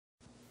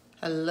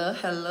Hello,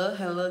 hello,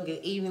 hello.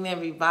 Good evening,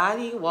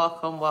 everybody.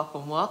 Welcome,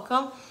 welcome,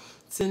 welcome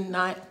to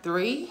night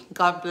 3.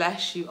 God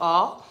bless you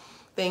all.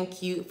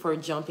 Thank you for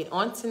jumping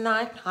on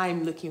tonight.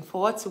 I'm looking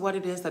forward to what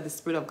it is that the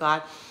Spirit of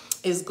God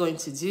is going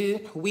to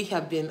do. We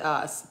have been,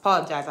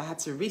 apologize, I had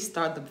to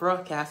restart the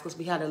broadcast because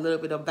we had a little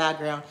bit of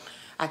background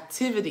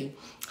activity.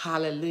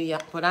 Hallelujah.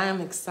 But I am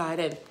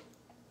excited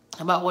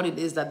about what it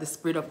is that the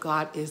Spirit of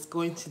God is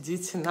going to do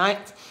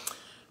tonight.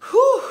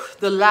 Whew,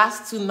 the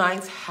last 2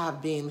 nights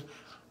have been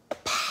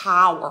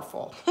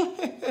powerful.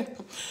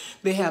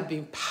 They have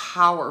been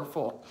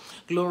powerful.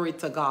 Glory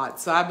to God.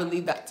 So I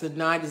believe that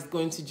tonight is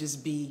going to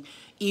just be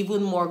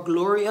even more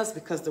glorious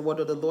because the word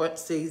of the Lord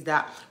says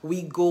that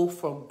we go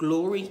from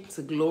glory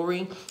to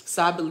glory.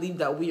 So I believe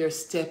that we are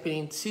stepping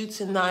into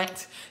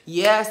tonight.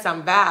 Yes,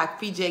 I'm back.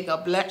 PJ,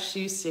 God bless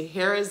you. So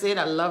here is it.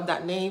 I love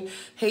that name.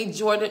 Hey,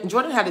 Jordan.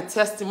 Jordan had a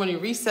testimony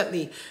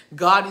recently.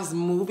 God is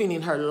moving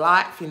in her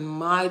life in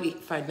mighty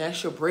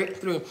financial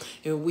breakthrough.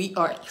 And we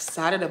are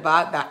excited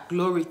about that.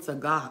 Glory to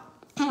God.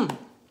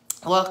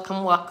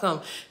 Welcome,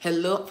 welcome.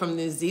 Hello from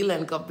New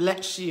Zealand. God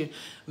bless you.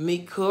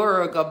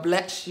 Mikura, God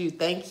bless you.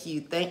 Thank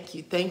you, thank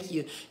you, thank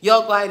you.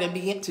 Y'all go ahead and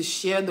begin to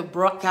share the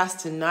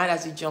broadcast tonight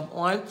as you jump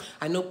on.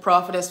 I know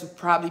Prophetess will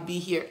probably be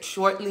here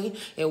shortly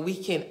and we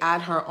can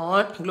add her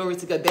on. Glory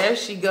to God. There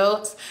she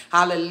goes.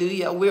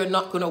 Hallelujah. We're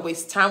not going to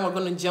waste time. We're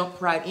going to jump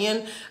right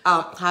in.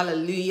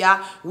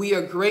 Hallelujah. We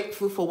are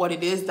grateful for what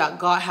it is that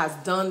God has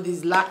done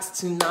these last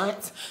 2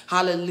 nights.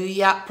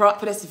 Hallelujah.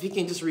 Prophetess, if you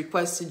can just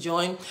request to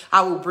join,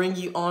 I will bring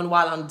you on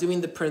while I'm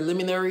doing the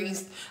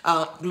preliminaries.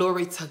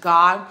 Glory to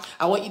God.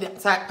 I want you to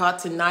type out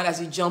tonight as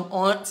you jump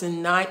on.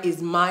 Tonight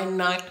is my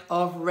night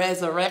of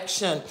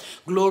resurrection.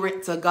 Glory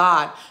to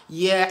God.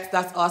 Yes,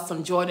 that's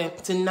awesome, Jordan.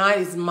 Tonight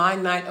is my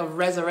night of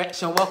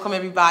resurrection. Welcome,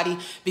 everybody.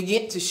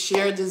 Begin to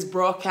share this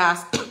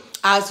broadcast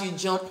as you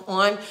jump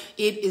on.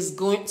 It is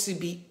going to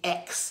be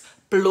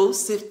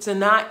explosive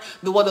tonight.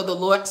 The word of the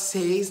Lord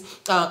says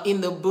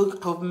in the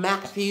book of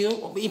Matthew,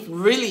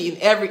 really in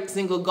every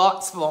single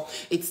gospel,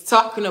 it's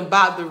talking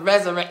about the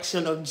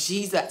resurrection of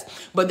Jesus.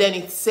 But then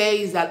it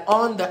says that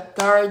on the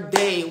 3rd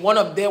day, one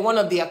of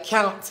the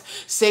accounts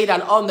say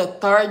that on the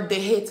 3rd day,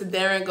 hey to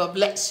Darren, God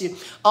bless you.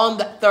 On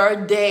the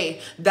 3rd day,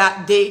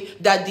 that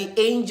the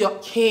angel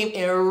came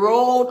and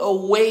rolled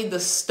away the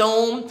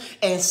stone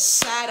and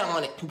sat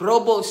on it.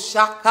 Brobo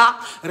shaka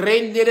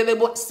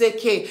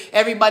seke.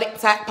 Everybody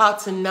type out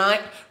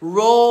tonight.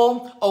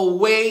 Roll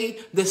away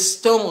the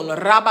stone.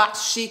 Rabba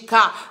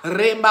shika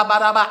remba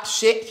baraba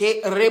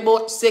sheke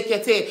rebo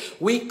sekete.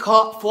 We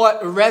call for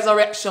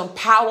resurrection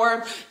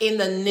power in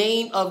the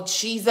name of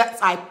Jesus.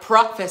 I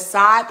prophesy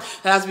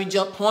that as we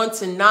jump on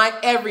tonight,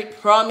 every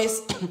promise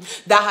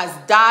that has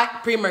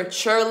died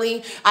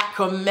prematurely, I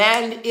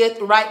command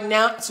it right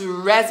now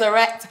to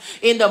resurrect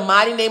in the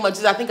mighty name of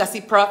Jesus. I think I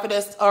see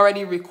Prophetess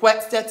already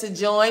requested to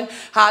join.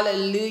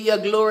 Hallelujah.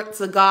 Glory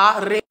to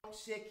God.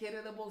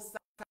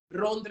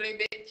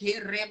 Rondrebe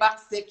reba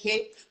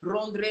seke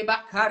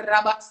rondreba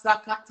karaba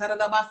saka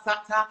taradaba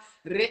sata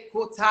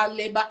rekota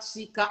leba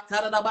shika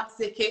taradaba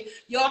seke.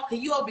 Y'all,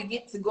 can you all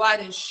begin to go out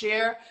and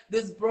share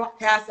this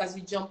broadcast as we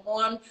jump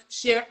on?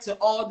 Share it to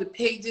all the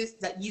pages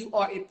that you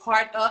are a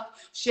part of.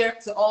 Share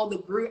it to all the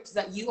groups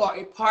that you are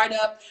a part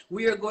of.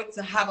 We are going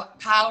to have a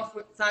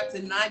powerful time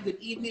tonight. Good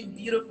evening,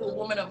 beautiful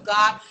woman of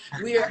God.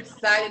 We are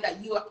excited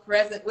that you are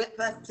present with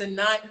us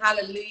tonight.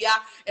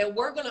 Hallelujah. And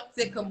we're going to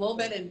take a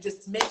moment and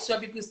just make sure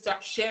people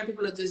start sharing.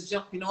 People are just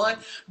jumping on.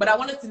 But I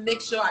wanted to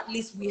make sure at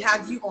least we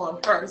had you on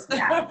first.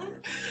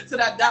 So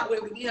that way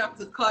we didn't have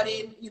to cut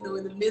in, in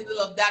the middle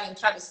of that and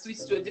try to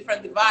switch to a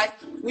different device,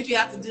 which we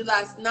had to do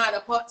last night. I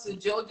put to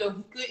Jojo,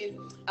 he couldn't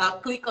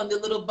click on the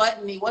little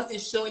button. It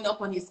wasn't showing up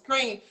on his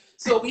screen.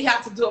 So we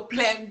had to do a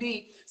plan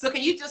B. So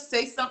can you just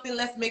say something?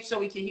 Let's make sure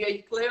we can hear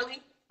you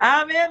clearly.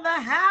 I'm in the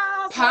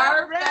house.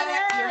 Perfect.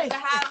 You're in the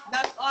house.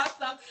 That's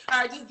awesome.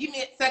 All right, just give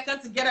me a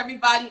second to get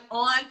everybody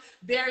on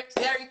very,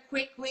 very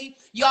quickly.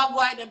 Y'all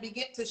go ahead and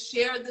begin to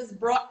share this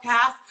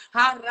broadcast.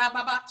 And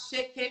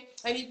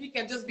if you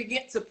can just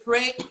begin to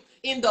pray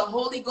in the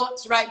Holy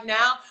Ghost right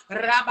now.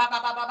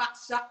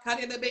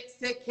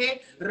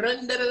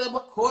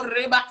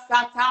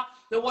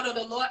 The word of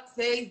the Lord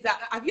says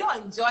that, have you all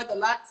enjoyed the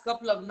last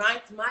couple of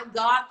nights? My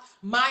God,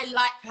 my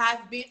life has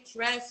been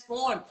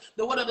transformed.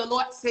 The word of the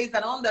Lord says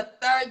that on the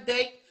 3rd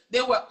day,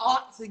 they were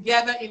all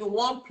together in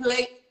one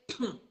place.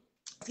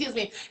 Excuse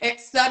me. And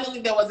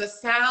suddenly there was a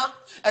sound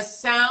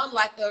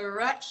like a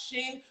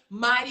rushing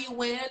mighty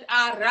wind.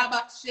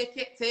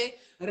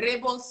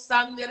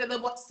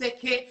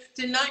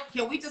 Tonight,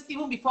 can we just,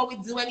 even before we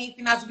do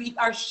anything, as we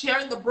are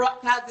sharing the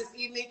broadcast this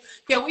evening,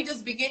 can we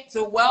just begin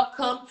to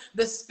welcome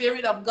the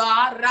Spirit of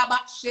God?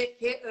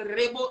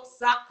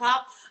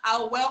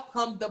 I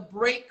welcome the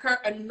breaker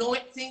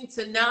anointing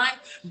tonight.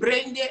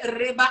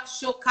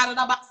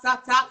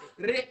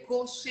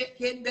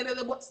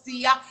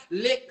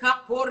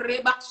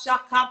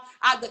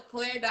 I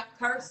declare that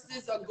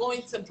curses are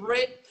going to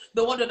break.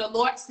 The word of the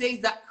Lord says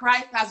that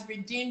Christ has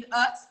redeemed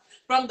us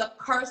from the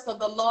curse of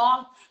the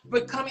law,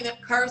 becoming a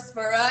curse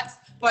for us.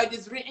 For it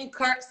is written,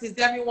 cursed is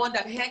everyone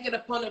that hangeth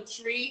upon a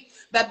tree,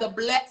 that the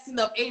blessing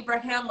of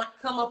Abraham might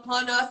come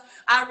upon us.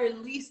 I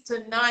release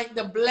tonight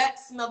the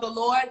blessing of the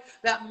Lord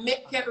that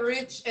maketh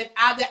rich and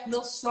addeth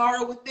no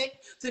sorrow with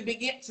it, to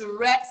begin to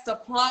rest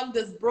upon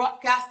this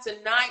broadcast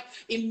tonight,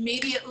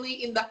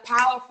 immediately in the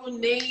powerful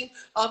name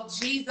of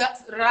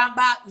Jesus.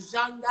 Rabba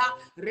Janda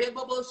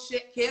Rebobo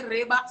Sheke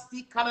Reba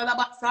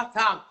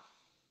Sikarabasata.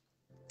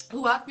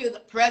 Who I feel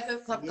the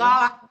presence of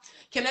God.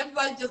 Can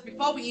everybody just,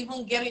 before we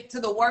even get into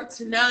the word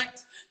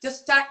tonight,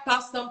 just start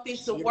out something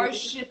to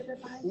worship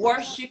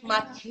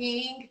my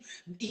King.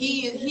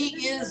 He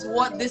is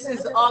what this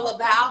is all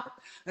about.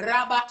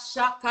 Rabba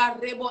Shaka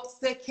Rebo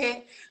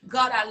Seke.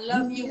 God, I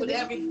love you with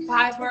every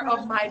fiber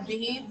of my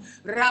being.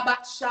 Rabba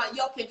Shaka.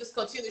 Y'all can just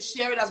continue to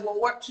share it as we're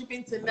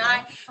worshiping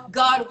tonight.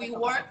 God,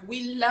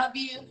 we love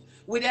you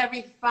with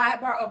every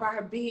fiber of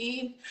our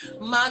being.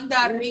 Manda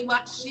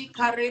Riba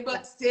Shika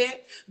Reba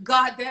Se.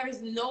 God, there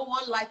is no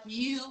one like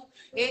you.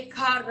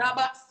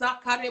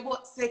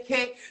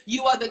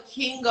 You are the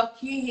King of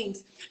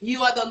Kings.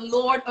 You are the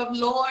Lord of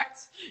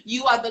Lords.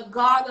 You are the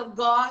God of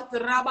gods.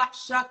 There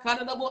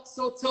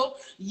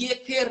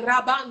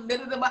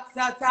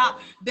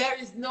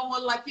is no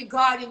one like you,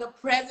 God, in the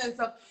presence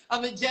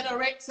of a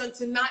generation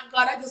tonight.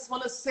 God, I just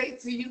want to say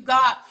to you,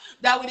 God,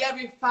 that with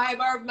every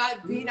fiber of my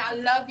being, I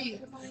love you.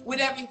 With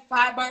every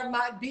fiber of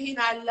my being,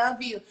 I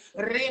love you.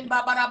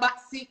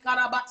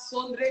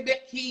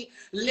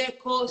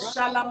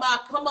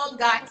 Come on,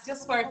 guys,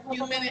 just for a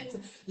few minutes,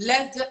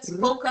 let's just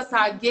focus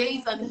our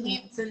gaze on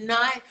him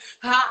tonight.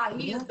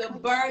 He is the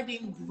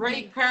burden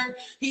breaker.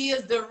 He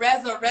is the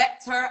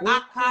resurrector.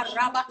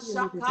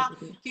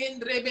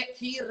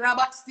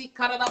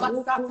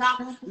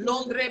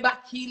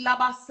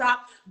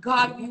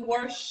 God, we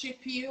worship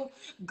you.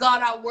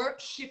 God, I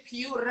worship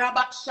you.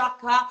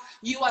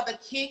 You are the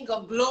King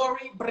of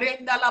glory.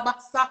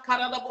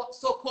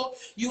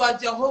 You are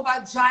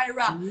Jehovah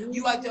Jireh.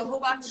 You are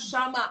Jehovah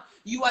Shammah.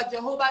 You are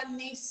Jehovah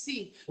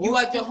Nisi. You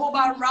are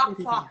Jehovah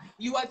Rapha.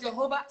 You are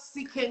Jehovah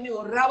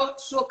Sikenu.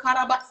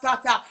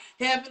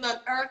 Heaven and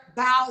earth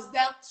bows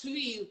down to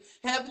you.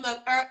 Heaven and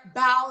earth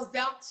bows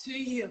down to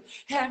you.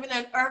 Heaven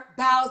and earth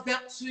bows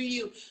down to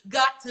you.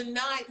 God,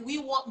 tonight we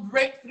want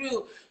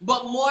breakthrough,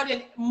 but more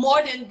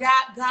than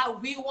that,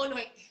 God, we want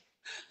to.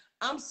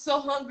 I'm so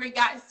hungry,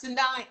 guys,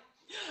 tonight.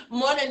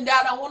 More than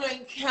that, I want to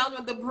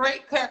encounter the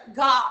breaker,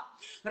 God.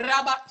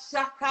 God,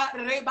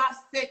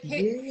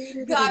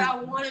 I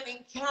want an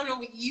encounter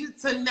with you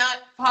tonight,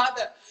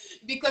 Father,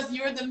 because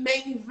you're the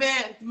main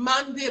event.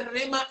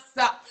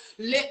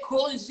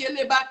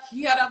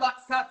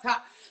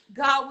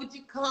 God, would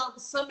you come?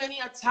 So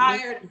many are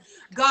tired.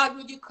 God,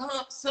 would you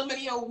come? So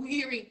many are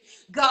weary.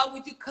 God,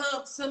 would you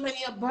come? So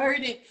many are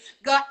burdened.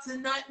 God,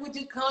 tonight, would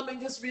you come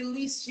and just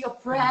release your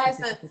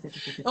presence?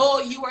 Oh,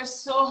 you are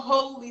so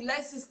holy.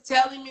 Let's just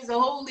tell him he's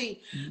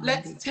holy.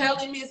 Let's tell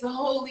him he's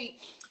holy.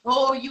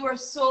 Oh, you are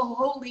so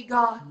holy,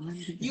 God.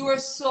 You are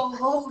so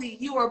holy.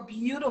 You are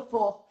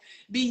beautiful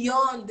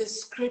beyond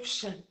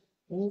description.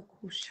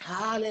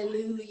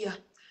 Hallelujah.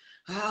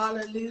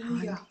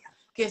 Hallelujah.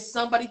 Can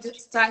somebody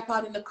just type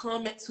out in the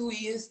comments who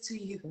he is to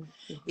you?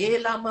 He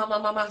is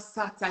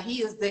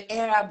the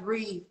air I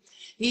breathe.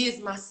 He is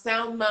my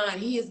sound mind.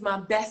 He is my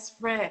best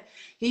friend.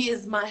 He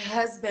is my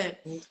husband.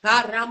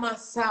 I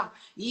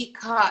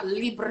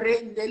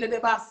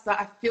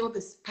feel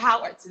this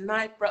power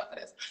tonight,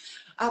 brothers.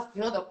 I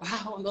feel the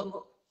power of the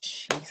Lord.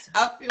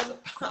 I feel the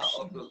power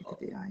of the Lord.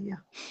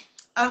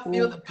 I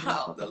feel the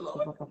power of the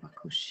Lord.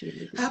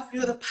 I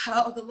feel the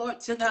power of the Lord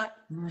tonight.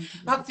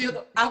 I feel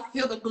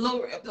the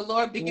glory of the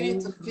Lord beginning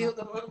to fill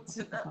the room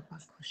tonight.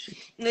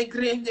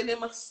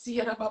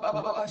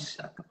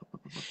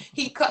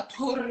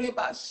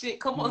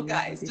 Come on,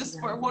 guys, just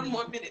for one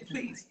more minute,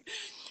 please.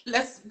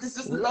 Let's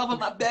just love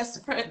my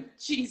best friend,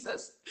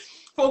 Jesus,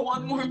 for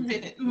one more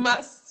minute.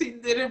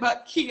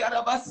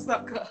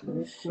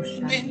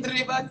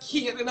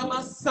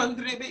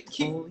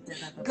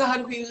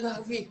 God, we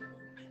love you.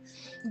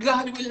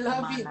 God, we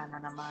love you.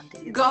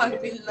 God,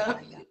 we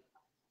love you.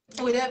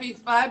 With every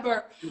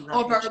fiber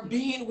of our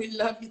being, we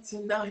love you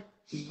tonight.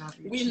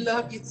 We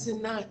love you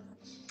tonight.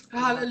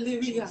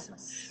 Hallelujah.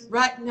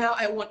 Right now,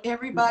 I want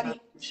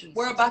everybody,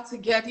 we're about to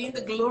get in.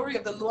 The glory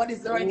of the Lord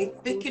is already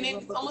thickening.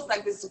 It's almost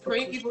like the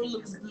screen even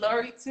looks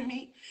blurry to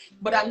me,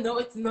 but I know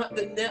it's not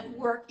the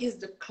network, it's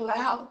the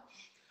cloud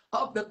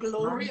of the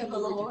glory of the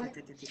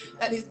Lord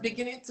that is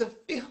beginning to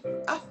feel.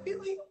 I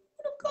feel him.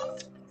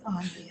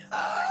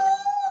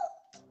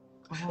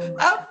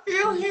 I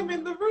feel him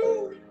in the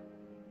room.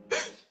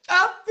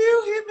 I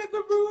feel him in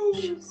the room.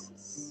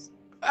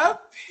 I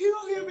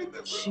feel him in the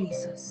room.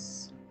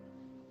 Jesus.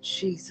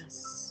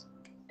 Jesus.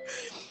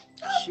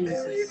 I feel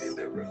him in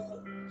the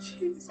room.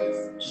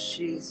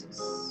 Jesus.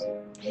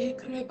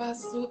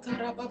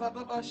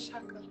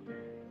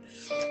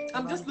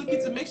 I'm just looking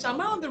to make sure.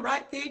 Am I on the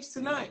right page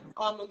tonight?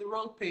 Oh, I'm on the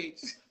wrong page.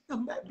 I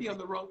might be on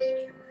the wrong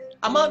page.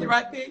 I'm on the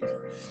right page.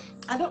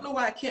 I don't know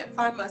why I can't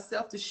find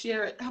myself to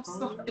share it. I'm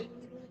sorry.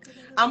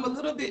 I'm a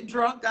little bit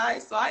drunk,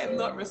 guys, so I am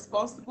not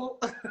responsible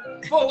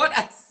for what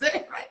I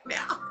say right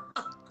now.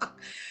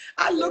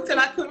 I looked and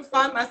I couldn't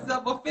find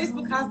myself, but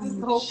Facebook has this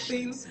whole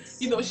thing,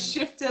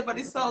 shifted, but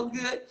it's all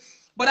good.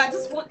 But I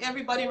just want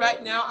everybody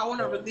right now, I want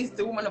to release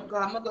the woman of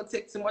God. I'm not going to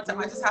take too much time.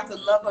 I just have to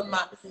love on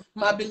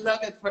my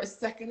beloved for a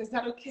second. Is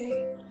that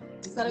okay?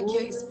 Is that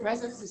okay? His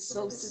presence is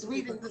so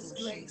sweet in this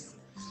place.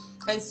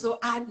 And so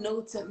I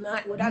know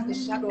tonight, without the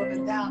shadow of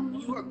a doubt,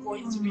 you are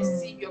going to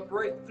receive your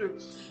breakthrough.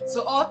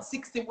 So all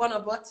 61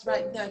 of us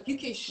right now, if you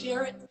can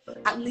share it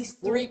at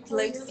least 3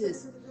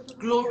 places.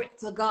 Glory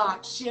to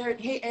God. Share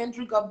it. Hey,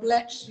 Andrew, God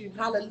bless you.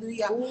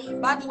 Hallelujah.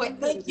 By the way,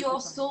 thank you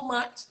all so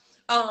much.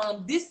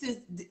 This is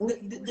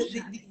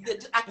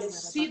I can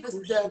see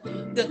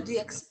the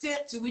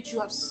extent to which you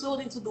have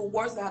sold into the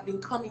words that have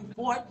been coming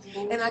forth,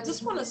 and I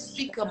just want to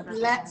speak a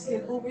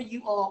blessing over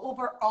you all,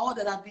 over all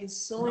that I've been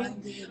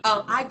sowing.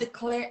 I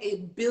declare a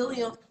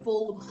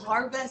 1,000,000,000-fold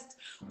harvest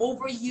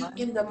over you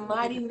in the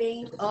mighty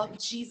name of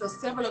Jesus.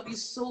 Several of you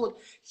sold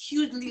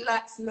hugely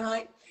last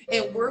night,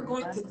 and we're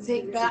going to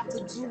take that to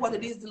do what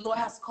it is the Lord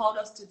has called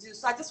us to do.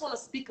 So I just want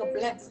to speak a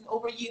blessing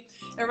over you.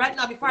 And right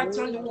now, before I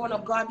turn the word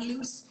of God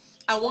loose,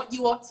 I want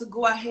you all to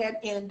go ahead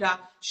and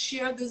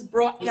share this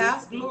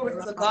broadcast. Glory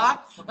to God.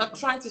 I'm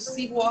trying to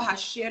see who all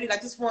has shared it. I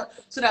just want,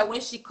 so that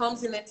when she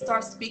comes in and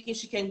starts speaking,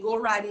 she can go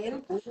right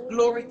in.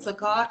 Glory to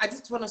God. I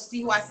just want to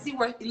see who I see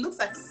where it looks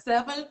like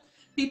 7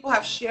 people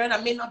have shared. I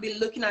may not be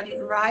looking at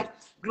it right.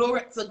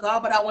 Glory to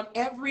God. But I want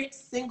every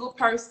single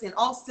person,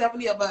 all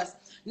 70 of us.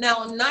 Now,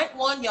 on night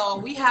 1,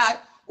 y'all, we had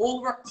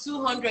over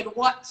 200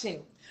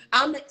 watching.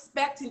 I'm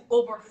expecting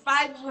over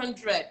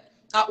 500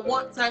 at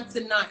one time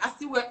tonight. I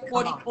see we're at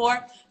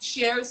 44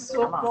 shares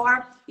so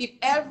far. If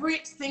every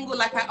single,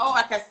 like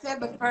I said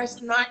the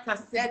first night, I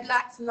said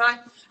last night,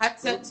 I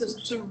said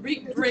to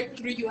reap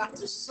breakthrough, you have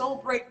to sow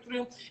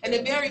breakthrough. And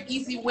a very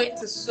easy way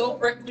to sow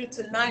breakthrough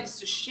tonight is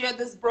to share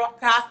this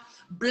broadcast.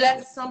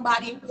 Bless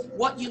somebody.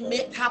 What you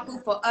make happen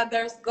for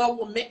others, God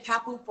will make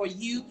happen for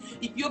you.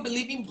 If you're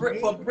believing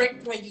for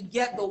breakthrough and you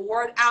get the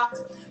word out,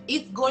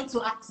 it's going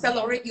to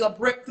accelerate your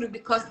breakthrough,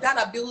 because that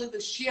ability to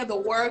share the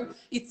word,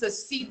 it's a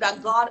seed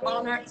that God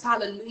honors.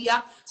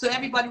 Hallelujah. So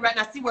everybody right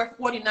now, I see where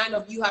 49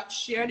 of you have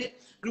shared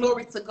it.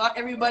 Glory to God.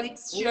 Everybody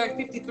shared.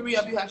 53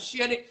 of you have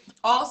shared it.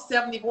 All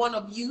 71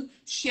 of you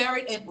share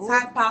it and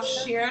type out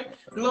shared.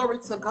 Glory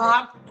to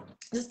God.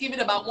 Just give it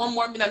about 1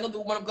 more minute. I know the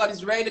woman of God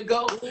is ready to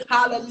go.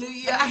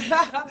 Hallelujah.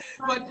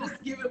 But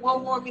just give it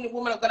 1 more minute,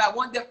 woman of God. I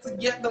want them to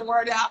get the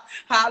word out.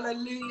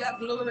 Hallelujah.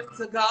 Glory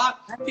to God.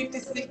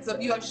 56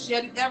 of you have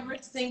shared it. Every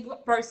single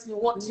person who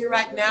wants you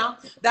right now.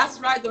 That's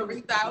right,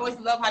 Dorita. I always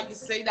love how you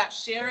say that.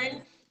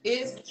 Sharing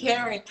is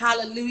caring.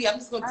 Hallelujah. I'm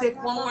just going to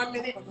take 1 more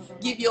minute,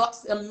 give you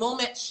a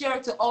moment, share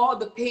it to all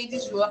the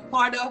pages you are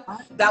part of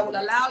that will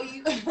allow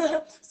you.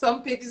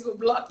 Some pages will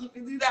block you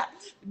if you do that.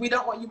 We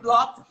don't want you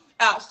blocked.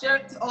 Share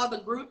it to all the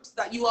groups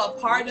that you are a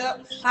part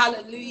of.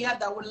 Hallelujah.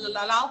 That will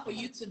allow for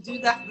you to do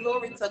that.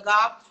 Glory to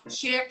God.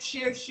 Share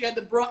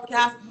the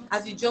broadcast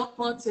as you jump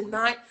on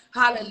tonight.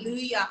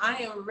 Hallelujah. I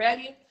am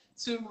ready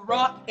to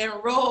rock and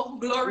roll.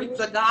 Glory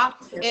to God.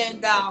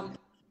 And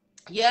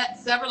yeah,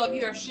 several of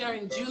you are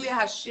sharing. Julia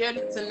has shared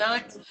it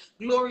tonight.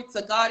 Glory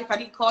to God. If I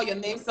didn't call your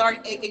name, sorry.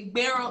 Is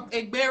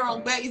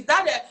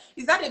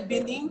that a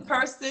Benin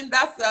person?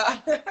 That's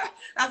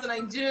that's a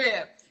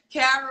Nigerian.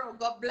 Carol,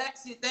 God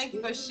bless you. Thank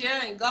you for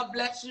sharing. God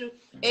bless you,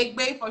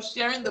 Egbe, for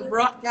sharing the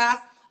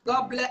broadcast.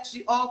 God bless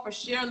you all for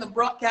sharing the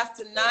broadcast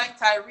tonight.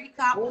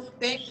 Tyrika,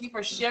 thank you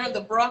for sharing the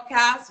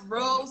broadcast.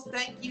 Rose,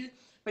 thank you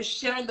for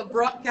sharing the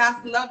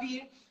broadcast. Love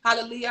you.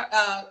 Hallelujah.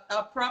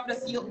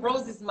 Prophetess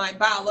Rose is my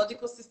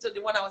biological sister, the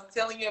one I was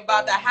telling you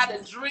about that had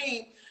a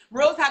dream.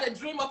 Rose had a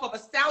dream of a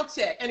sound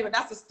check. Anyway,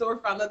 that's a story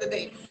for another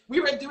day. We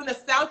were doing a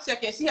sound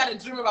check and she had a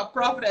dream about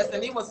prophetess,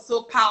 and it was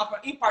so powerful.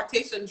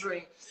 Impartation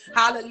dream.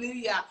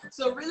 Hallelujah.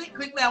 So really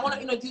quickly, I want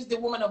to introduce the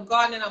woman of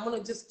God, and I'm going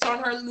to just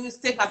turn her loose.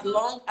 Take as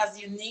long as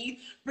you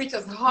need. Preach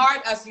as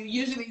hard as you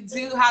usually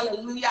do.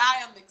 Hallelujah.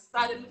 I am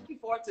excited. Looking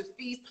forward to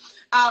feast.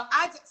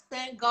 I just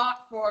thank God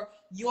for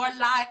your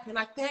life, and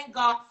I thank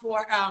God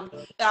for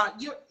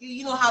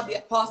you know how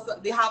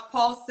how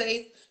Paul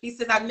says, he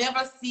says, I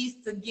never cease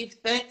to give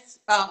thanks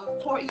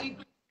for you.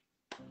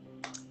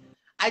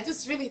 I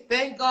just really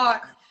thank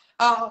God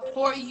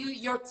for you.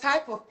 Your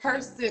type of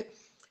person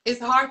is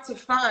hard to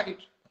find.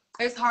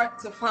 It's hard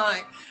to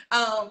find.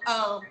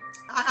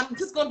 I'm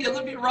just going to be a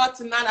little bit raw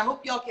tonight. I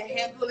hope y'all can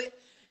handle it.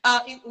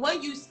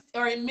 When you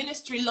are in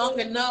ministry long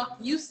enough,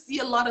 you see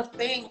a lot of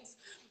things.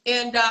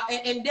 And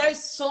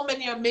there's so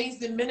many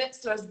amazing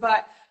ministers,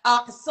 but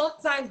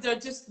sometimes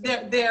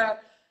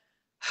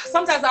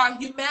sometimes our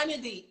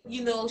humanity,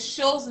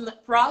 shows in the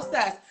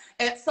process.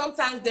 And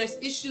sometimes there's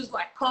issues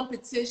like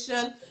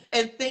competition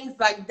and things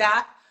like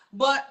that.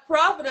 But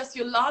Prophetess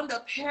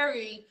Yolanda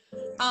Perry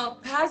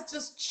has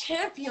just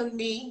championed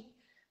me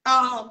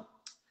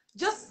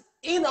just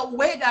in a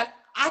way that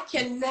I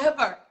can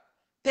never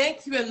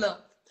thank you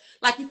enough.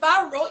 Like if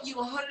I wrote you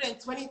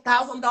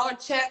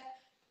 $120,000 check,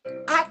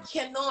 I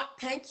cannot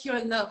thank you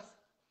enough.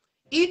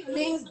 It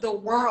means the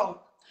world.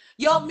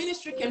 Your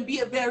ministry can be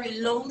a very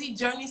lonely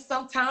journey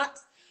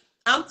sometimes.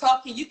 I'm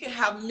talking, you can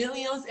have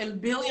millions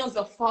and billions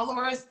of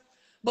followers,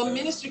 but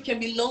ministry can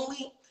be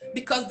lonely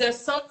because there's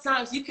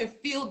sometimes you can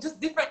feel just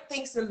different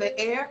things in the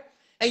air,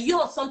 and you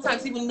don't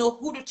sometimes even know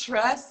who to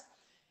trust.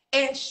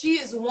 And she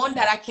is one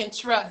that I can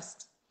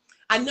trust.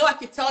 I know I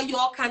could tell you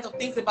all kinds of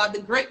things about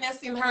the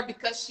greatness in her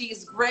because she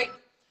is great,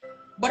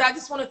 but I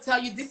just want to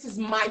tell you this is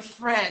my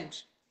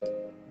friend,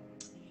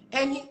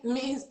 and it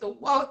means the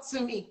world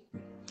to me.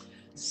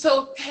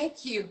 So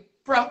thank you,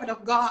 prophet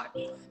of God.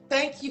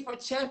 Thank you for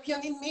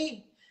championing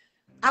me.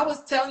 I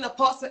was telling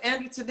Apostle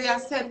Andrew today, I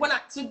said, when I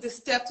took the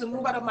step to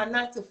move out of my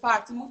 9 to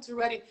 5, to move to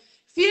Reading,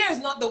 fear is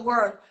not the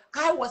word.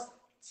 I was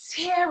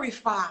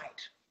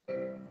terrified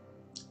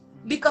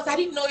because I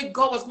didn't know if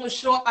God was going to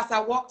show up as I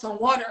walked on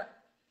water.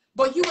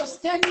 But you were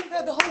standing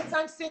there the whole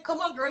time saying, come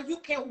on, girl, you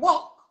can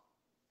walk.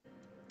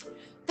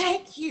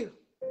 Thank you.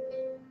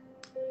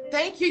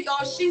 Thank you,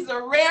 y'all. She's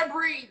a rare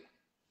breed.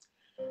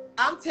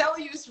 I'm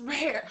telling you, it's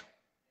rare.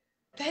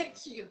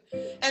 Thank you.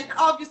 And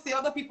obviously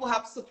other people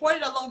have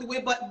supported along the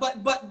way,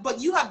 but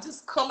you have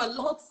just come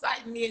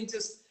alongside me and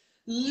just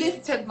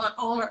lifted my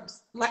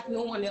arms like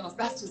no one else.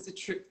 That's just the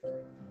truth.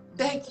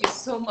 Thank you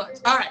so much.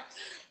 All right.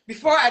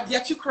 Before I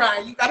get you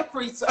crying, you gotta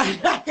preach. So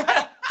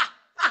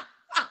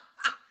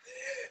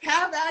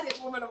have at it,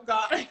 woman of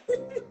God.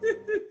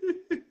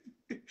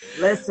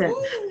 Listen,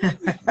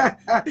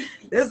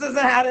 this isn't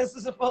how this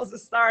is supposed to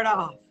start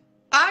off.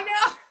 I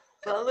know.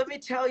 But let me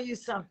tell you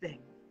something.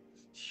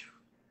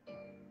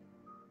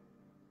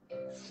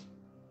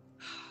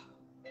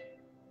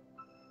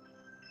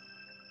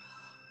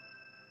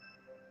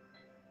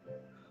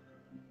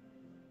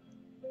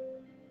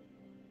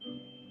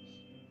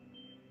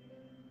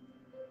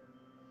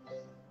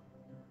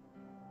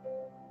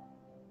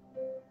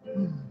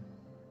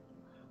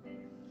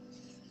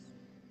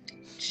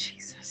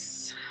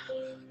 Jesus.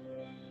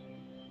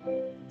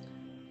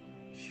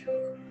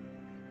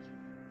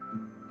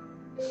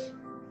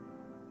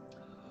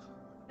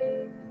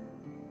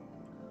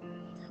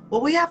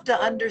 What we have to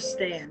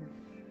understand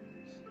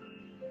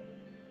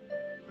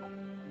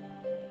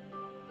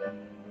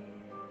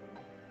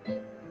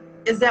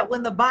is that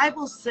when the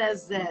Bible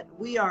says that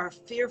we are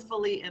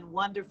fearfully and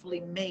wonderfully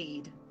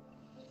made,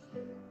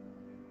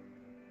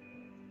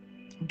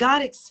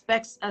 God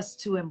expects us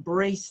to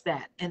embrace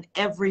that in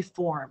every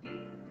form.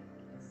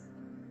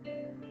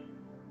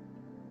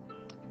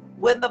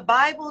 When the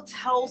Bible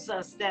tells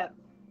us that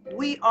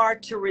we are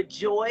to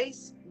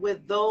rejoice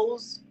with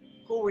those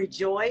who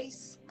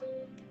rejoice,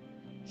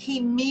 He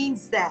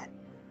means that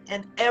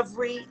in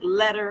every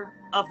letter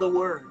of the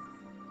word.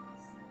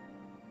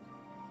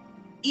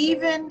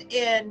 Even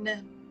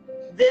in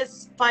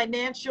this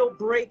financial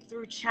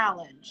breakthrough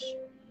challenge,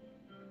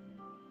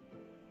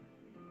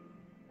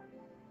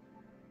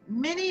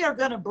 many are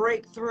going to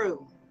break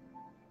through.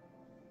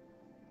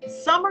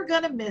 Some are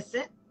going to miss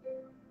it.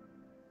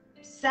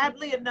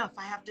 Sadly enough,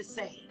 I have to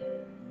say.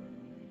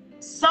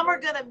 Some are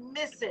going to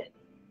miss it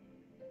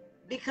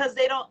because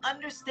they don't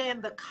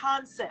understand the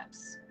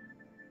concepts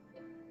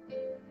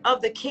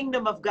of the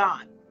kingdom of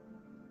God.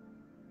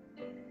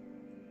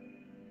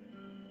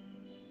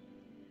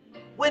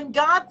 When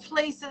God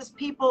places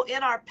people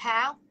in our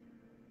path,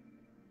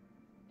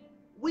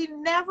 we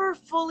never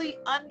fully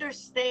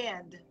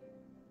understand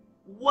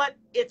what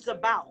it's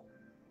about.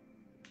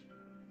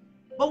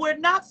 But we're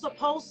not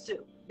supposed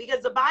to,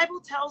 because the Bible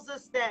tells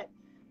us that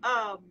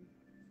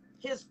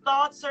His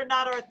thoughts are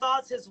not our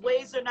thoughts, His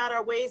ways are not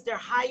our ways, they're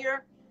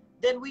higher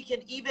than we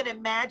can even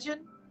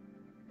imagine.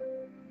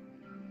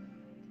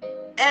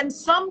 And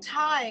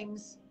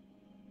sometimes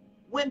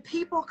when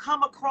people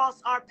come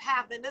across our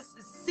path, and this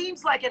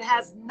seems like it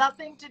has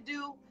nothing to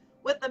do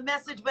with the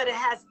message, but it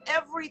has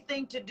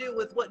everything to do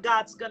with what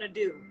God's going to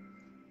do.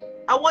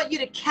 I want you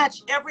to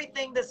catch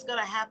everything that's going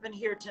to happen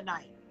here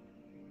tonight.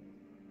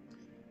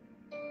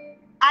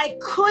 I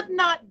could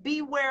not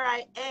be where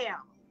I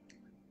am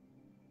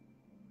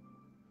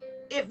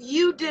if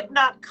you did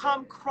not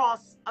come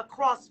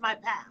across my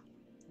path.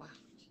 Wow.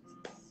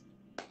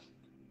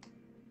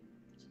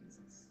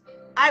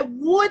 I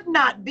would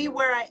not be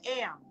where I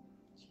am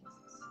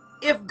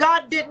if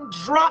God didn't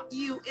drop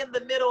you in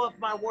the middle of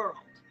my world.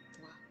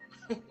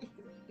 Wow.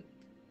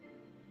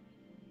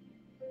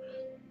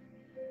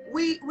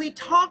 We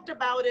talked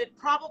about it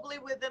probably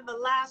within the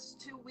last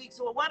 2 weeks,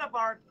 or one of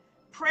our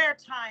prayer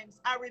times.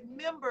 I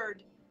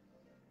remembered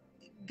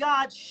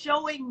God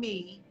showing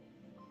me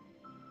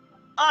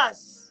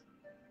us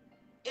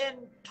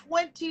in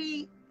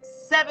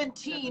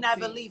 2017, I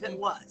believe it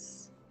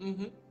was.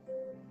 Mm-hmm.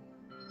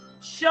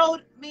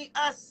 Showed me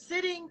us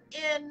sitting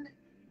in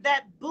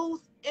that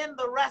booth in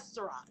the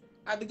restaurant.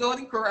 At the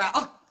Golden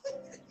Corral.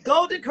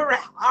 Golden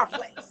Corral, our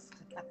place.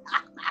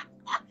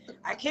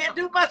 I can't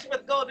do much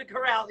with Golden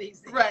Corral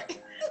these days.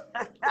 Right.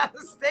 I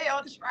gotta stay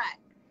on track.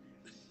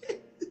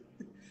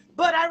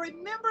 But I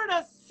remembered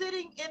us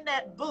sitting in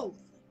that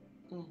booth.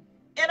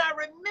 And I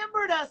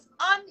remembered us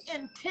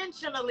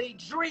unintentionally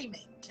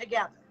dreaming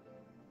together.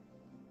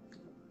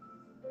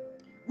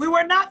 We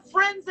were not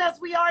friends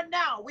as we are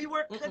now. We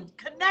were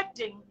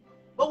connecting,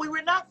 but we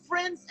were not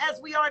friends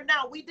as we are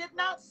now. We did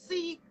not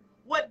see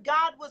what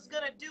God was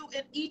going to do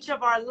in each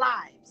of our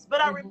lives. But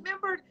I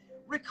remembered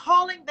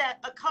recalling that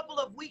a couple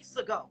of weeks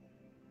ago.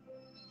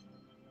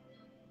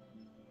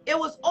 It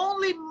was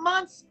only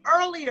months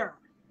earlier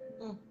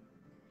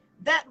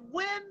that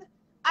when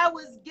I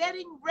was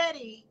getting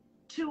ready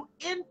to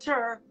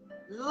enter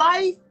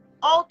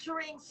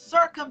life-altering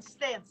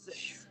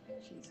circumstances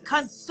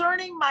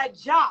concerning my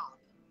job,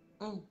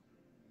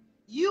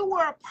 you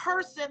were a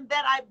person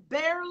that I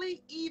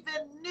barely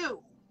even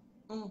knew.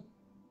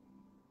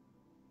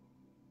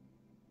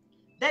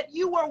 That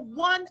you were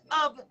one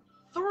of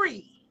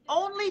three,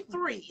 only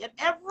three, and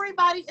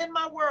everybody in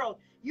my world,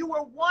 you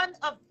were one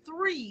of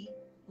three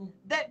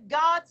that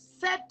God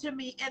said to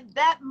me in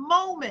that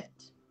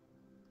moment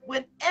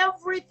when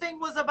everything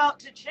was about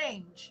to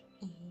change,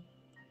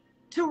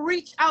 to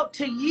reach out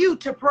to you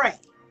to pray.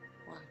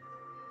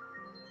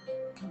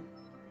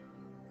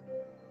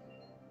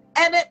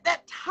 And at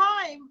that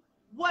time,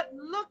 what it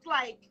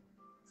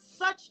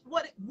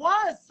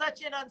was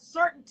such an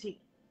uncertainty,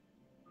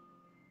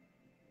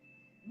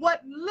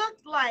 what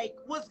looked like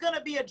was going to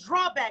be a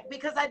drawback,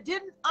 because I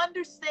didn't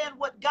understand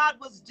what God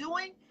was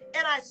doing,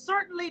 and I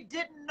certainly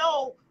didn't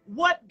know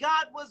what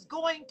God was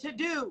going to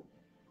do.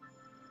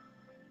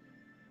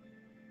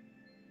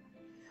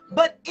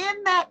 But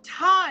in that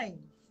time,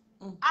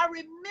 I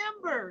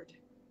remembered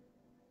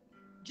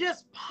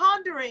just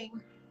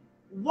pondering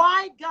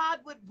why God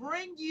would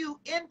bring you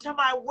into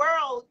my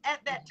world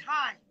at that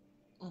time.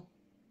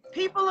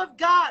 People of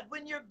God,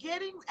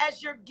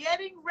 as you're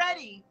getting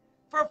ready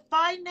for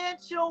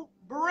financial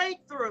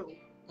breakthrough,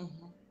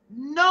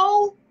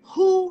 know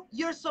who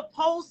you're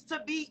supposed to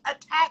be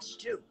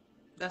attached to.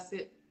 That's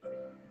it.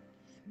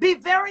 Be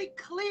very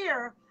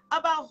clear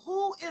about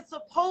who is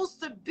supposed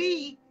to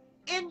be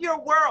in your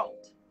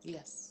world.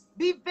 Yes.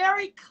 Be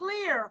very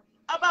clear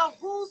about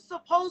who's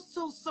supposed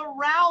to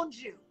surround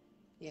you.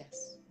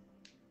 Yes.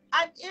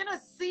 I'm in a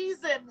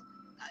season,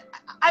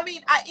 I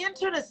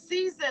entered a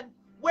season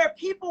where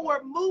people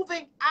were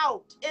moving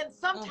out, and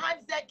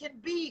sometimes that can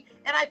be,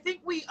 and I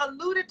think we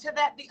alluded to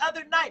that the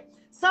other night,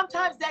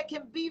 sometimes that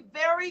can be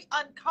very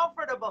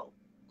uncomfortable.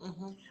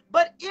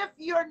 But if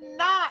you're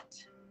not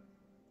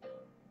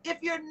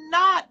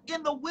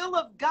in the will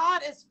of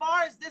God as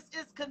far as this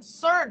is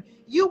concerned,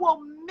 you will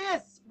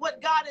miss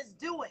what God is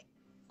doing.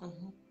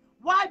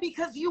 Why?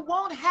 Because you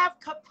won't have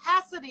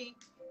capacity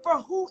for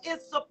who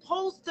is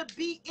supposed to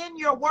be in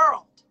your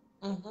world.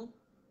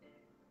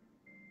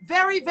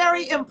 Very,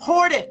 very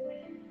important.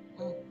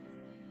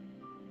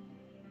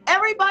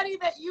 Everybody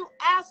that you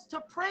ask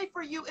to pray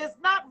for you is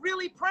not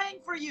really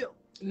praying for you.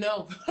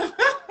 No.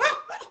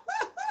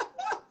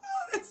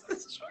 This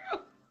is true.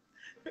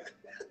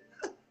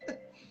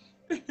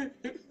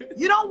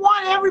 You don't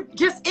want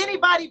just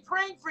anybody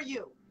praying for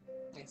you.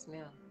 Yes,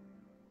 ma'am.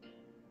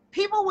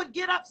 People would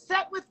get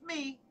upset with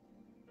me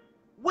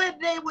when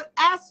they would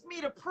ask me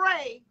to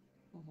pray,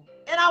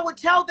 and I would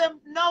tell them,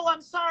 no,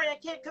 I'm sorry, I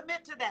can't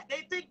commit to that.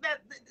 They think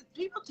that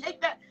people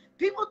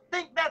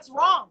think that's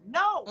wrong.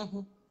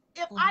 No.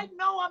 If I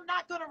know I'm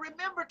not going to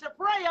remember to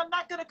pray, I'm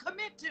not going to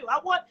commit to. I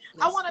want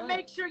to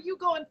make sure you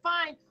go and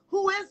find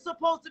who is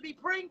supposed to be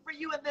praying for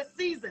you in this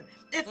season.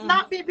 It's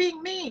not me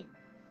being mean.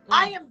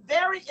 I am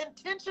very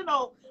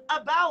intentional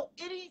about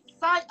any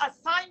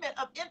assignment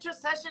of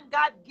intercession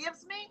God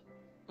gives me.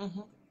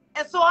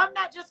 And so I'm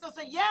not just going to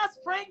say, yes,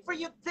 praying for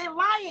you. They're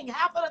lying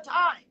half of the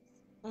time.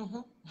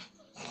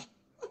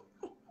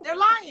 They're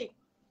lying.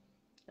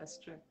 That's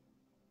true.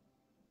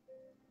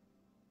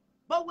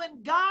 But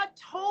when God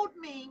told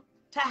me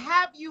to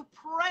have you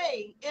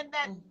pray in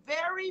that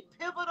very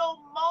pivotal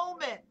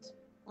moment,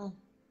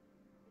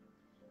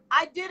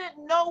 I didn't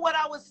know what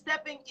I was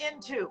stepping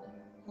into.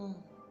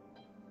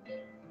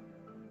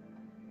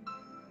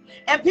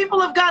 And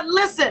people of God,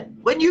 listen,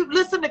 when you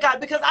listen to God,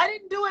 because I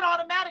didn't do it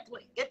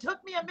automatically. It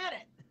took me a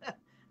minute.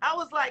 I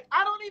was like,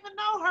 I don't even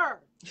know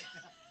her.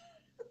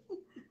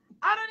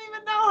 I don't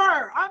even know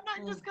her. I'm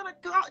not just going to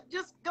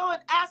go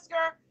and ask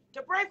her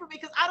to pray for me,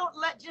 because I don't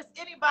let just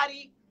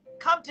anybody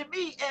come to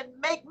me and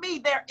make me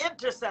their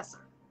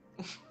intercessor.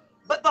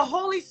 But the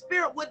Holy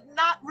Spirit would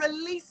not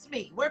release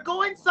me. We're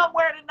going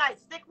somewhere tonight.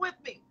 Stick with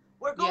me.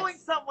 We're going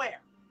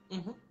somewhere.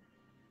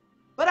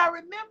 But I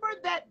remember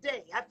that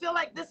day. I feel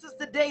like this is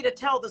the day to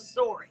tell the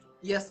story.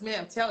 Yes,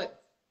 ma'am. Tell it.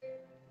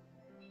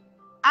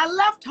 I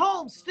left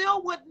home,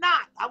 still would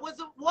not. I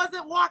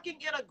wasn't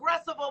walking in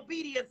aggressive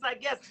obedience, I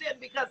guess, then,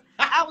 because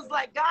I was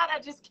like, God, I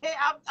just can't.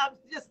 I'm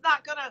just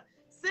not going to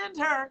send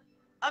her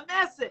a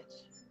message.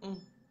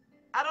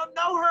 I don't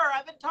know her. I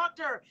haven't talked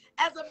to her.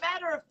 As a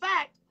matter of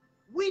fact,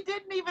 we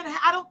didn't even,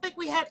 I don't think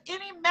we had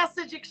any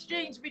message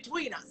exchange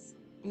between us.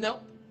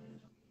 Nope.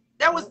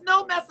 There was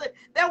no message.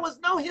 There was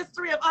no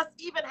history of us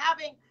even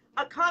having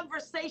a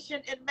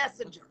conversation in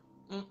Messenger.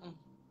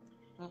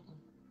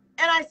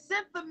 And I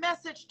sent the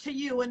message to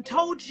you and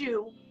told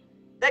you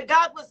that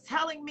God was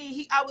telling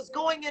me I was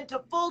going into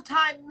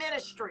full-time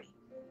ministry.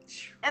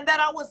 and that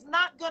I was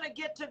not going to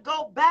get to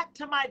go back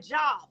to my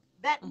job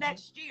that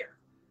next year.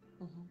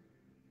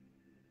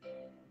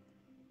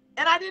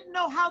 And I didn't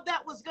know how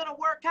that was going to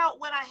work out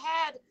when I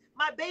had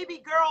my baby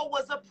girl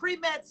was a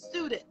pre-med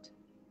student.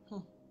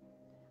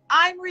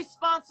 I'm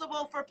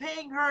responsible for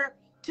paying her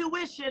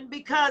tuition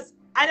because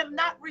I am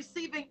not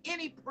receiving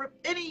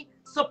any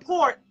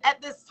support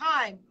at this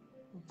time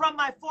from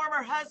my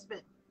former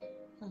husband.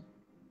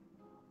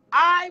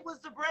 I was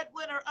the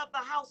breadwinner of the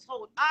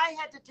household. I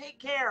had to take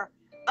care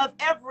of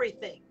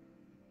everything.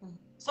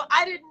 So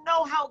I didn't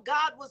know how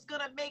God was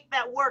going to make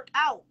that work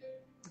out.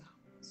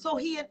 So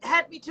he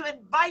had me to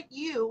invite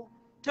you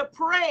to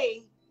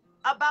pray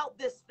about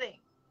this thing.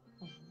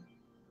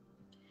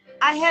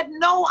 I had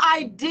no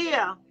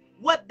idea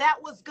what that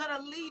was going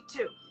to lead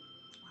to.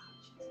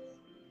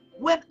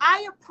 When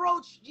I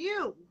approached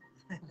you,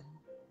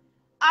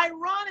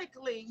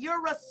 ironically,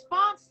 your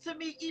response to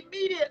me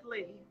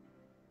immediately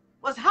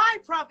was, "Hi,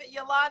 Prophet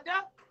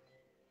Yolanda.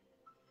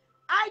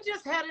 I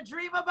just had a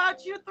dream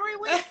about you 3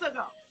 weeks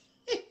ago."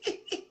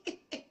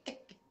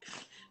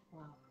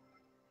 Wow.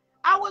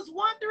 I was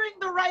wondering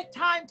the right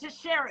time to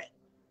share it.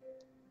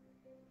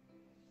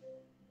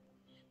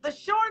 The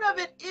short of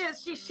it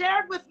is, she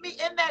shared with me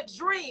in that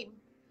dream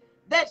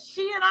that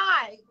she and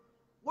I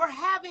were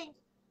having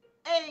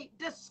a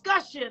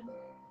discussion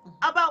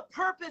about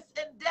purpose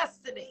and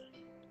destiny.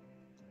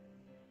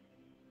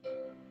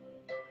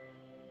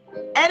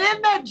 And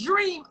in that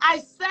dream, I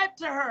said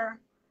to her,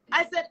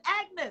 I said,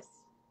 "Agnes,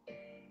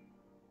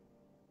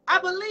 I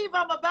believe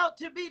I'm about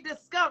to be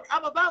discovered.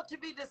 I'm about to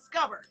be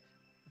discovered."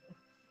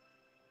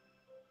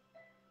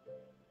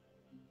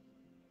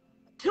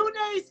 2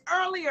 days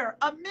earlier,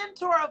 a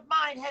mentor of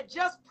mine had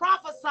just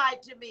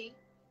prophesied to me.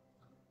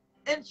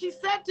 And she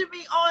said to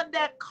me on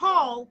that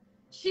call,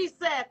 she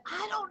said,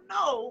 "I don't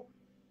know.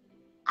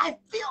 I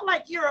feel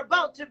like you're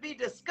about to be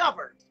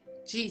discovered."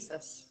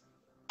 Jesus.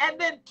 And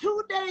then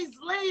 2 days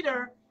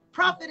later,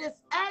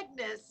 Prophetess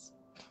Agnes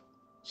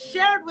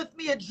shared with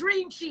me a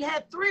dream she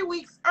had 3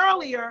 weeks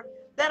earlier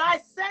that I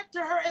said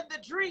to her in the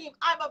dream,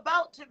 "I'm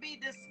about to be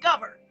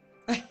discovered."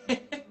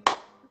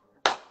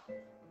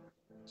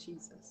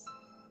 Jesus.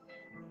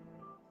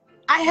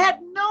 I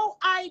had no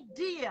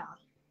idea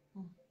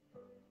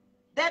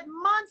that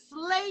months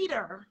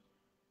later,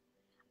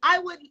 I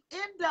would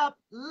end up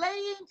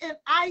laying in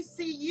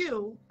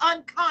ICU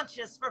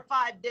unconscious for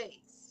 5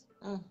 days.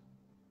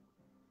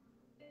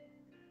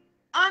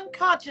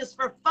 Unconscious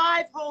for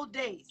 5 whole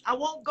days. I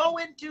won't go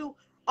into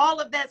all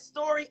of that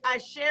story. I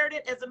shared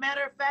it. As a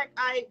matter of fact,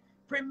 I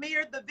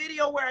premiered the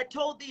video where I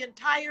told the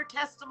entire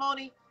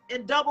testimony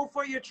in Double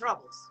for Your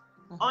Troubles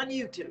on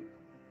YouTube.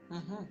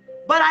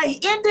 But I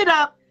ended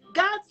up,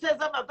 God says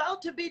I'm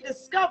about to be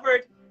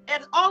discovered,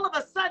 and all of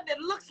a sudden it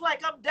looks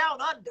like I'm down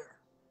under.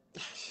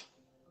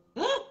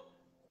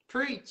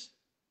 Preach.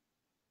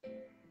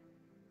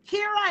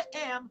 Here I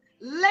am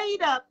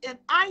laid up in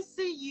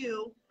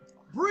ICU,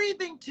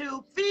 breathing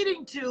tube,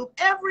 feeding tube,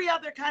 every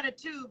other kind of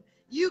tube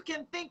you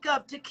can think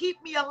of to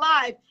keep me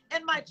alive.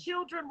 And my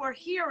children were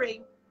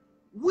hearing,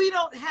 "We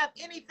don't have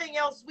anything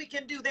else we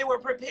can do." They were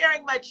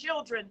preparing my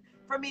children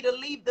for me to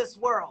leave this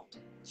world.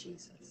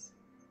 Jesus.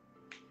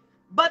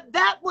 But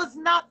that was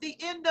not the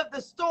end of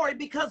the story,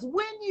 because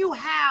when you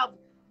have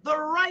the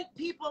right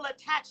people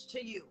attached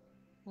to you,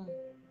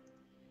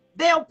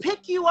 they'll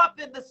pick you up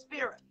in the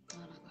spirit.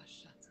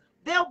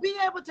 They'll be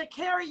able to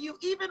carry you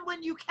even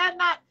when you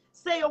cannot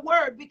say a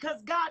word,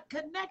 because God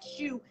connects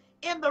you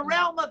in the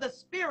realm of the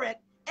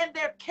spirit, and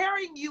they're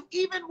carrying you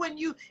even when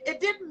it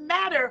didn't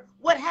matter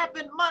what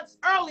happened months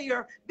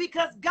earlier,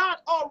 because God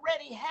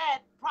already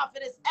had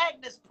Prophetess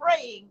Agnes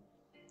praying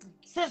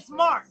since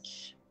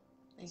March.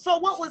 So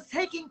what was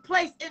taking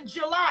place in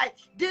July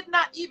did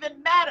not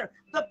even matter.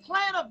 The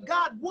plan of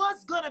God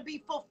was going to be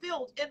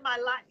fulfilled in my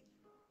life.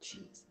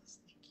 Jesus,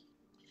 thank you.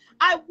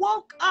 I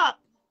woke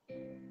up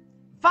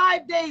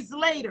 5 days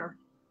later,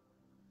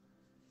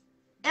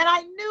 and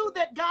I knew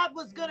that God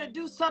was going to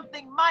do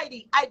something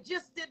mighty. I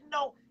just didn't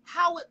know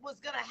how it was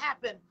going to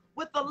happen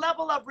with the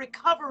level of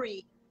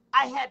recovery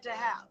I had to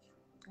have.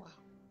 Wow.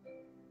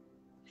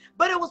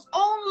 But it was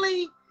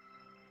only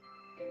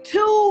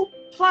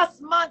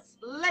 2+ months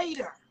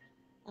later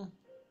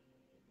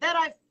that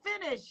I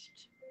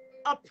finished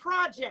a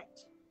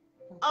project,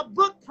 a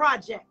book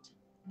project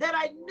that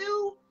I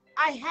knew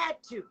I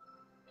had to.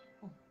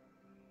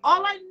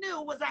 All I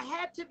knew was I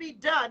had to be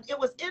done. It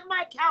was in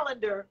my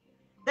calendar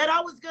that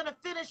I was going to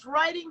finish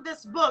writing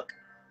this book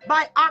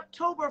by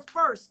October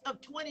 1st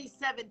of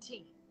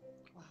 2017.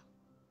 Wow.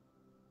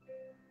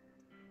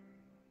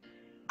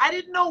 I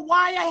didn't know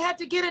why I had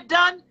to get it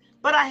done,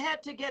 but I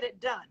had to get it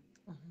done.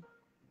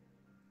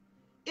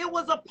 It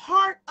was a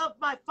part of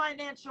my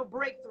financial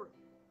breakthrough,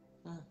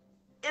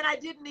 and I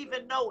didn't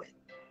even know it.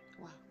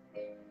 Wow.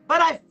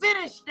 But I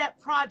finished that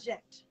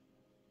project.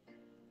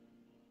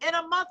 And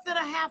a month and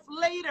a half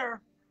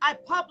later, I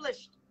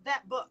published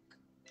that book.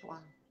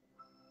 Wow.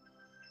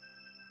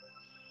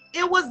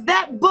 It was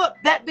that book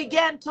that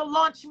began to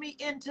launch me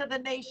into the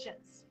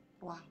nations.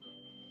 Wow.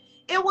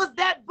 It was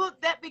that book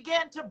that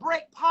began to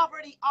break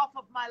poverty off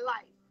of my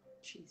life.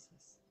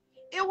 Jesus.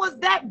 It was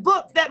that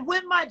book that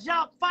when my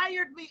job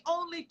fired me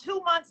only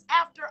 2 months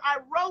after I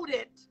wrote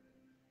it,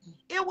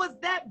 it was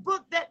that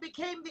book that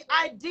became the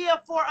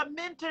idea for a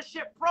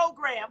mentorship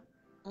program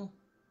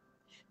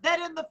that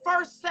in the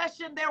first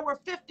session there were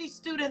 50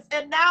 students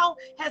and now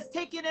has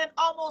taken in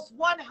almost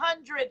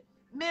 100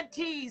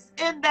 mentees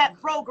in that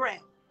program.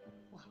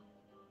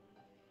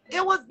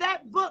 It was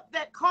that book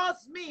that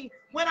caused me,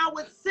 when I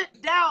would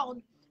sit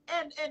down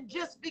and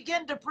just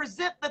begin to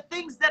present the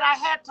things that I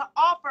had to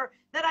offer,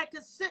 that I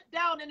could sit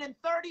down and in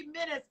 30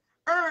 minutes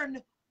earn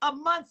a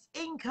month's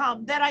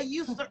income that I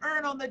used to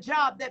earn on the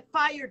job that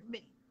fired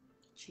me.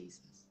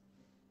 Jesus.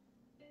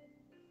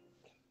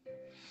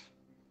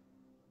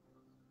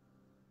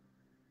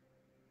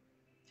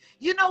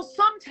 You know,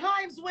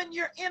 sometimes when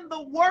you're in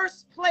the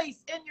worst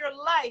place in your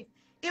life,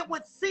 it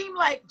would seem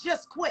like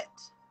just quit.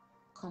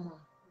 Come on.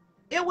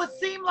 It would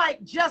seem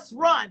like just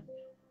run.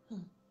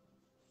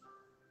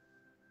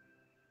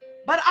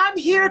 But I'm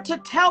here to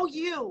tell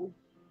you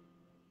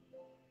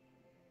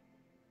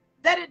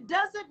that it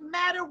doesn't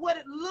matter what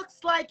it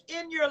looks like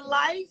in your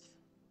life.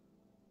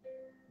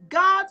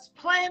 God's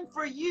plan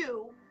for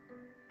you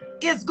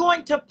is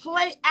going to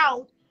play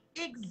out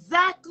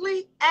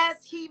exactly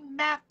as he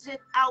mapped it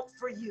out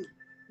for you.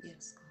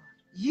 Yes, God.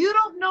 You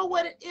don't know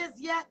what it is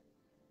yet,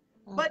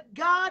 but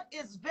God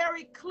is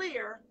very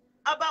clear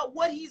about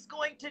what he's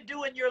going to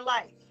do in your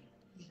life.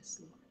 Yes,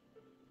 Lord.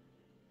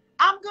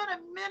 I'm going to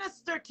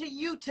minister to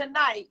you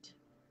tonight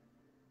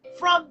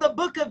from the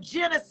book of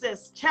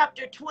Genesis,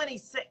 chapter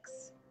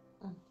 26.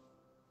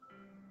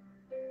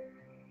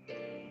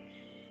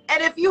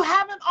 And if you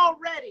haven't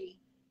already,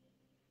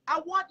 I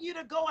want you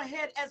to go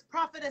ahead, as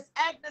Prophetess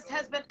Agnes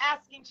has been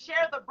asking,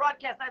 share the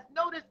broadcast. I've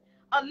noticed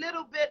a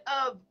little bit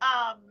of,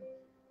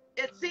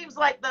 it seems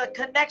like the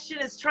connection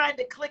is trying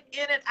to click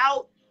in and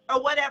out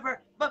or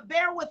whatever, but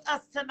bear with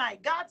us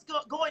tonight. God's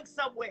going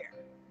somewhere.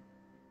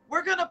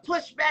 We're going to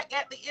push back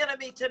at the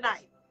enemy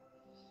tonight.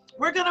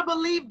 We're going to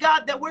believe,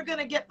 God, that we're going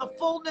to get the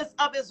fullness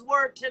of his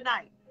word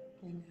tonight.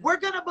 Amen. We're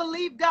going to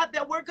believe, God,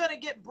 that we're going to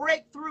get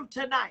breakthrough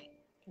tonight.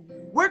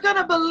 Amen. We're going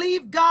to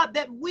believe, God,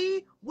 that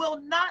we will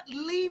not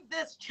leave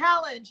this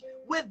challenge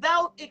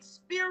without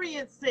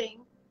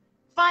experiencing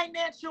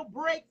financial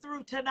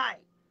breakthrough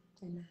tonight.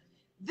 Amen.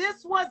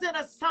 This was an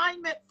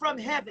assignment from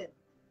heaven.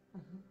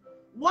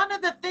 One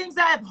of the things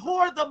I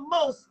abhor the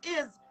most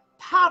is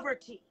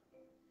poverty,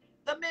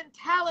 the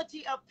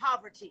mentality of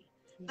poverty,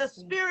 the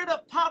spirit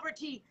of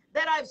poverty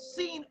that I've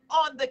seen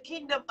on the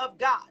kingdom of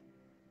God.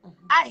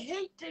 I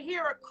hate to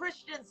hear a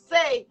Christian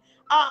say,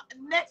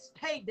 next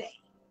payday.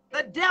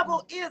 The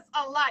devil is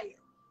a liar.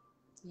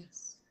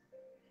 Yes.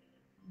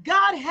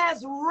 God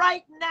has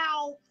right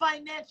now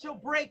financial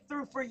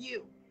breakthrough for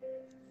you.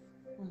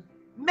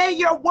 May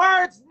your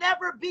words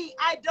never be,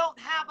 I don't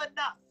have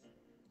enough,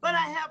 but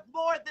I have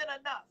more than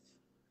enough.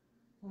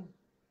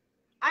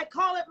 I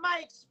call it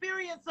my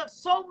experience of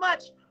so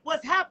much was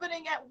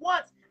happening at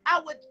once. I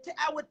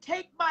would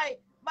take my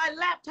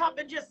laptop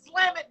and just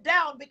slam it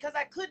down because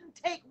I couldn't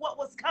take what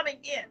was coming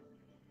in.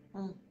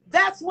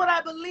 That's what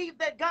I believe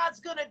that God's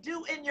going to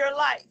do in your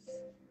life.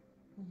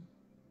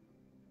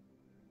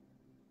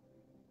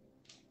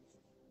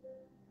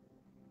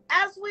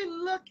 As we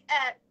look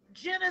at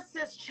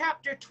Genesis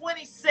chapter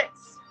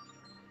 26,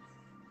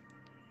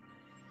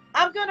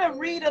 I'm going to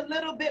read a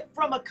little bit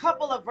from a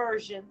couple of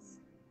versions.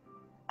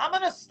 I'm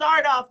going to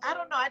start off, I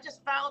don't know, I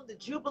just found the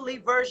Jubilee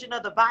version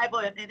of the Bible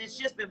and it's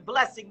just been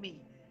blessing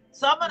me.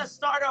 So I'm going to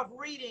start off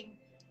reading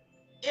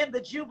in the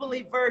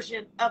Jubilee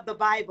version of the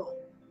Bible.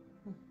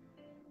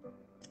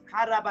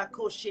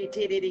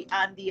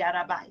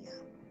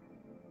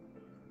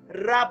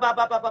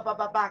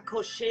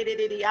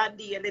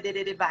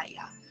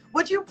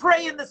 Would you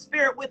pray in the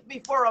spirit with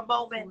me for a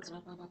moment?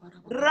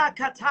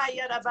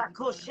 Rakataya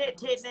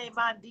rabakoshete ne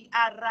mandi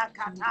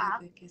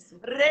arakata.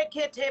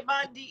 Rekete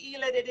mandi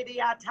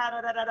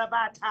ilediata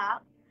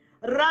rabata.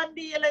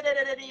 Randi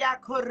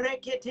iledidia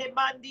korekete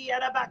mandi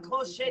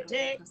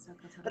arabakoshete.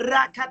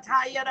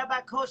 Rakataya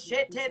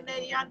rabakoshete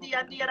ne yandi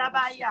andi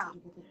rabaya.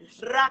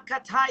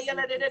 Rakataya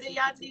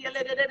ledediandi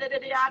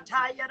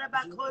ilediata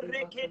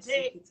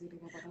rabakorekete.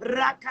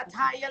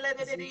 Rakataya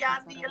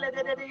ledediandi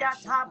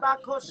ilediata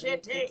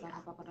bakoshete.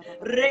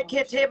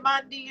 Rekete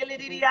mandi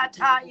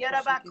ilediata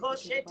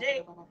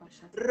yarabakoshete.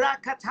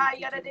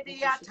 Rakataya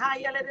ledediata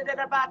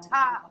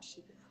yalededabata.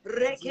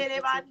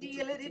 Rekete mandi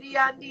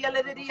ilediandi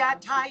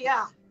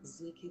ilediata.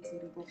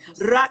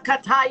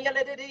 Rakataya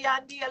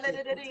ledediandi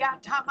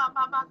ilediata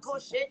mama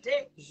koshete.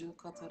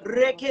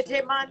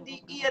 Rekete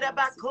mandi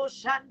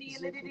irabakoshandi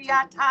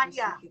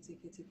ilediata.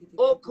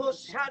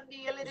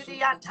 Okoshandi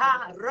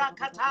ilediata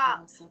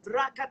rakata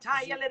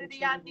rakataya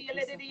ilediandi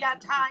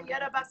ilediata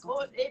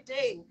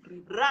yarabakoshete.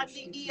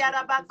 Randi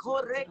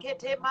yarabako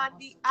rekete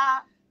mandi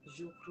a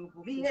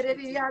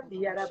ilediandi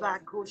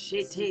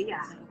yarabakoshete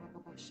ya.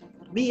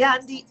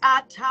 Miandi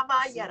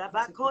atama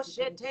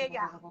yarabakoshete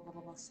ya.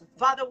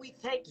 Father, we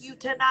thank you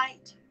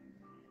tonight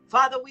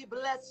Father, we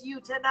bless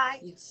you tonight.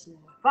 Yes, Lord.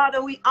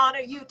 Father, we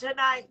honor you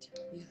tonight.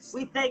 Yes.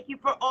 We thank you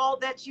for all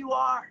that you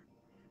are.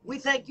 We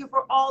Yes, thank you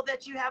for all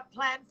that you have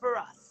planned for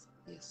us.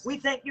 Yes. We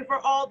thank you for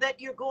all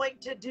that you're going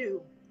to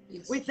do.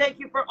 Yes. We thank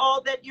you for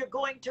all that you're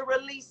going to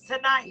release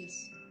tonight.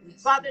 Yes.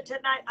 Yes. Father,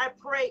 tonight I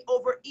pray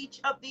over each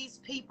of these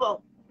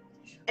people,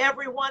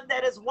 everyone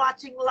that is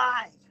watching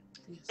live,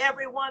 Yes.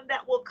 everyone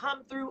that will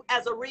come through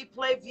as a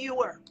replay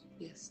viewer.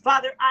 Yes.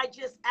 Father, I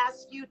just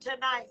ask you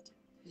tonight,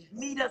 Yes.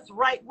 meet us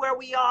right where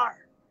we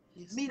are.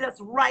 Yes. Meet us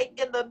right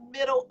in the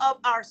middle of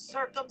our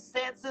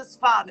circumstances,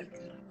 Father.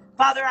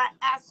 Father, I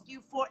ask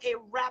you for a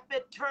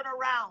rapid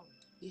turnaround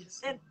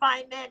Yes. in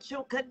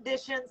financial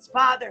conditions,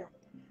 Father.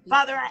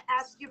 Father, I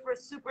ask you for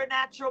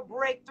supernatural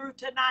breakthrough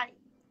tonight.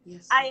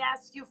 Yes. I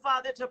ask you,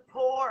 Father, to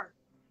pour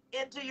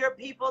into your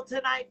people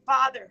tonight,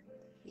 Father,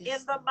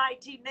 Yes. in the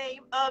mighty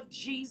name of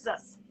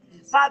Jesus.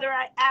 Yes. Father,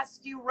 I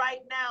ask you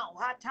right now,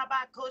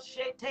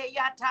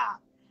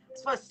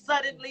 for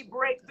suddenly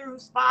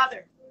breakthroughs,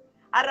 Father.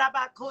 I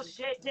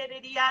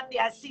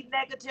see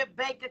negative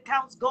bank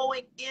accounts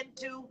going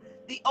into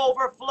the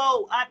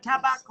overflow. I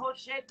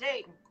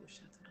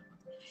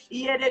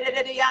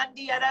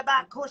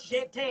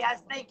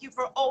thank you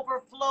for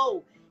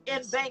overflow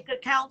in bank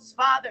accounts,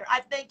 Father. I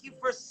thank you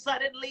for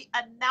suddenly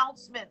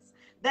announcements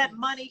that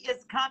money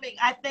is coming.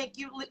 I thank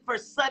you for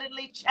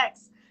suddenly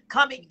checks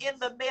coming in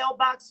the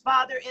mailbox,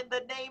 Father, in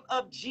the name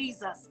of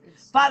Jesus.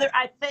 Father,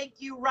 I thank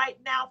you right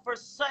now for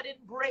sudden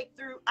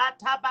breakthrough.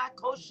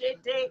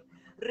 Atabakoshete,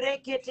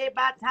 rekete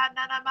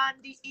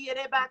batananamandi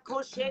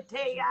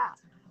irebakosheteya,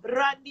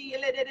 randi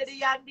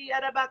ilededeyandi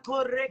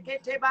arabako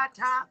rekete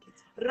bata,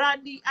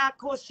 randi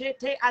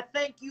akoshete. I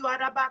thank you,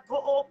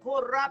 arabako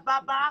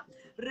okorababa,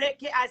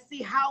 reke. I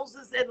see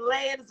houses and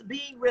lands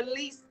being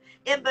released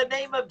in the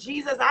name of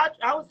Jesus. I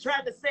was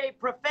trying to say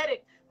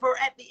prophetic for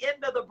at the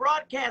end of the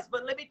broadcast,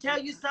 but let me tell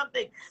you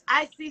something.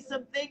 I see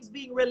some things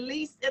being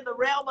released in the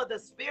realm of the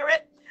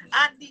spirit.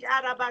 Andi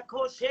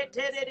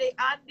arabakoshete,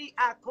 andi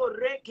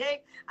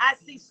akoreke. I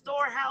see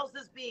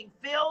storehouses being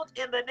filled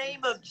in the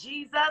name of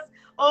Jesus.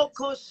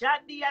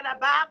 Okoshandi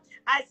araba.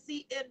 I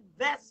see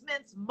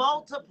investments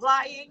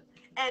multiplying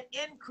and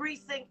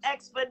increasing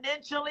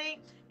exponentially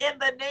in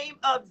the name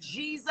of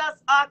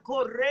Jesus.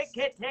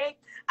 Akorekete.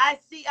 I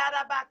see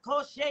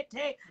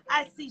arabakoshete.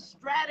 I see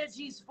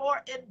strategies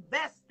for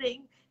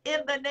investing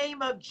in the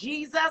name of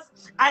Jesus.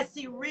 I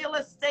see real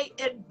estate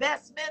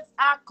investments.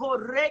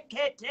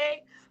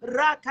 Akorekete.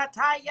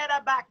 Rakataya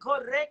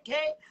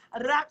rabakoreke.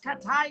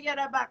 Rakataya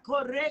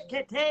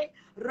rabakorekete.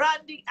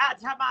 Randi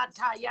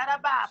atamata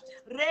yaraba.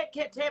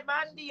 Rekete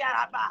mandi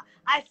yaraba.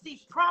 I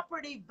see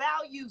property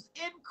values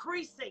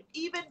increasing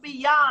even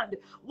beyond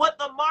what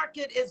the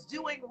market is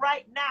doing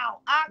right now.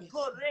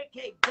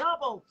 Akoreke,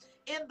 double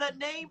in the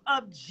name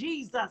of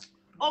Jesus.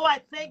 Oh, I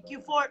thank you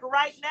for it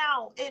right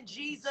now in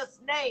Jesus'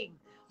 name.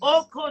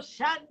 Oko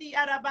shandi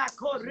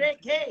arabako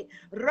reke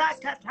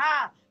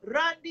rakata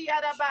randi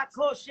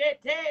arabako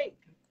shete.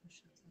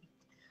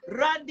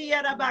 Randi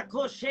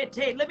arabako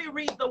shete. Let me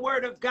read the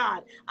word of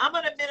God. I'm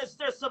going to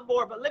minister some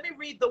more, but let me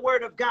read the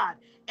word of God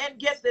and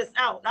get this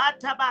out.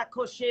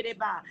 Atabako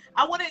sheteba.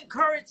 I want to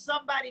encourage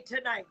somebody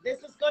tonight. This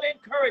is going to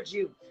encourage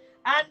you.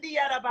 Andi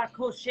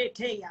arabako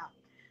sheteya.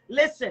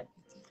 Listen.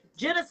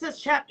 Genesis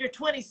chapter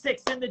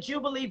 26 in the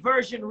Jubilee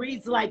version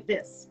reads like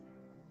this.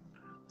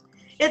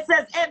 It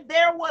says, and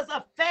there was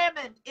a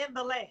famine in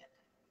the land.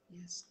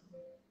 Yes.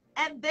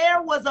 And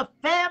there was a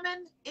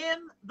famine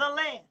in the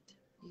land.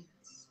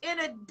 Yes. In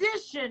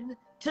addition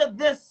to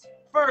this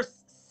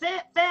first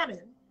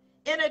famine,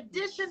 in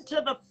addition to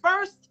the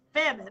first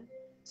famine,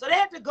 so they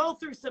had to go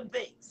through some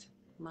things.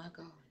 My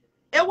God.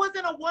 It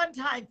wasn't a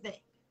one-time thing.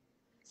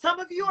 Some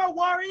of you are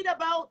worried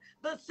about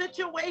the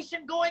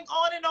situation going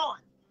on and on.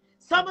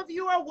 Some of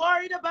you are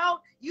worried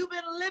about you've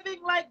been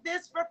living like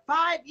this for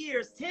 5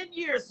 years, 10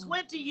 years,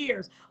 20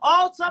 years.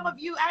 All some of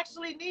you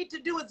actually need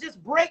to do is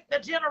just break the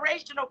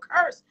generational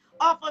curse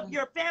off of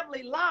your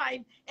family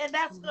line, and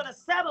that's going to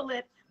settle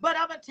it. But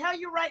I'm going to tell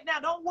you right now,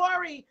 don't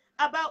worry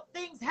about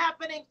things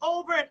happening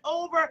over and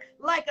over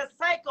like a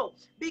cycle,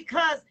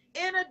 because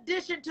in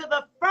addition to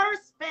the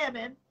first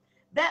famine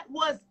that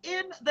was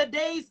in the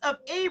days of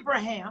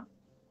Abraham,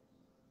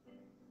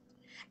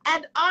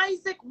 and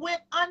Isaac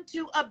went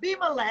unto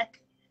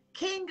Abimelech,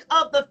 king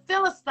of the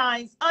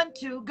Philistines,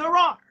 unto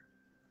Gerar.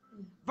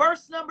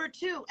 Verse number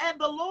 2, and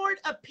the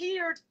Lord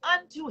appeared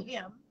unto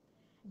him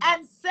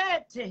and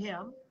said to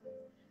him,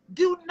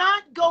 do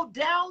not go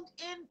down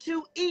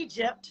into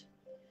Egypt,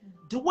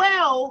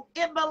 dwell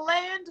in the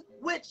land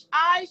which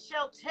I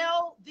shall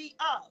tell thee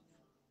of.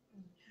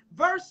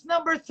 Verse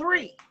number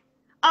 3,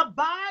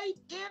 abide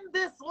in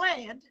this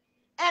land,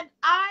 and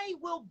I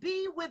will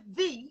be with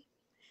thee,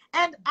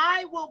 and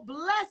I will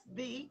bless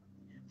thee,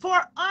 for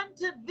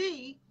unto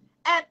thee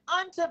and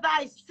unto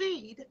thy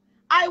seed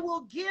I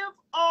will give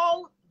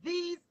all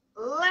these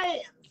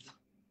lands.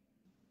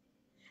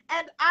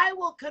 And I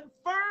will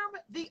confirm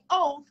the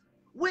oath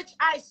which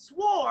I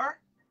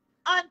swore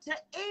unto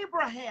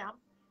Abraham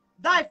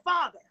thy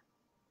father.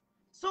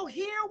 So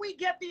here we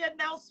get the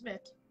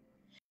announcement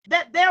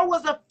that there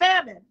was a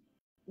famine,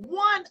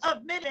 one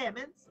of many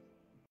famines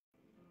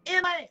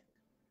in land.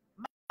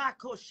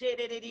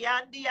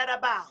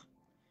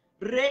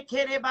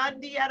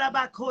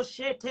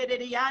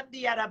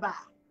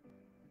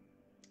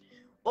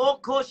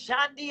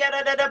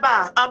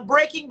 I'm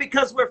breaking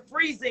because we're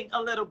freezing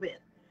a little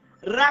bit.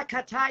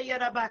 Rakataya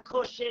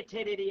rabakoshe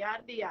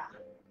tereriandia.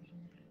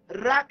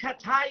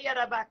 Rakataya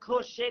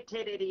rabakoshe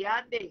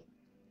tereriande.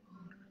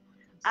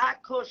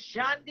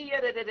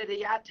 Akoshandia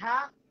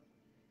rediata.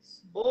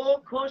 O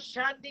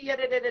koshandia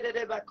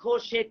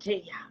redebakoshe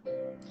teya.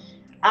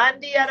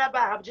 Andia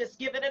raba. I'm just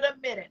giving it a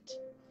minute.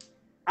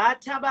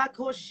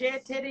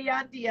 Atabakoshe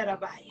teriandia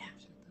rabaya.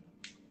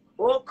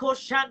 O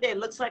koshande.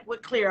 Looks like we're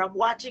clear. I'm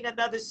watching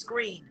another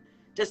screen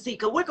to see,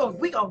 because we're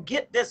gonna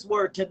get this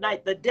word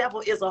tonight. The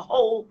devil is a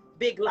whole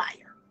big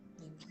liar.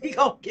 We're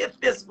gonna get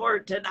this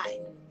word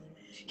tonight.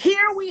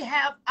 Here we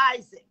have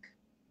Isaac.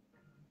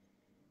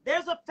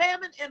 There's a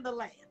famine in the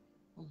land.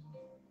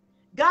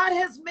 God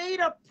has made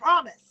a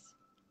promise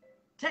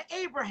to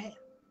Abraham.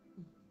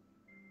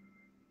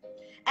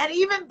 And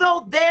even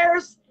though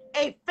there's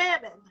a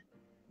famine,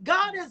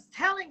 God is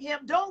telling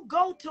him, don't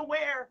go to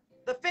where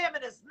the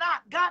famine is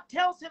not. God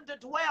tells him to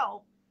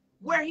dwell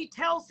where he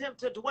tells him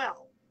to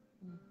dwell.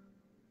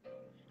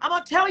 I'm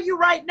going to tell you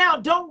right now,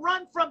 don't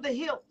run from the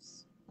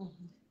hills.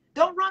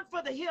 Don't run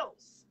for the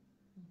hills.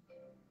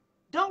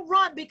 Don't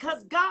run,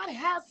 because God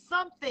has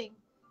something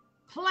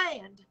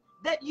planned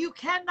that you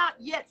cannot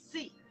yet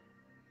see.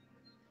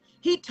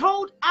 He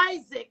told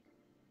Isaac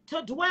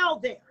to dwell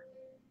there,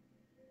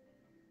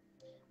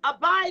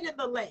 abide in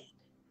the land.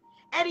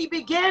 And he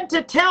began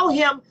to tell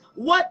him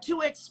what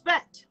to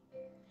expect.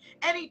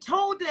 And he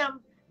told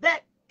him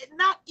that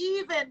not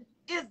even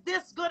is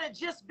this going to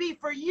just be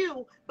for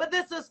you, but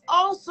this is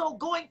also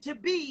going to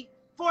be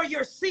for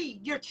your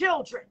seed, your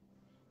children,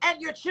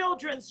 and your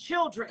children's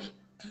children.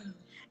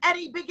 And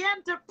he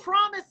began to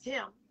promise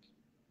him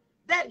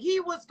that he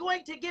was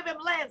going to give him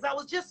lands. I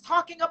was just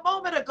talking a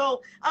moment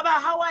ago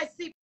about how I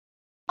see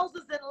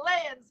houses and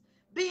lands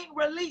being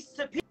released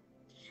to people.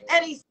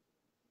 And he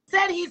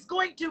said he's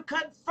going to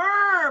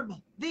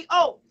confirm the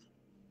oath.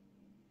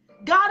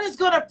 God is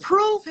going to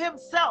prove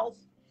himself,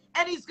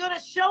 and he's going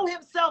to show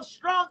himself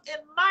strong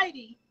and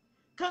mighty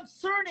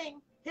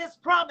concerning his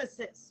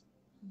promises.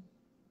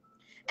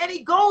 And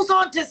he goes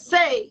on to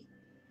say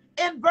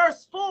in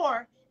verse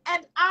 4,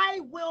 and I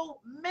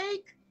will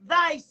make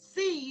thy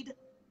seed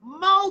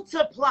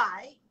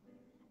multiply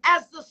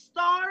as the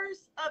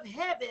stars of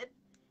heaven,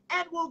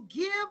 and will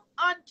give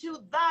unto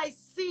thy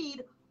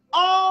seed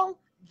all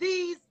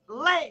these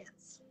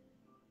lands.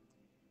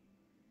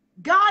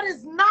 God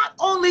is not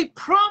only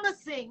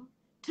promising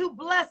to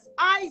bless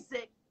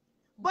Isaac,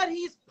 but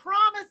he's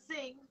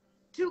promising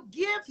to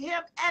give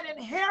him an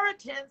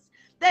inheritance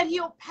that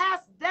he'll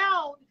pass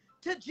down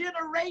to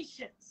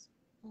generations.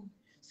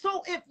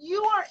 So if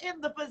you are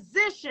in the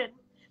position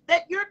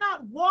that you're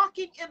not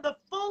walking in the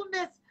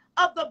fullness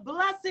of the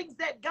blessings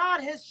that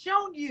God has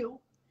shown you,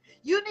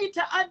 you need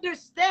to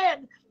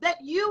understand that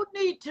you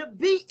need to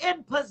be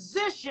in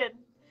position,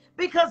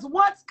 because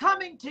what's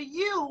coming to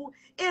you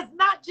is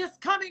not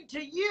just coming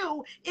to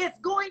you, it's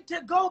going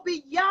to go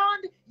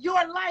beyond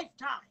your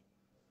lifetime.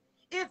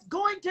 It's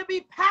going to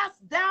be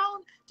passed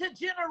down to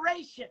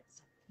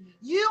generations.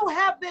 You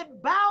have been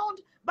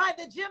bound by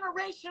the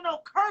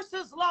generational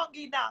curses long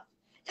enough.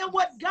 And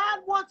what God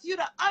wants you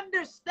to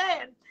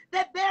understand,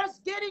 that there's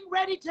getting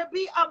ready to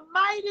be a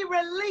mighty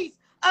release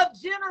of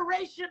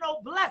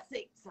generational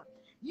blessings.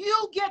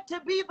 You get to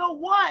be the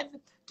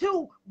one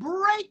to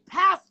break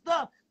past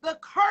the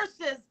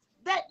curses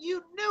that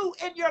you knew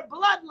in your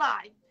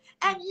bloodline.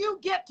 And you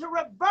get to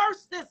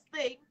reverse this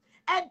thing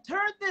and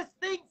turn this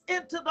thing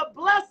into the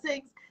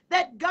blessings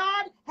that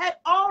God had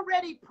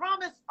already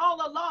promised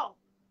all along.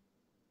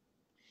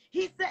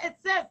 It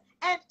says,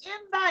 and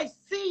in thy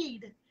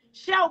seed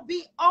shall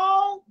be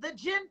all the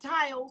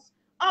Gentiles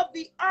of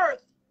the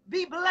earth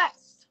be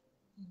blessed.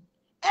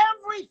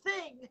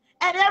 Everything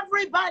and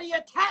everybody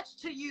attached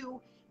to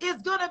you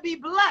is going to be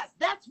blessed.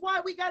 That's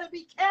why we got to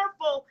be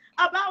careful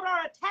about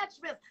our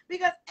attachments,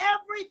 because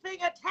everything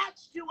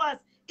attached to us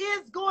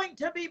is going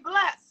to be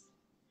blessed.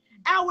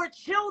 Our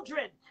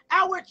children,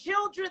 our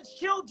children's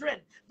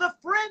children, the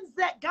friends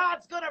that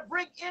God's going to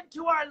bring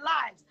into our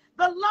lives,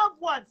 the loved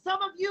ones.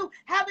 Some of you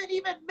haven't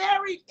even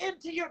married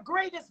into your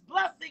greatest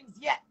blessings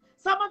yet.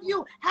 Some of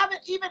you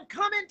haven't even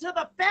come into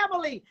the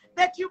family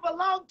that you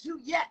belong to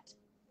yet.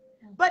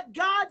 But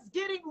God's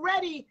getting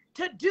ready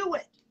to do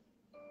it.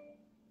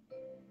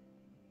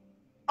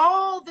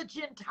 All the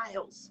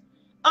Gentiles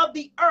of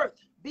the earth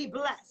be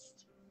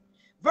blessed.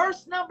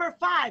 Verse number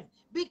 5,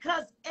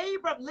 because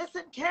Abram,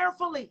 listen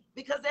carefully,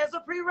 because there's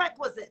a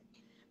prerequisite.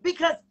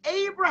 Because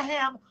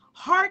Abraham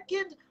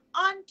hearkened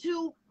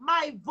unto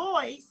my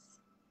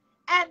voice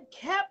and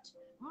kept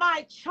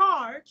my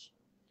charge,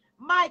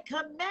 my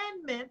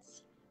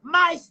commandments,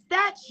 my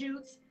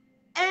statutes,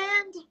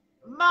 and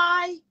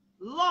my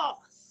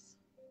laws.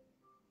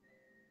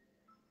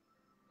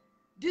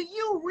 Do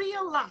you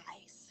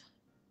realize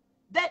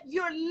that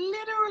you're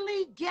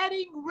literally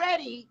getting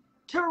ready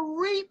to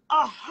reap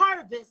a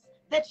harvest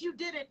that you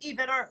didn't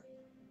even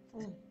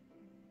earn?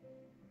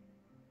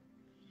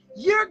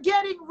 You're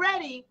getting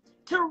ready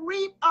to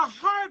reap a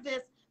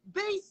harvest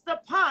based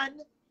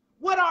upon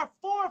what our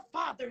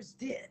forefathers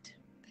did.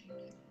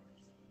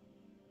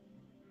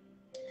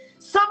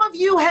 Some of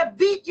you have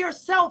beat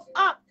yourself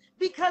up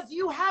because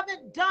you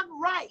haven't done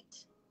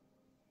right.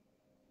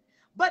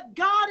 But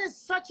God is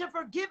such a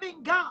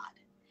forgiving God.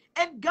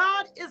 And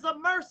God is a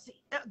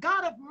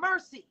God of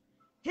mercy.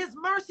 His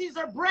mercies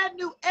are brand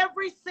new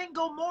every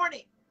single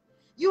morning.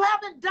 You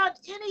haven't done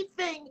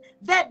anything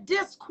that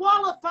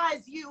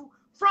disqualifies you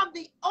from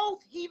the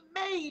oath he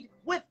made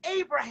with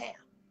Abraham.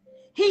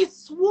 He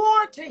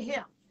swore to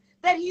him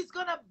that he's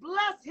going to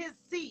bless his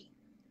seed.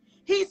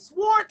 He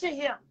swore to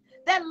him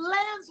that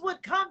lands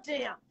would come to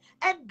him.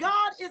 And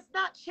God is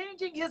not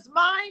changing his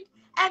mind,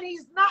 and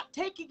he's not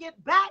taking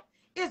it back.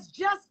 It's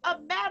just a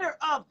matter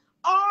of,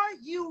 are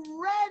you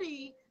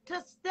ready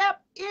to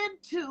step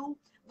into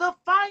the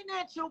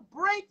financial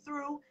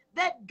breakthrough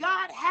that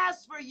God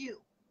has for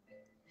you?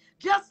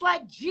 Just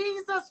like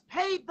Jesus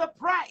paid the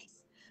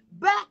price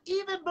back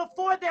even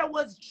before there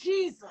was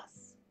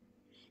Jesus.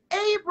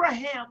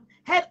 Abraham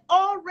had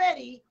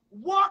already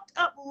walked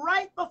up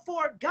right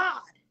before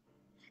God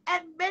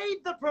and made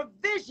the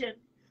provision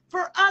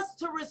for us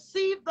to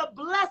receive the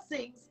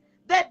blessings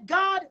that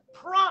God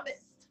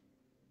promised.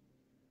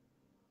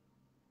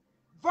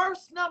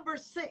 Verse number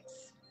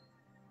 6,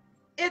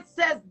 it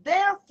says,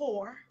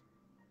 therefore,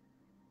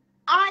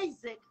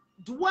 Isaac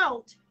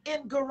dwelt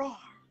in Gerar,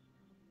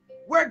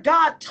 where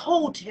God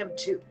told him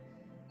to.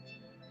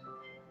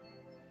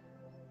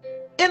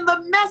 In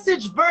the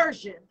Message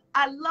version,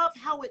 I love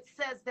how it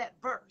says that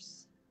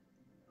verse.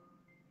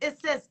 It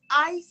says,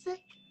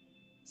 Isaac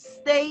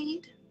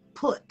stayed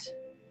put.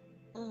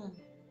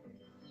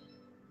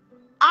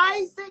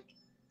 Isaac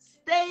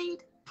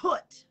stayed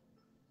put.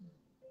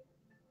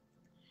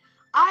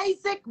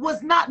 Isaac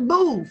was not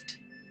moved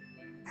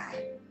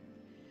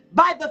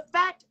by the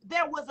fact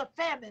there was a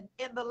famine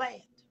in the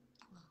land.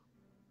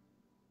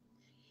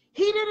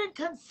 He didn't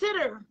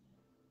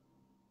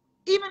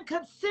even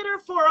consider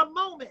for a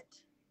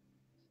moment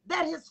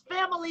that his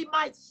family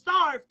might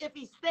starve if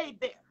he stayed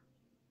there.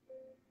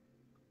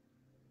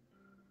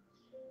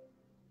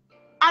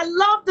 I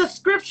love the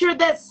scripture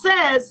that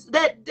says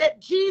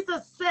that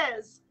Jesus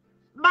says,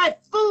 my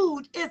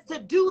food is to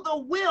do the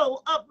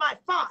will of my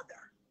Father.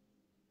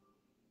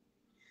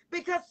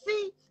 Because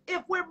see,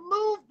 if we're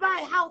moved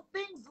by how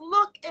things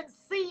look and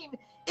seem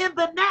in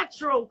the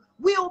natural,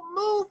 we'll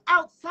move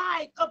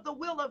outside of the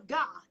will of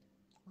God.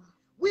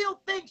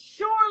 We'll think,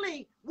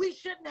 surely we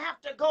shouldn't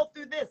have to go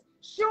through this.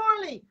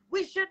 Surely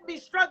we shouldn't be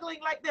struggling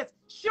like this.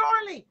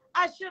 Surely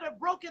I should have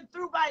broken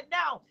through by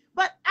now.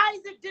 But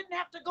Isaac didn't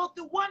have to go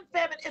through one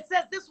famine. It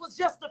says this was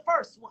just the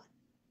first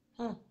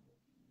one.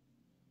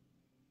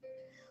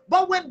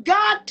 But when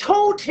God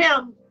told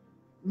him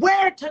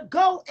where to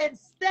go and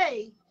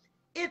stay,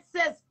 it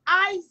says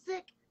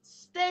Isaac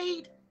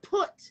stayed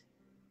put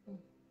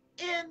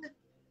in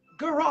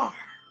Gerar.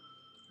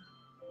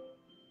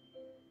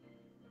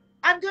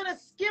 I'm going to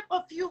skip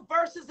a few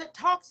verses. It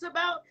talks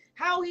about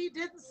how he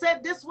didn't say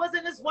this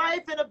wasn't his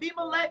wife, and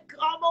Abimelech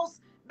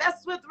almost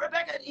messed with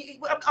Rebecca.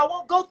 I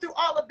won't go through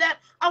all of that.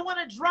 I want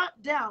to drop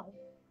down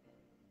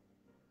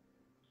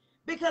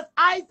because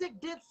Isaac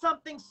did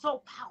something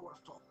so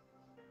powerful.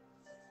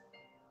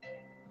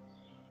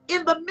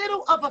 In the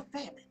middle of a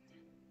famine,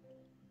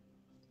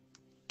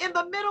 in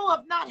the middle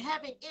of not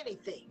having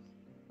anything,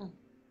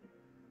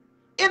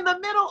 in the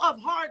middle of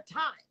hard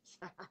times,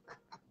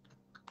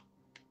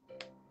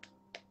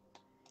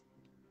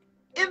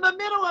 in the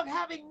middle of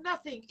having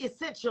nothing,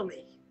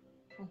 essentially.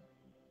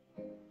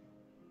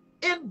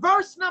 In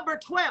verse number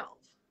 12,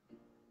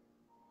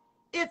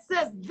 it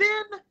says,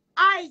 then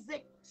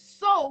Isaac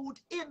sowed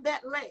in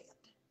that land.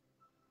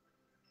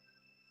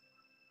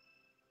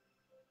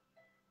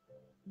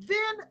 Then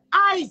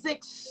Isaac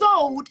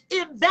sowed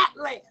in that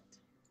land.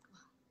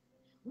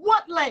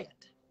 What land?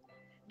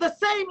 The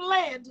same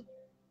land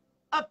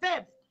of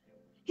famine.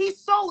 He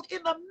sowed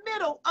in the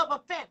middle of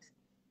a famine.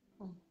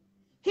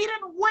 He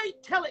didn't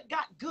wait till it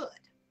got good.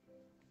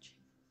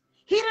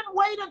 He didn't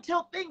wait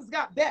until things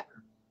got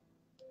better.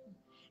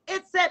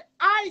 It said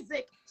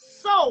Isaac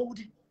sowed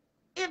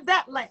in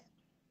that land.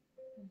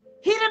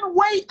 He didn't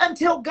wait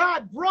until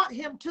God brought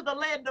him to the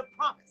land of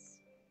promise.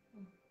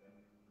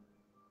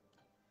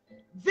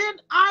 Then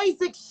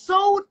Isaac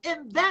sowed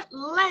in that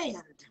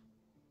land.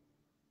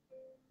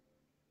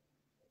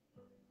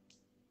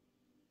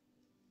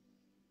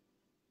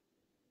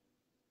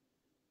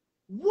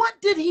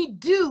 What did he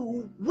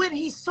do when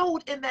he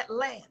sowed in that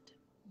land?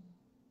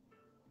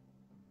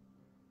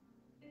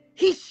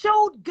 He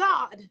showed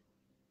God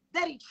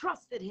that he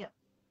trusted him.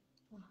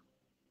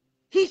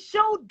 He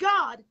showed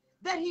God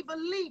that he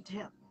believed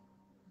him.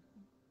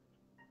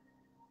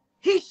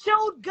 He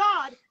showed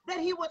God that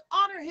he would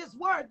honor his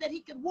word, that he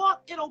could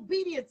walk in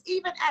obedience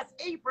even as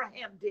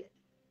Abraham did.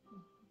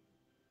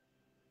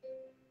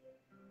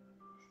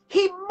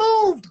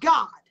 moved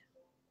God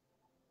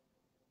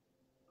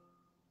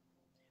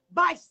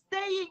by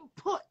staying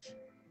put.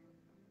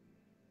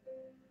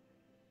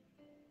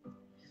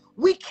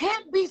 We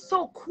can't be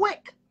so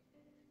quick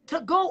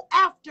to go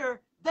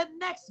after the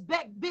next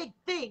big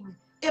thing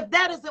if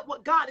that isn't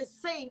what God is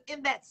saying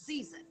in that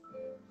season.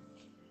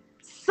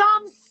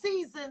 Some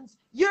seasons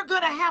you're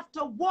going to have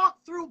to walk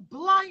through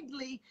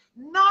blindly,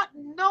 not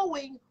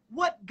knowing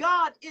what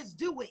God is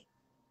doing.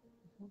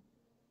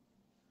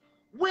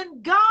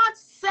 When God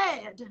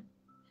said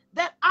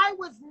that I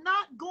was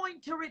not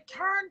going to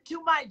return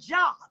to my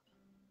job,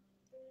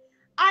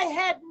 I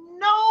had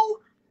no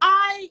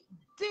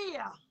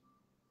idea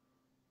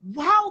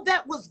how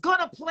that was going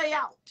to play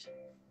out.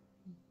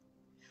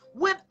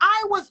 When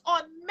I was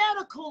on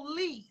medical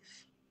leave,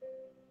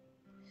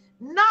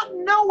 not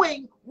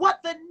knowing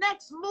what the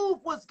next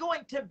move was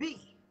going to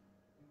be,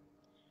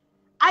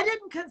 I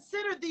didn't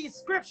consider these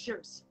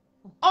scriptures.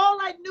 All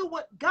I knew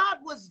what God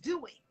was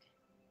doing.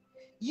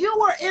 You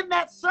were in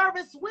that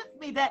service with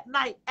me that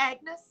night,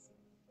 Agnes.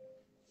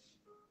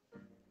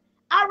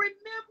 I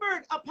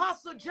remembered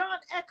Apostle John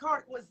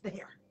Eckhart was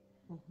there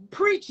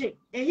preaching,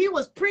 and he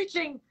was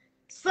preaching,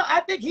 so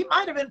I think he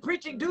might have been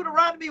preaching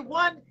Deuteronomy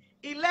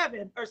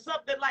 1:11 or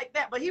something like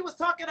that, but he was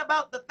talking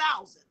about the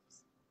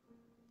thousands.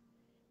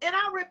 And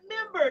I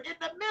remembered in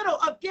the middle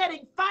of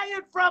getting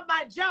fired from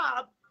my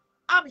job,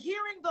 I'm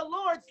hearing the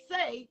Lord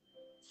say,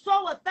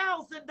 sow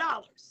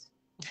 $1,000.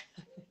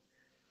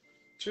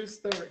 True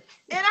story.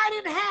 And I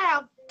didn't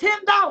have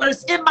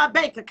 $10 in my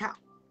bank account.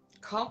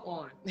 Come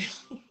on.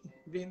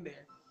 Been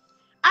there.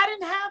 I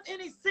didn't have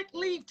any sick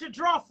leave to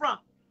draw from.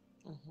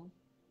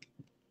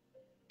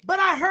 But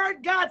I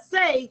heard God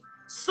say,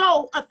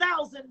 sow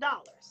 $1,000.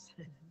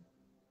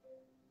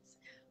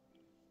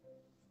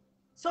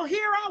 So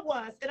here I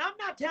was, and I'm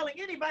not telling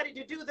anybody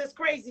to do this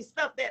crazy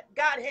stuff that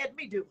God had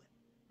me doing.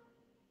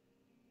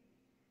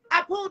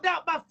 I pulled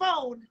out my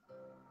phone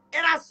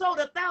and I sold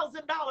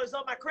 $1,000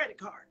 on my credit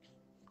card.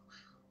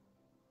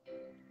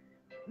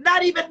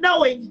 Not even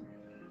knowing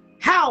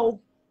how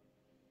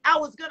I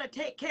was going to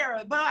take care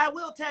of it. But I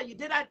will tell you,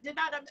 did I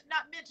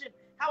not mention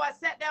how I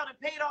sat down and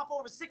paid off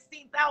over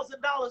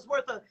 $16,000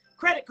 worth of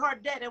credit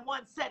card debt in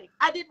one setting?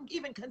 I didn't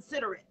even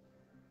consider it.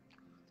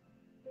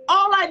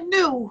 All I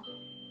knew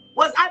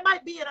was I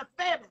might be in a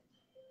famine.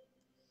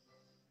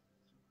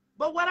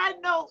 But what I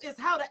know is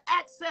how to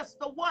access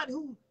the one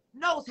who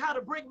knows how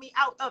to bring me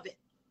out of it.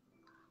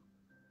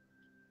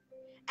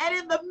 And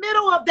in the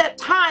middle of that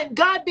time,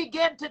 God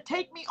began to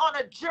take me on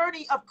a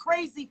journey of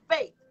crazy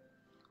faith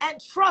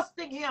and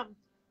trusting him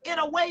in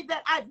a way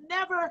that I've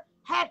never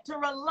had to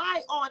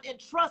rely on and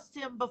trust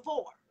him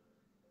before.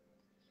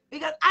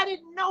 Because I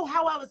didn't know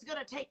how I was going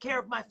to take care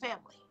of my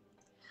family.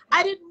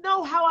 I didn't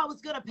know how I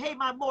was going to pay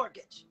my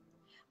mortgage.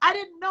 I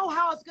didn't know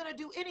how I was going to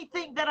do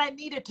anything that I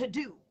needed to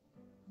do.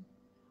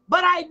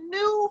 But I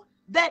knew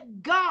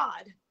that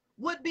God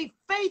would be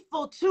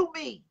faithful to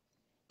me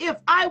if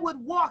I would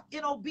walk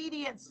in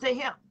obedience to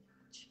him.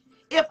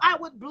 If I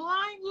would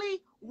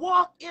blindly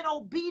walk in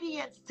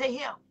obedience to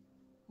him.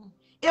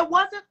 It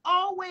wasn't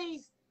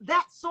always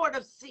that sort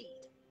of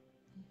seed.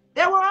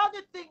 There were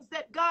other things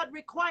that God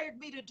required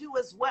me to do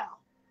as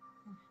well.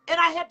 And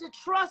I had to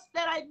trust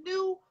that I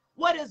knew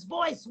what his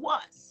voice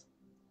was.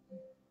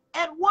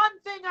 And one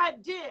thing I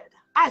did,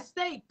 I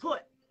stayed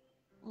put.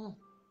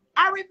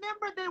 I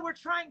remember they were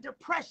trying to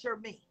pressure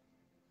me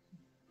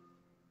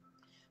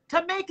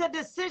to make a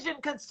decision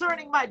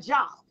concerning my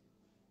job.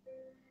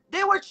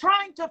 They were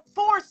trying to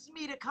force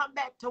me to come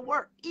back to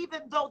work,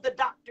 even though the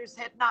doctors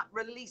had not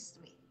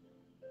released me.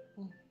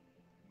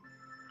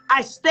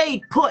 I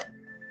stayed put.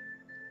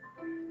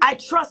 I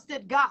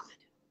trusted God.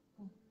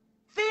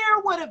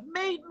 Fear would have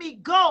made me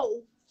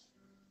go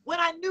when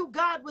I knew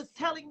God was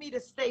telling me to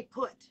stay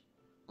put.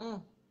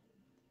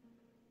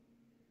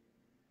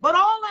 But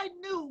all I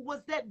knew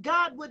was that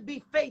God would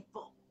be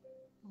faithful.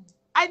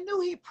 I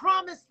knew he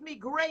promised me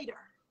greater,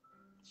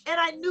 and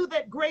I knew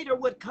that greater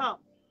would come.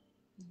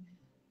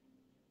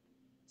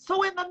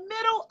 So in the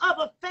middle of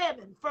a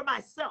famine for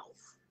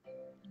myself,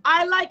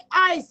 I, like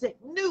Isaac,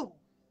 knew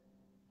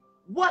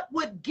what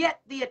would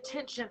get the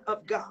attention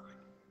of God.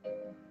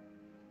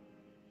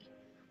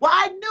 Well,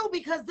 I knew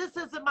because this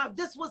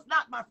was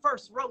not my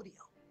first rodeo.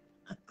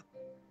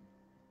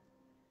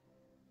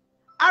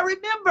 I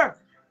remember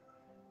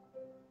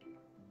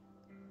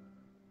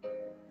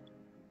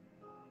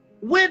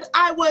when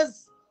I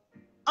was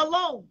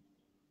alone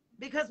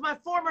because my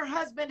former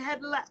husband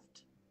had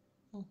left.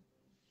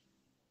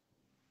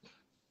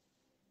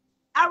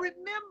 I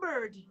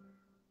remembered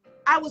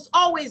I was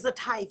always a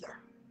tither.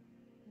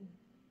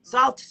 So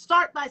I'll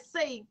start by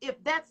saying,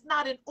 if that's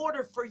not in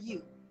order for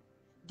you,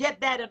 get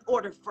that in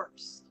order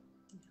first.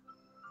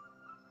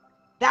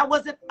 That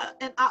wasn't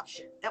an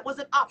option. That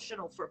wasn't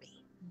optional for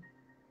me.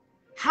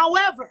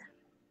 However,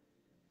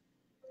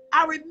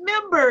 I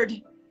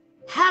remembered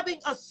having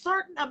a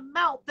certain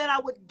amount that I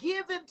would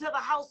give into the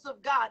house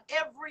of God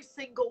every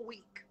single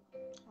week.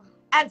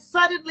 And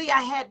suddenly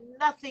I had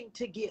nothing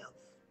to give.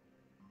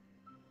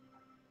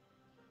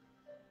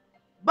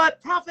 But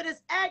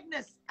Prophetess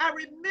Agnes, I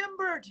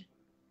remembered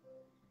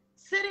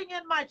sitting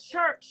in my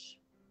church,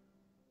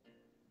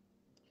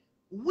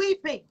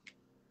 weeping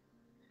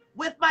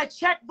with my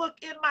checkbook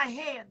in my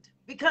hand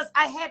because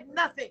I had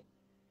nothing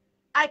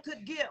I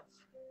could give.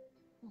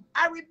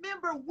 I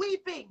remember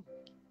weeping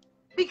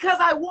because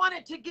I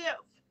wanted to give.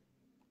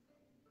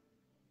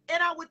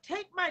 And I would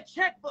take my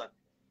checkbook,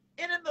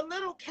 and in the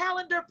little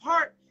calendar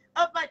part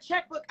of my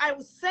checkbook, I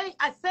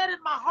said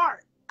in my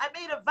heart, I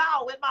made a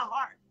vow in my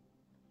heart.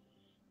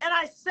 And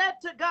I said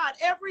to God,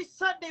 every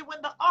Sunday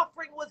when the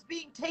offering was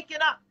being taken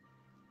up,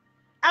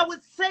 I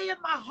would say in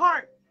my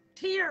heart,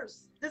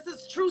 tears, this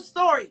is true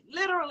story,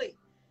 literally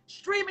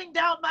streaming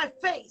down my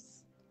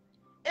face.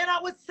 And I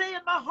would say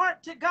in my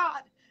heart to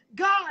God,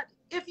 God,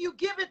 if you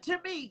give it to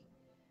me,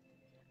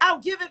 I'll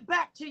give it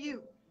back to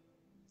you.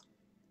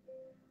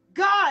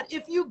 God,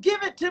 if you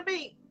give it to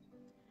me,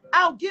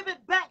 I'll give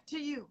it back to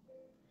you.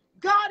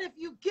 God, if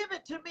you give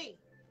it to me,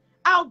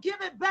 I'll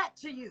give it back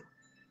to you.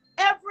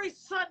 Every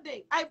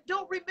Sunday, I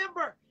don't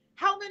remember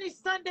how many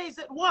Sundays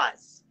it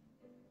was,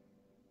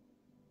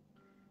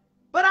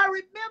 but I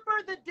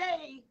remember the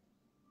day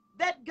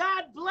that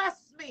God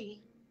blessed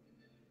me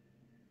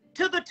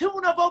to the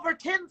tune of over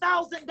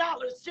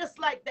 $10,000, just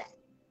like that.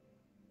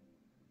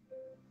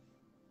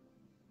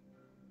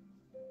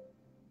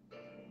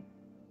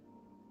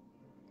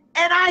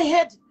 And I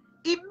had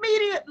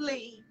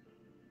immediately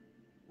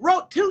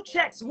wrote 2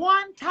 checks,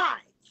 1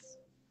 tithes,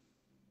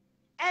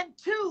 and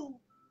 2,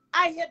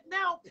 I had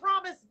now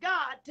promised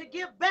God to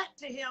give back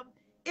to him.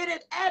 It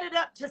had added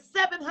up to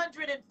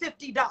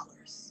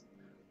 $750.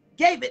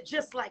 Gave it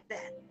just like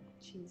that.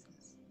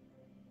 Jesus.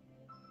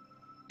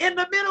 In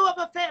the middle of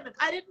a famine.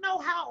 I didn't know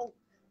how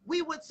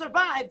we would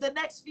survive the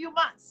next few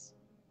months.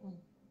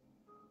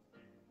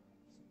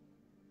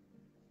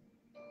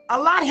 A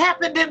lot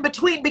happened in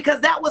between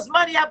because that was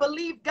money I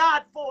believed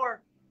God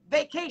for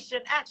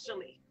vacation,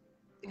 actually.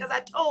 Because I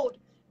told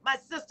my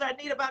sister I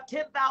need about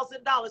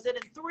 $10,000. And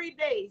in 3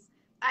 days,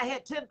 I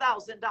had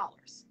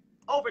 $10,000.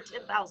 Over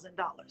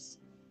 $10,000.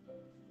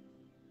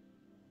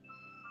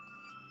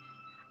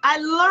 I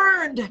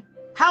learned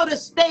how to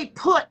stay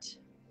put.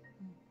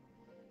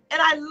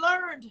 And I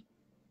learned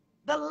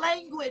the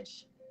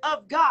language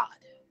of God,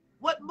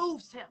 what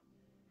moves him.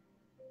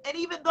 And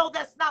even though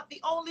that's not the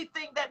only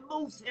thing that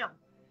moves him,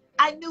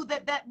 I knew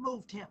that that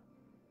moved him.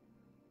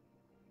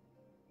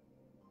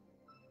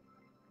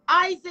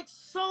 Isaac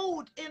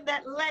sowed in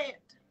that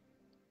land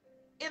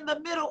in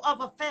the middle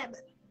of a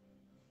famine.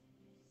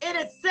 And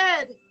it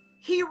said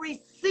he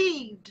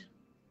received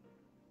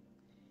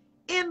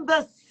in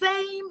the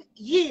same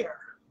year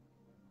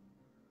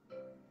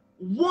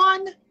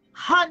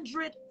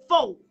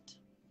 100-fold.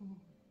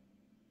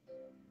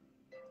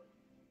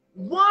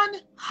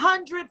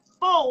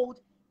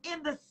 100-fold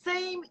in the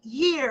same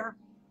year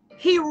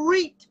he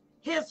reaped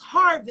his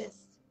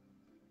harvest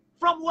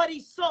from what he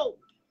sowed.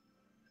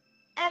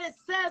 And it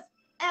says,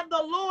 and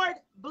the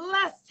Lord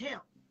blessed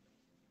him.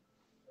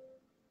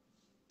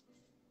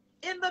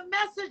 In the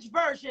Message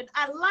version,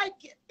 I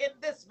like it in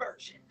this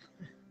version.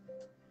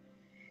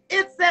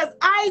 It says,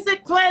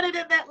 Isaac planted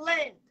in that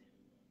land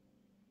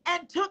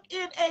and took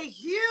in a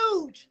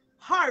huge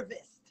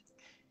harvest.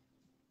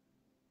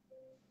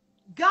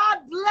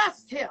 God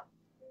blessed him.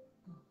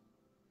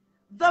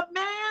 The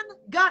man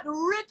got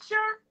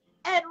richer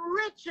and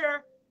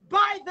richer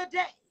by the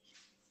day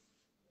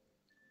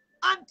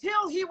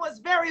until he was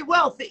very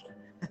wealthy.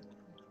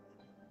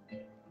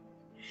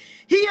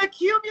 He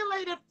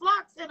accumulated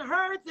flocks and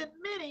herds and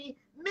many,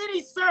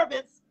 many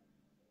servants.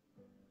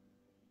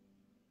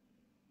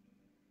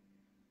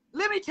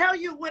 Let me tell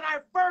you, when I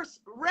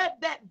first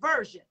read that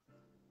version,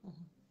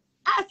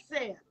 I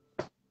said,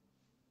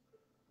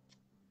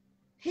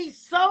 he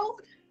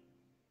sowed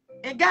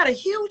and got a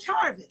huge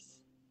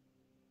harvest.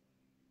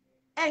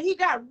 And he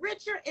got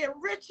richer and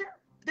richer.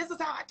 This is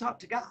how I talk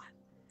to God.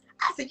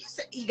 I said, you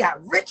said he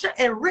got richer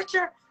and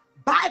richer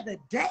by the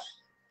day.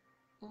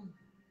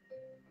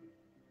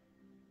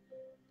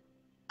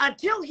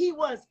 Until he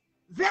was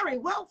very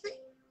wealthy.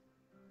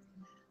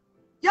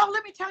 Yo,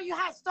 let me tell you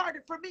how it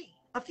started for me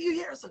a few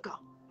years ago.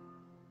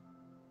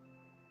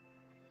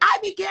 I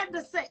began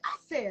to say, I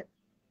said,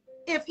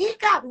 if he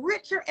got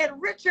richer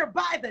and richer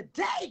by the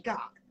day,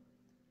 God,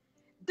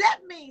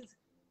 that means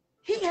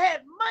he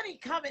had money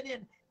coming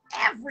in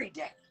every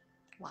day.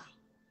 Wow.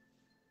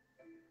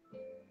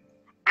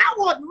 I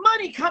want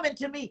money coming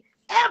to me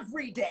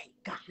every day,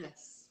 God.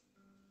 Yes.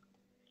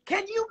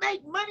 Can you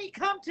make money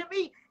come to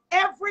me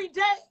every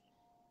day?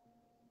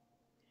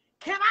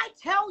 Can I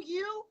tell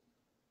you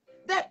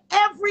that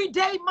every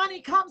day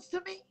money comes to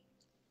me?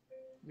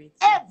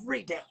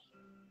 Every day.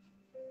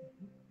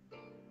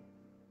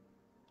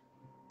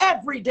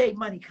 Every day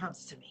money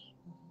comes to me.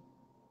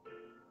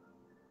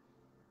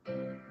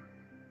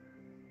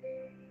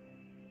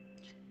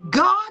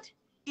 God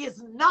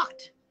is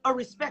not a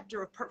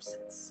respecter of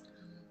persons.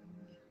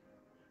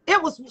 It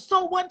was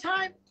so one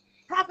time,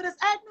 Prophetess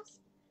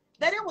Agnes,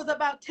 that it was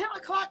about 10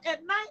 o'clock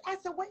at night. I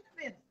said, wait a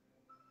minute.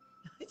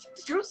 It's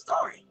a true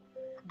story.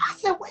 I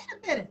said, wait a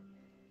minute.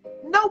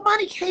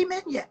 money came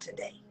in yet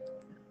today.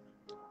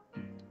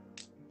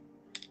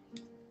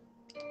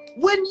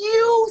 When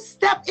you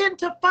step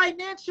into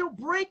financial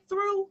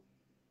breakthrough,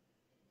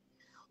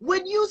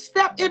 when you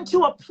step into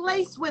a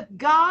place with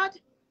God,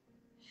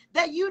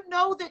 that you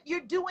know that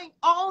you're doing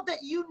all that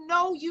you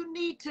know you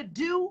need to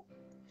do,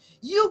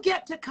 you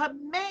get to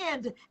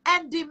command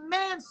and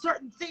demand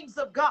certain things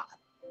of God.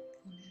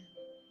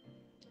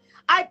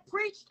 I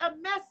preached a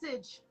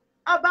message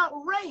about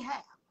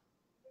Rahab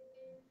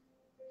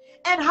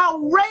and how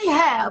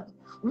Rahab,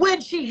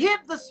 when she hid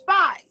the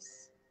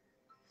spies,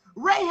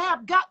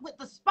 Rahab got with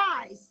the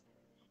spies,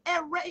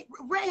 and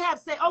Rahab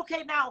said,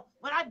 okay, now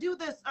when I do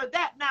this or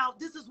that, now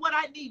this is what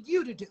I need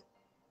you to do.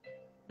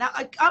 Now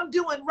I'm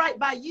doing right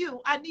by you.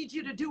 I need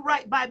you to do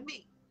right by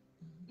me.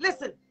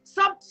 Listen,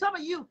 some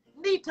of you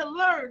need to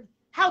learn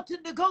how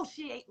to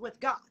negotiate with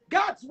God.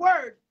 God's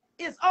word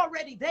is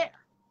already there.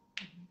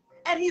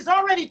 And he's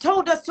already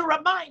told us to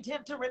remind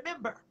him to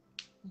remember.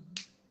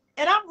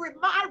 And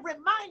I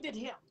reminded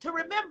him to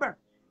remember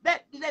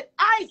that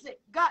Isaac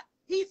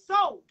he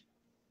sowed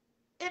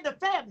in the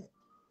famine.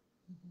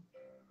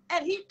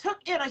 And he took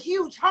in a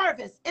huge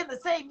harvest in the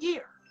same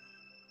year.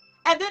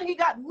 And then he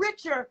got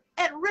richer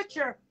and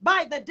richer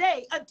by the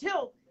day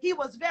until he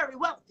was very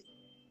wealthy.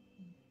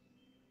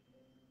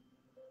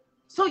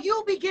 So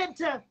you begin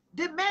to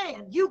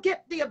demand, you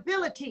get the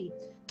ability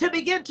to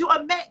begin to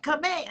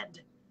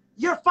command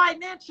your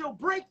financial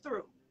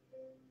breakthrough.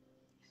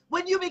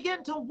 When you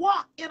begin to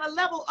walk in a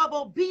level of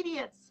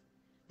obedience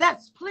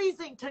that's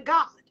pleasing to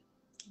God.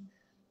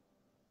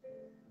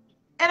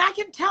 And I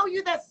can tell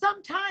you that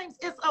sometimes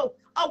it's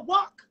a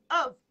walk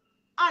of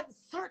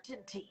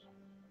uncertainty.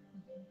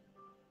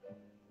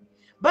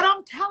 But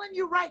I'm telling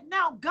you right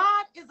now,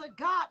 God is a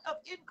God of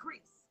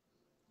increase.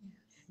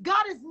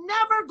 God is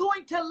never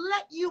going to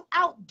let you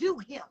outdo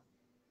him.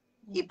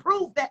 He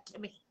proved that to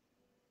me.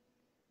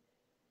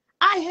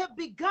 I have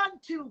begun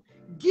to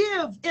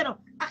give,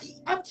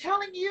 I'm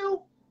telling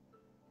you,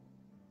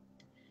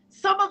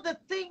 some of the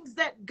things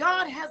that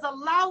God has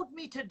allowed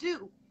me to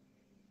do.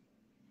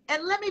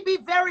 And let me be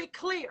very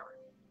clear.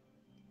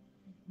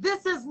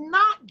 This is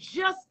not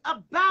just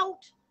about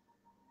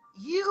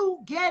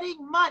you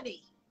getting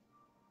money.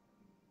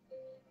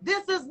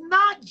 This is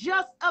not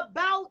just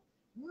about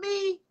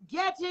me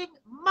getting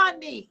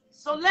money.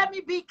 So let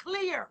me be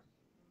clear,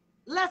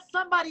 lest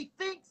somebody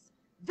thinks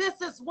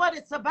this is what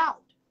it's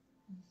about.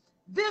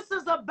 This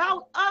is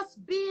about us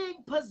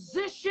being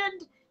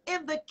positioned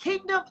in the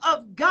kingdom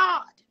of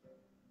God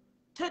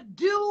to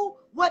do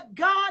what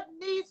God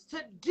needs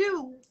to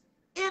do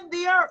in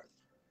the earth.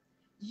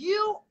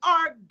 You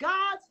are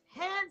God's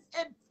hands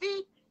and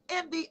feet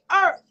in the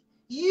earth.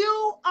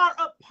 You are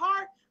a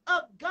part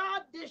of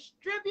God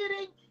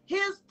distributing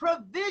his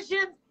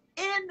provisions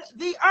in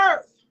the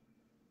earth.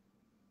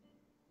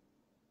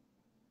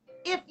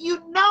 If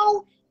you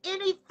know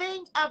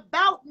anything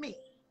about me,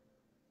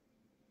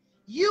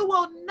 you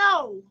will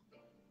know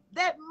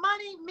that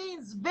money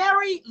means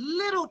very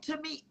little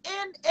to me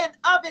in and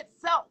of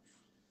itself.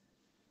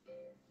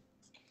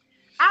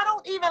 I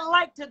don't even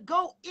like to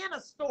go in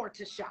a store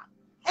to shop.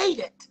 Hate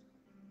it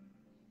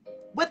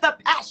with a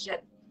passion.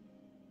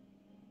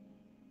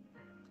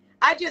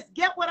 I just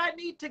get what I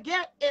need to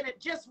get and it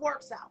just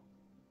works out.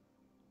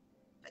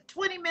 A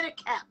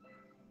 20-minute cap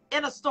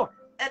in a store.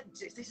 And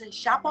they say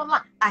shop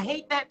online. I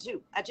hate that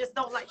too. I just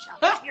don't like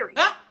shopping, period.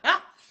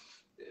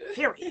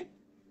 Period.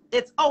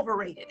 It's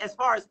overrated as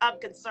far as I'm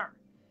concerned.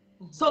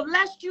 So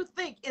lest you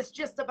think it's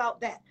just about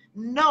that.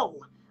 No,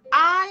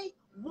 I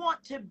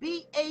want to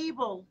be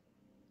able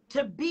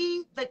to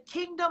be the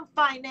kingdom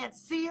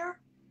financier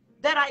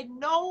that I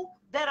know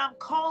that I'm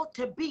called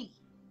to be.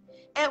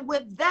 And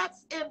when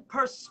that's in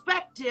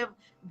perspective,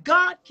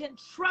 God can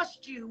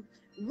trust you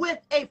with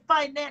a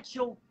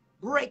financial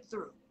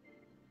breakthrough.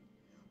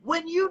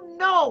 When you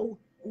know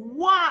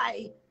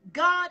why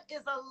God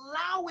is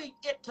allowing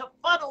it to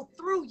funnel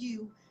through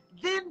you,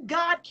 then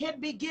God can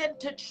begin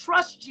to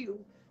trust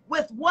you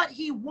with what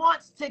he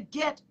wants to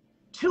get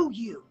to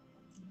you.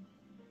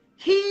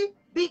 He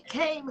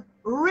became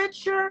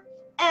richer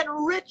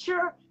and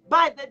richer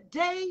by the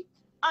day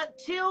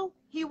until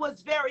he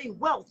was very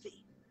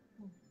wealthy.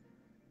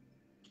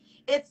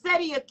 It said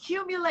he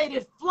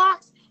accumulated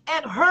flocks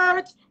and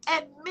herds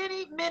and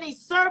many, many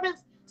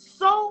servants,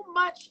 so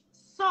much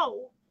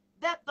so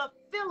that the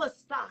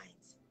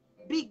Philistines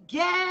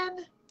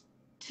began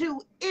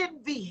to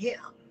envy him.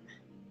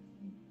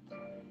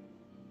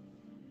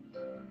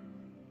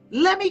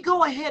 Let me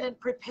go ahead and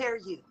prepare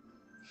you.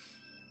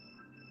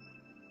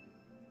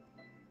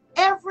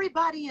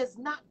 Everybody is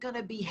not going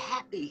to be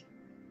happy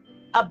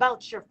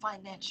about your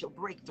financial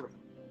breakthrough.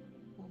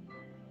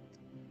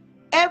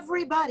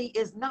 Everybody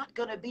is not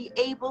going to be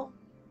able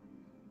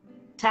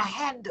to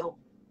handle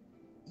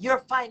your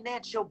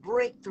financial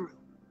breakthrough.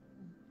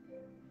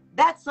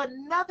 That's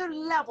another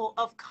level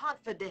of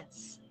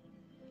confidence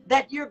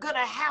that you're going to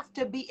have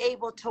to be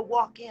able to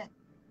walk in.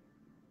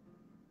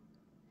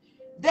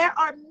 There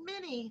are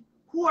many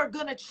who are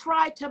going to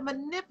try to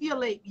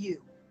manipulate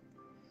you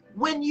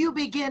when you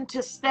begin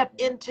to step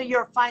into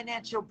your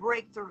financial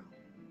breakthrough.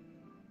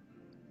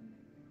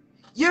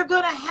 You're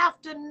going to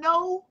have to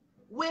know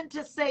when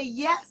to say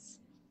yes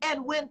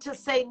and when to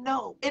say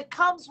no. It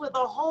comes with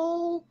a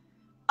whole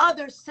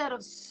other set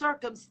of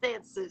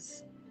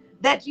circumstances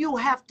that you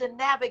have to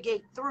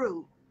navigate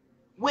through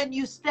when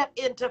you step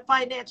into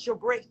financial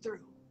breakthrough.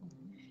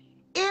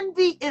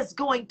 Envy is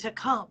going to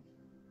come,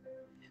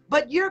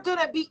 but you're going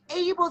to be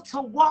able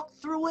to walk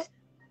through it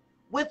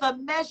with a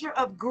measure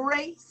of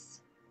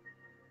grace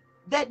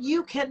that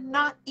you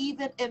cannot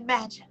even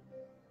imagine.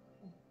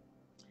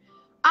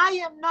 I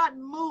am not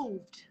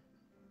moved.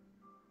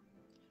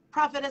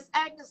 Prophetess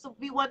Agnes will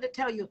be one to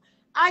tell you,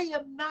 I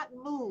am not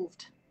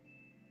moved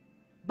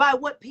by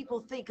what people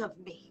think of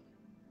me.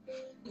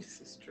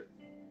 This is true.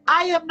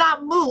 I am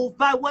not moved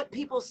by what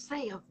people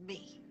say of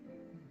me.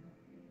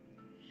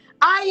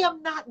 I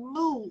am not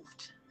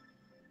moved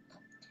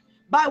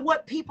by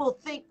what people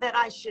think that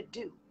I should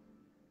do.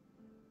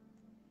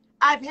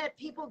 I've had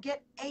people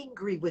get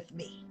angry with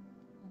me,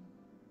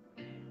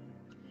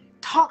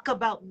 talk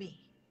about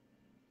me,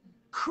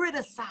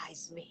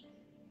 criticize me,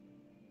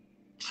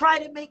 try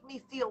to make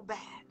me feel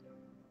bad.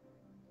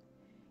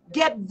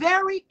 Get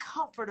very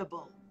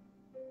comfortable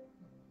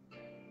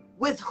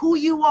with who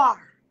you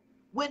are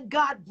when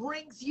God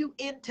brings you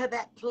into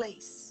that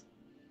place.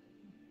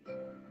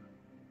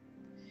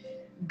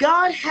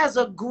 God has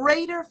a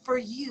greater for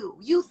you.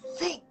 You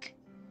think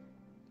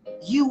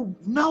you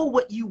know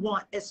what you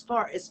want as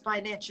far as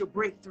financial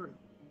breakthrough,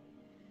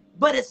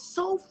 but it's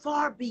so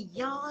far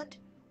beyond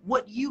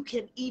what you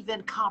can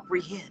even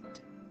comprehend.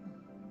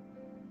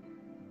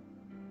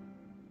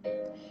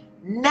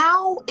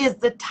 Now is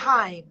the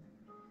time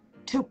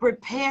to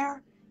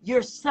prepare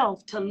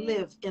yourself to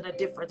live in a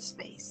different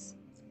space.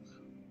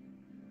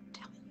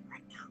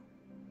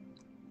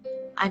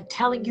 I'm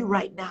telling you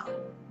right now.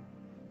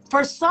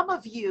 For some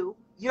of you,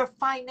 your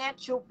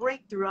financial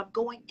breakthrough, I'm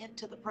going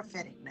into the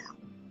prophetic now.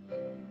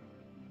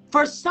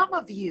 For some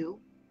of you,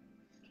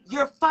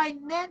 your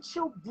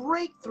financial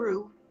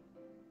breakthrough,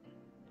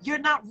 you're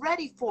not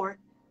ready for it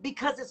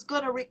because it's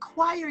going to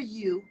require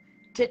you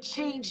to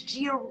change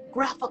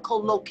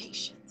geographical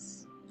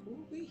locations.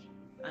 Ooh-wee.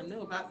 I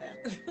know about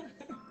that.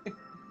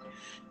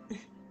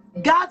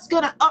 God's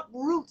going to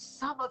uproot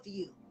some of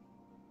you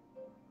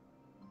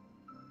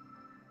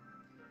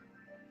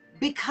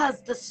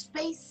because the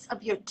space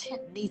of your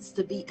tent needs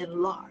to be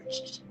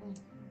enlarged.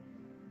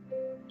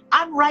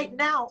 I'm right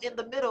now in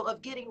the middle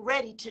of getting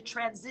ready to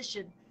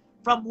transition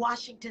from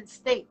Washington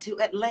State to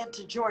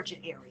Atlanta, Georgia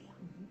area.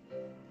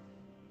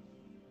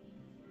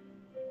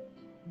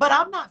 But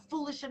I'm not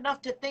foolish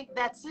enough to think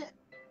that's it.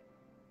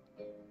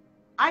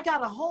 I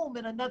got a home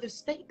in another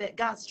state that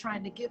God's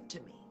trying to give to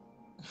me.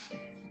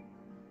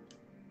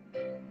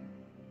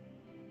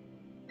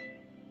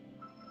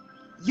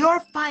 Your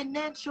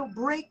financial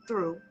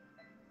breakthrough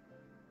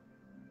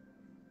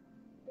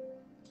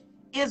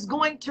is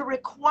going to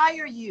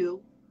require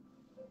you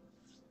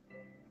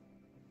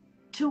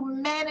to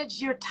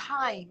manage your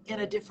time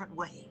in a different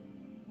way.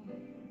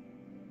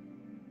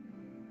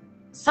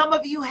 Some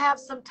of you have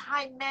some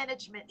time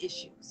management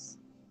issues,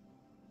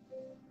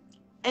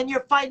 and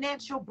your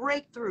financial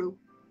breakthrough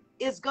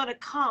is going to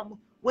come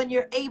when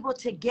you're able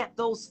to get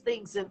those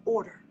things in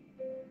order.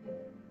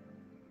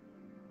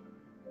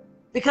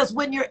 Because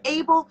when you're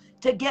able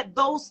to get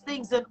those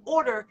things in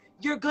order,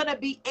 you're going to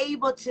be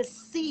able to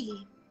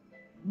see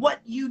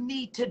what you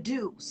need to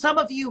do. Some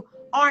of you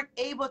aren't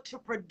able to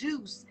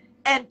produce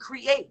and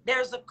create.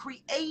 There's a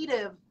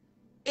creative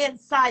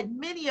inside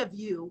many of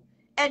you,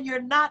 and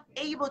you're not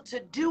able to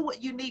do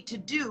what you need to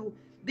do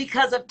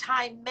because of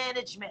time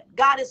management.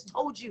 God has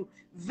told you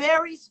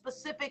very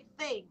specific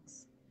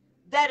things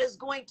that is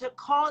going to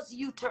cause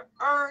you to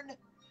earn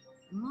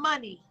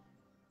money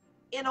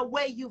in a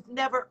way you've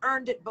never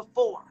earned it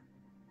before.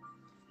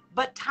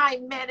 But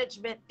time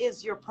management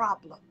is your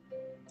problem.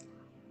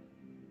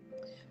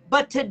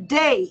 But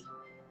today,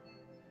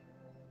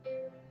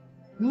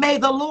 may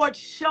the Lord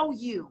show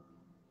you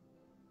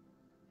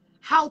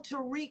how to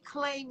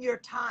reclaim your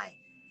time,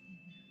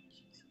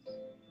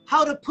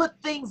 how to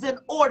put things in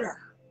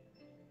order.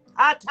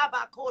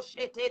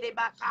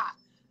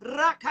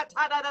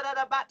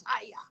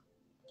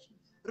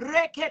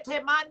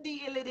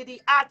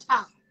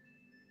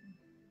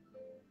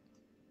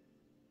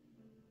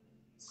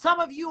 Some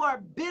of you are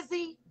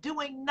busy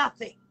doing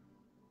nothing,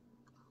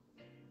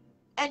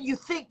 and you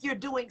think you're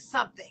doing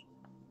something.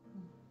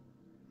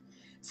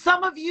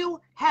 Some of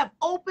you have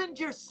opened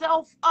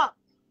yourself up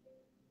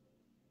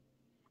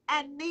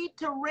and need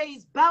to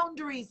raise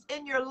boundaries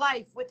in your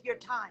life with your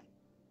time.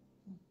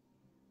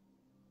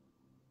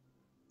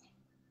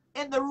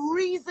 And the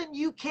reason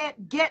you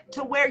can't get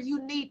to where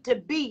you need to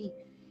be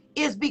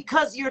is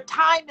because your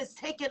time is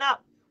taken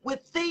up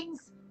with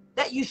things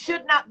that you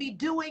should not be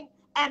doing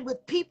and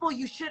with people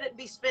you shouldn't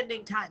be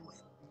spending time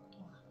with.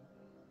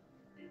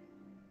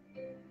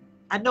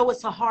 I know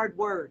it's a hard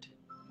word,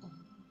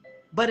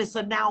 but it's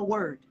a now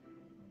word.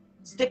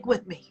 Stick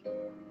with me.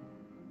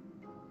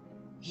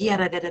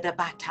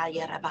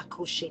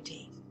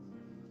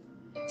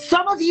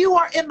 Some of you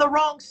are in the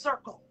wrong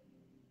circle.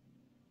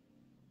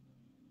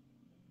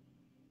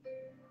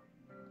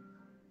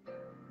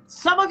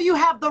 Some of you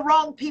have the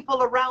wrong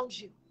people around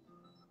you.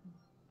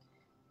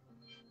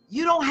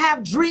 You don't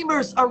have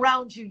dreamers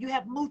around you. You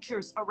have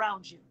moochers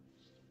around you.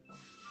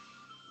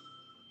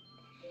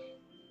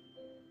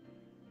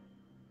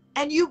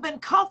 And you've been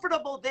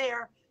comfortable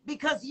there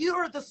because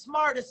you're the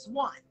smartest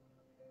one.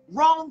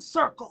 Wrong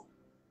circle.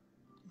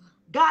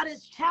 God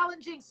is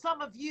challenging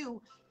some of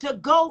you to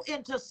go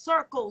into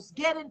circles,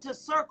 get into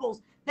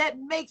circles that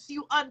makes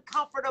you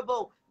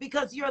uncomfortable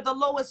because you're the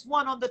lowest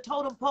one on the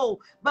totem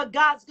pole. But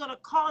God's going to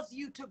cause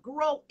you to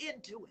grow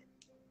into it.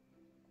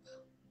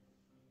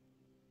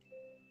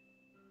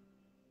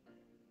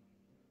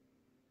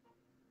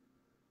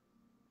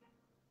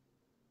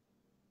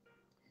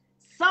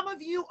 Some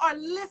of you are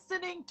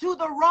listening to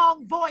the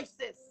wrong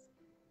voices.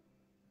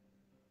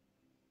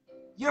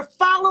 You're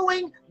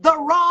following the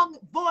wrong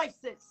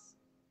voices.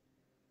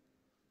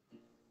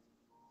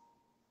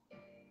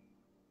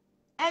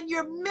 And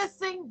you're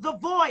missing the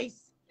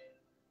voice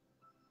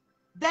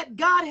that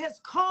God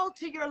has called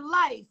to your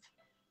life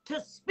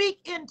to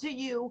speak into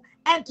you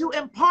and to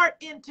impart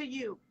into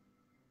you.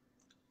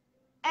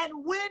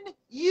 And when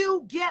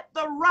you get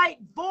the right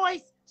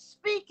voice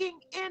speaking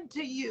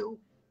into you,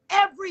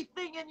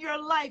 everything in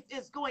your life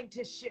is going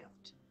to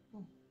shift.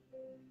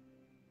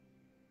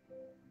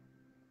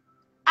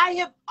 I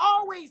have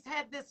always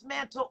had this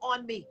mantle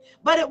on me,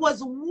 but it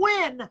was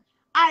when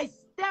I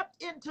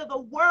stepped into the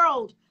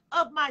world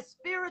of my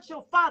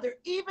spiritual father,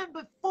 even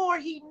before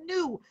he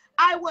knew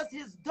I was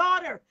his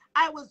daughter.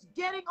 I was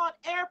getting on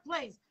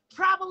airplanes,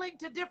 traveling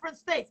to different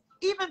states,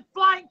 even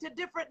flying to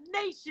different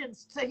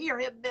nations to hear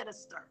him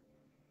minister.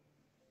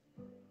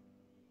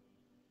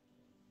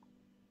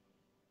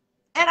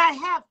 And I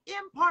have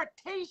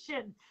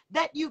impartation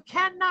that you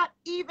cannot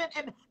even,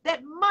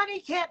 that money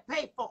can't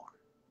pay for.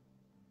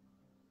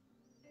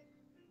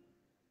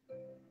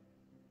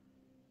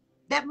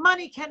 That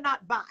money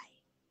cannot buy.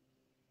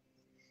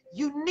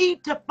 You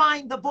need to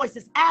find the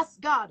voices. Ask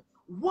God,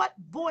 what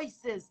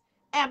voices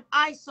am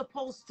I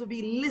supposed to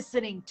be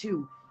listening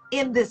to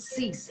in this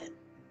season?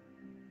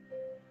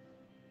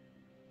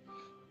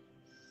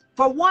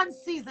 For one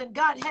season,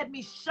 God had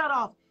me shut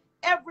off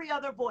every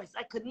other voice.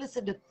 I could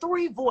listen to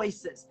 3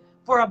 voices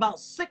for about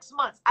 6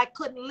 months. I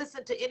couldn't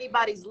listen to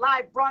anybody's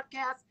live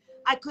broadcast.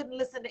 I couldn't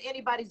listen to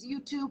anybody's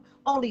YouTube.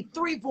 Only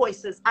 3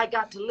 voices I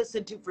got to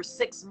listen to for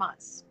 6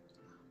 months.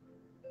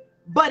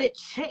 But it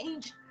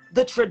changed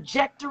the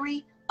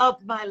trajectory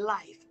of my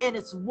life. And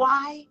it's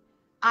why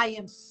I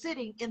am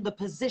sitting in the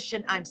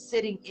position I'm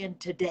sitting in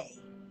today.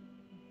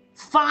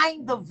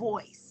 Find the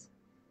voice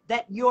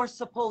that you're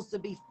supposed to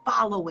be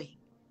following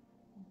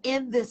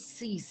in this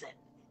season.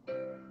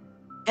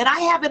 And I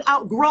haven't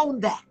outgrown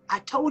that. I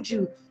told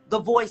you the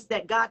voice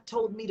that God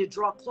told me to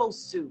draw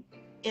close to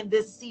in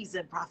this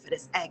season,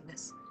 Prophetess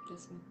Agnes.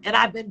 And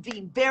I've been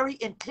being very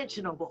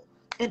intentional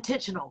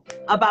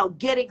about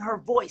getting her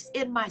voice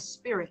in my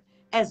spirit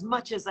as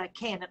much as I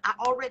can. And I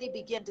already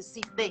begin to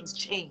see things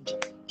change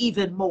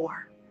even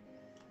more.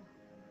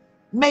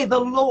 May the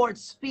Lord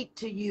speak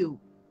to you.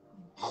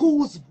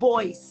 Whose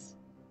voice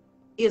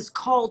is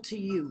called to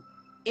you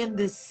in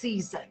this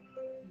season?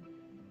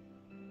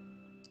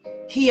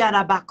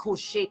 Hiarabako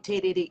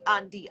sheterere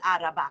andi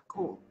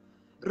arabako.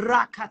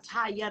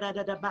 Rakataya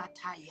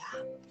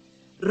radabataya.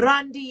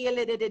 Randi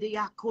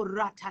elededeyako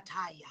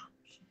ratataya.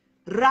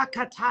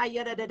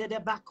 Rakataya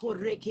radadabako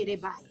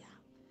rekerebaya.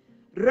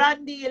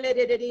 Randi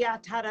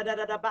elededeyata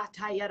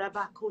radabataya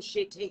rabako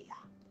sheteya.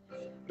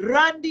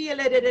 Randi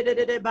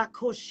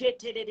elededebako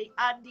sheterere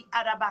andi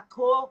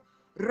arabako.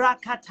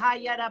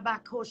 Rakataya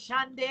rabako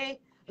shande.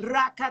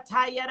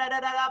 Rakataya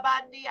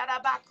radabandi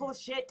arabako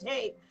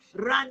shete.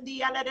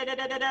 Randi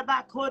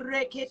aladadadabako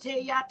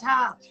rekete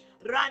yata.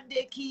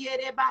 Rande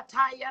kiere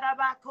bataya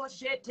rabako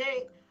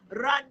shete.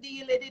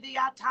 Randi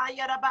ledidiyata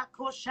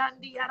yarabako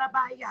shandi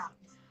arabaya.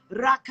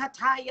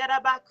 Rakataya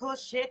rabako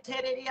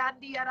shete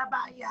andi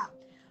arabaya.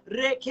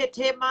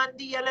 Rekete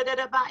mandi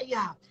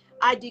aladadabaya.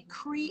 I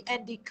decree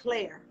and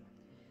declare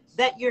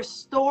that your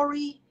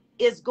story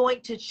is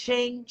going to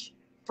change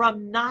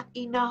from not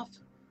enough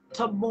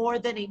to more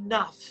than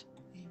enough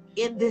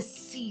in this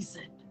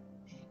season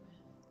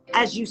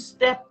as you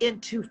step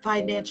into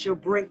financial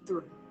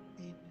breakthrough.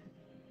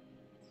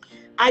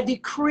 I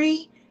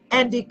decree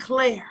and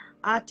declare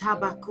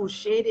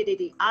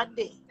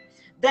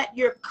that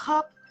your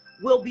cup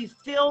will be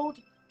filled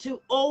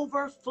to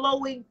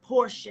overflowing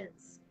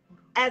portions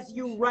as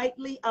you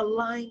rightly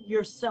align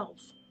yourself.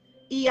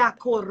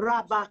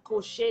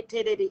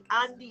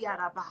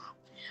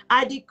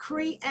 I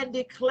decree and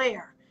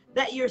declare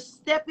that you're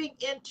stepping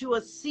into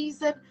a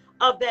season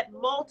of that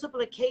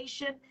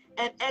multiplication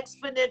and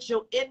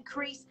exponential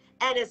increase,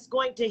 and it's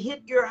going to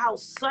hit your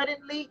house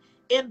suddenly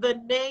in the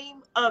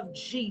name of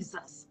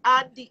Jesus.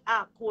 Andi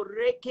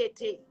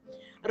akorekete.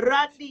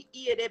 Randi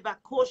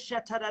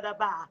iedebakosha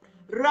tadadaba.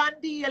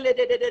 Randi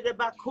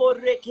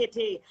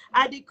eledededebakorekete.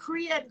 I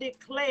decree and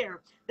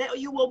declare that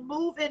you will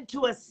move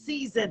into a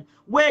season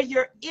where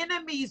your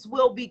enemies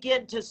will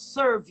begin to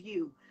serve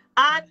you.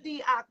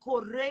 Andi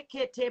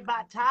akorekete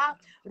bata.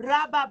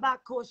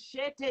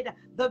 Rababakoshete.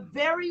 The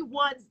very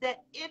ones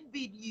that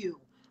envied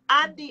you,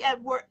 Andi,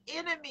 and were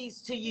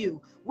enemies to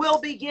you, will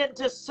begin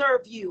to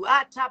serve you.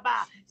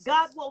 Ataba.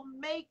 God will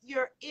make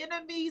your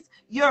enemies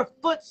your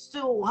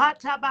footstool.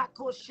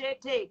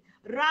 Hatabakoshete.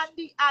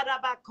 Randi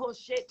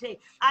arabakoshete.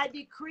 I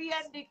decree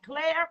and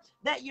declare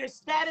that your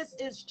status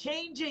is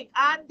changing.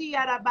 Andi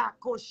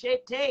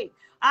arabakoshete.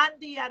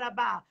 Andi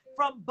araba.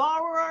 From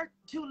borrower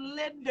to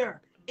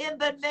lender. In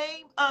the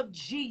name of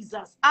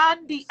Jesus.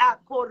 Andi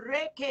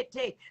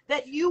akorekete.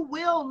 That you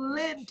will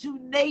lend to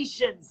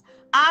nations.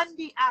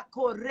 Andi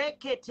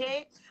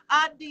akorekete,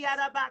 andi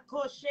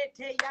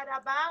arabakoshete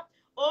yaraba,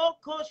 o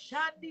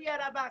koshandi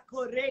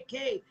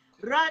arabakoreke,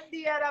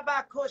 randi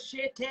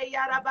arabakoshete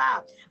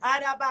yaraba,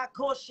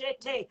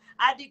 arabakoshete.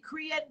 I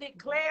decree and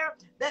declare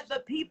that the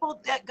people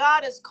that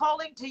God is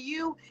calling to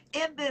you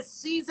in this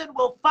season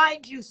will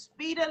find you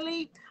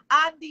speedily.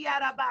 Andi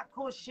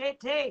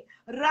arabakoshete,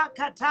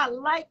 rakata,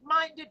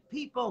 like-minded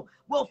people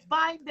will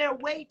find their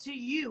way to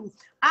you.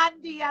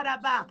 Andi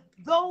araba,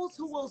 those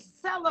who will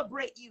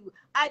celebrate you.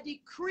 I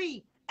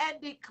decree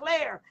and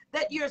declare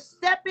that you're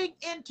stepping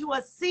into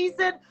a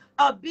season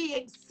of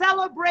being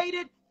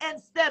celebrated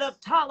instead of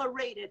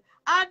tolerated.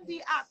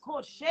 Andi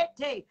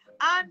akoshete,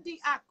 andi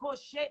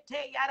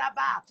akoshete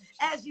yaraba.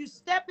 As you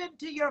step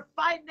into your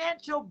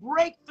financial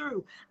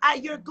breakthrough,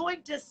 you're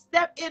going to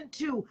step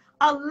into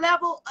a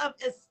level of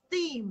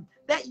esteem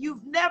that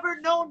you've never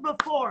known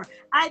before.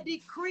 I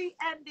decree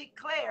and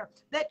declare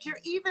that you're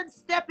even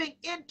stepping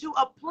into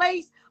a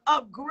place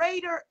of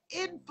greater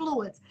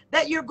influence,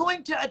 that you're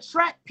going to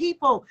attract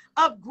people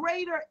of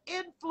greater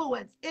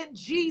influence in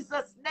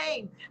Jesus'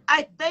 name.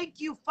 I thank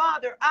you,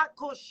 Father.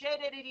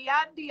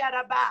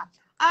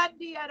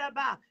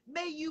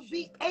 May you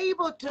be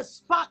able to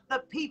spot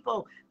the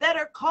people that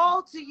are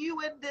called to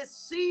you in this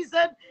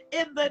season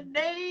in the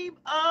name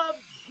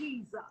of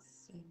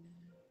Jesus.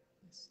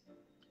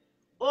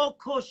 O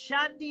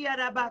koshandi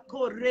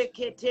arabako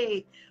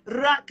rekete,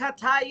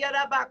 rakataya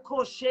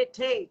rabako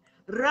shete,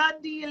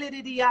 randi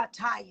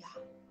lidiataya.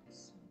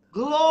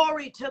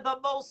 Glory to the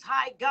Most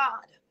High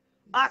God.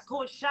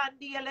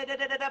 Akoshandi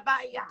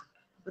eledededebaya,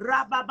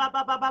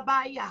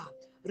 rabababababaya,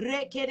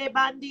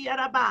 rekedebandi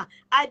araba.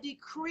 I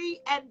decree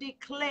and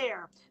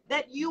declare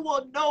that you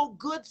will know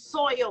good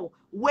soil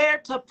where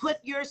to put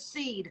your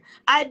seed.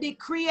 I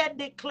decree and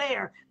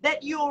declare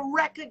that you'll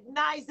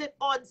recognize it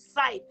on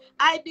sight.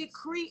 I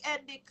decree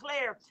and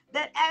declare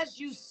that as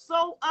you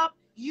sow up,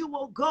 you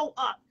will go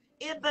up.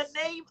 In the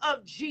name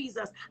of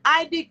Jesus,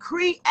 I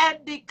decree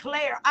and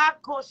declare that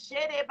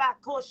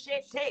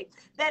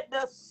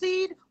the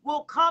seed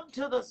will come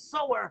to the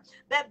sower,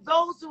 that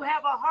those who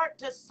have a heart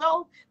to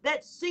sow,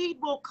 that seed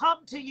will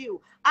come to you.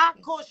 I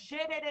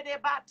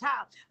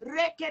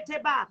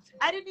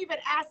didn't even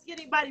ask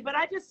anybody, but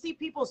I just see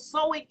people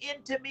sowing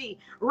into me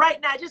right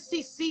now. I just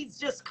see seeds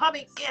just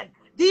coming in.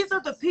 These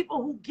are the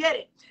people who get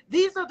it.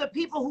 These are the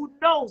people who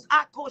knows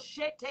how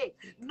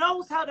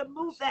to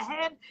move the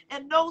hand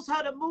and knows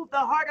how to move the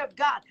heart of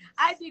God.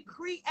 I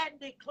decree and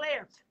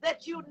declare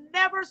that you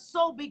never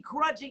sow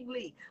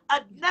begrudgingly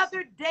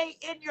another day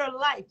in your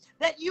life,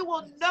 that you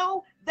will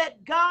know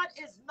that God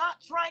is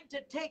not trying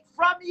to take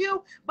from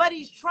you, but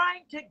he's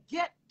trying to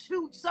get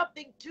to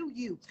something to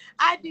you.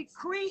 I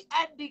decree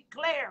and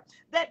declare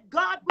that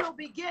God will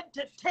begin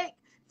to take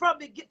from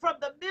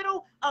the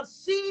middle of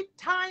seed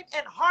time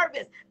and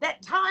harvest.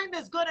 That time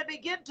is going to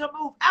begin to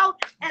move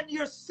out and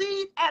your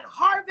seed and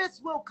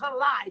harvest will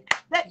collide.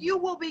 That you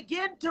will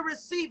begin to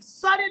receive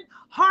sudden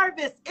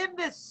harvest in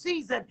this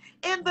season.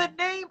 In the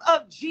name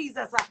of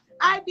Jesus,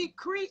 I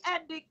decree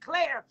and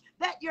declare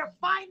that your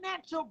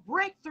financial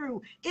breakthrough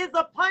is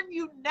upon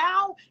you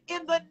now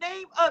in the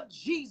name of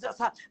Jesus.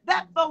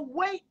 That the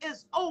wait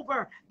is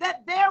over.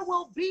 That there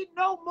will be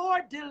no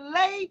more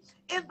delay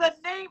in the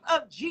name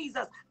of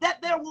Jesus.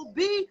 That there will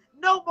be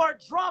no more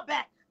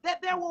drawback.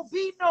 That there will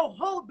be no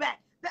holdback.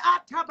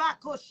 That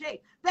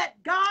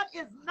God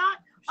is not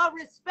a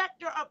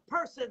respecter of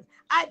persons.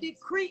 I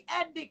decree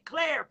and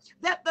declare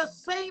that the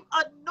same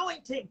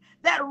anointing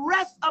that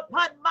rests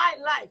upon my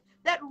life,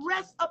 that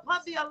rests upon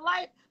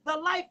the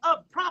life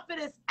of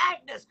prophetess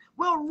Agnes,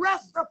 will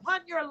rest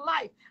upon your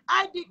life.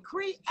 I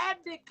decree and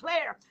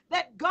declare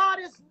that God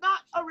is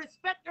not a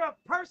respecter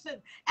of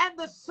persons, and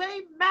the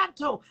same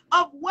mantle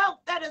of wealth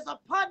that is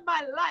upon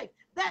my life,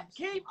 that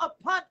came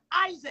upon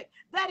Isaac,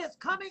 that is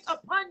coming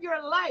upon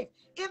your life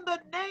in the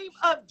name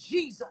of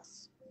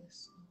Jesus.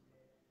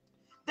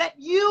 That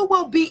you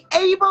will be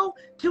able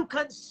to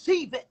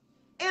conceive it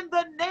in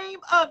the name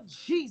of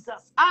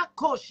Jesus.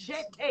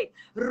 Akoshete,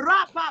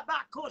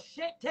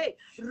 rababakoshete,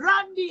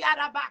 randi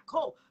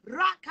arabako,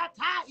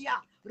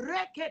 rakataya,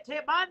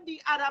 rekete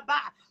mandi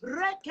araba,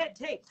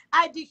 rekete.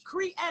 I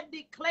decree and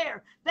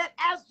declare that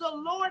as the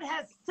Lord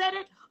has said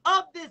it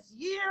of this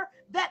year,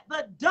 that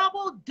the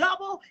double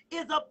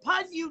is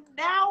upon you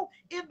now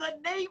in the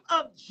name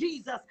of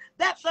Jesus.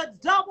 That the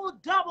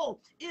double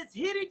is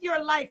hitting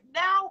your life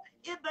now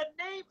in the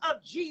name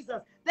of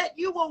Jesus. That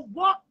you will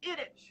walk in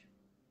it.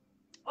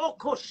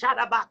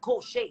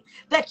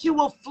 That you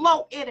will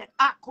flow in it.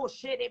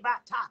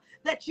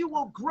 That you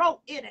will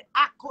grow in it.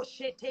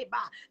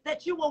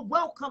 That you will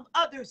welcome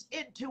others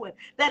into it.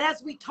 That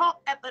as we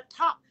talk at the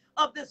top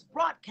of this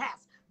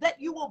broadcast, that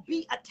you will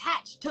be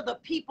attached to the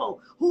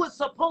people who are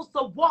supposed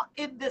to walk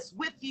in this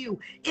with you.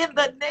 In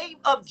the name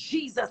of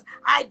Jesus,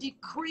 I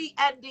decree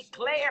and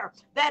declare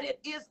that it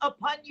is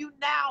upon you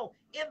now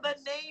in the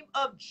name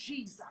of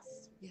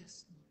Jesus.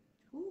 Yes.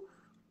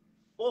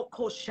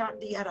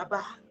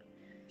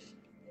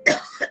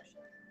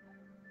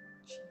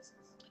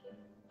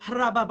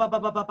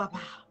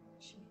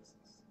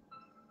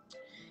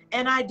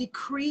 And I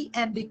decree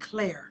and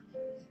declare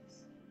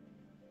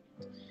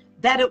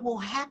that it will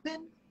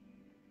happen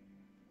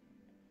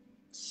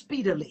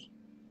speedily,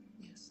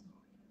 Yes.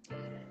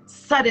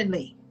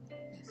 suddenly.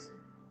 Yes.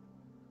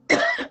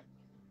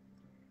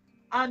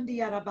 I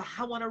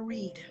want to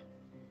read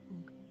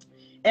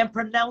and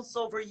pronounce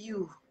over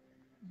you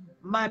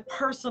my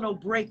personal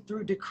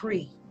breakthrough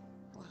decree.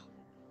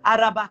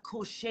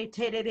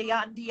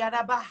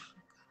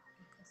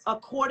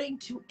 According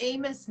to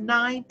Amos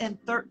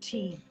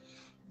 9:13.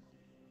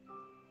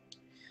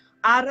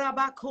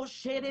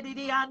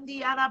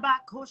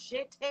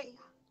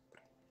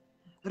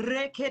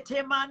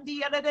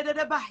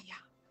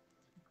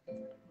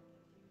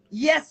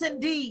 Yes,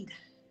 indeed.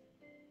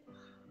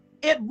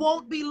 It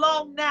won't be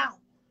long now.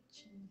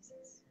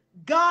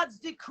 God's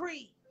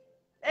decree.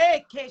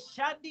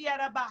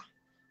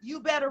 You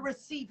better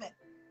receive it.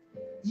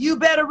 You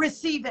better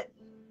receive it.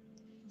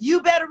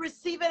 You better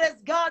receive it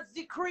as God's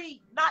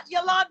decree, not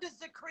Yolanda's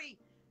decree.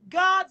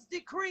 God's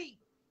decree.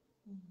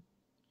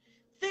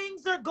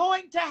 Things are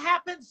going to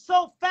happen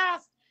so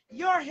fast,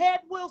 your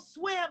head will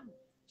swim.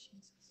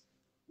 Jesus.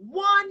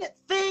 One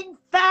thing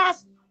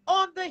fast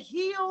on the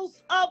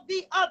heels of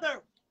the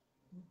other.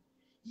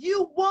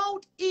 You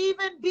won't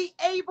even be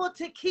able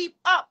to keep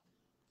up.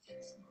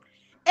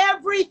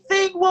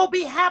 Everything will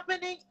be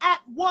happening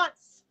at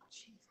once.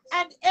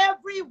 And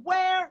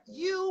everywhere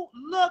you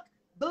look,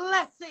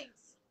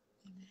 blessings.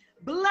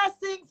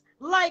 Blessings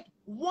like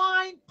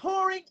wine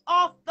pouring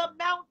off the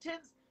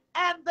mountains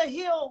and the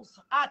hills.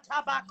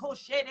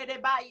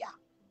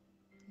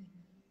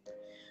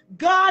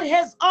 God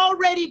has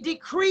already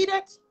decreed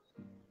it.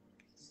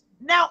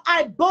 Now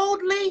I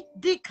boldly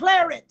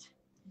declare it.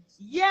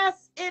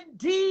 Yes,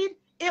 indeed,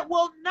 it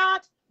will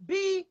not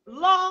be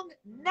long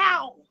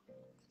now.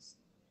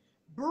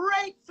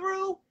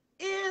 Breakthrough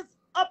is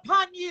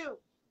upon you.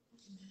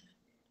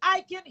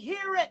 I can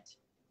hear it.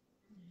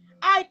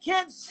 I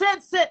can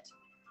sense it.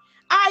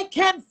 I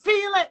can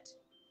feel it.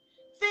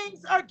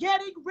 Things are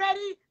getting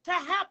ready to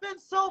happen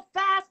so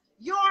fast,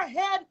 your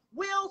head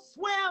will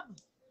swim.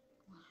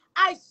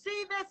 I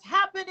see this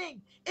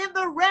happening in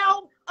the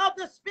realm of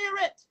the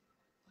spirit.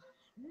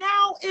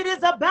 Now it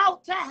is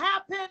about to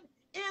happen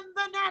in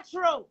the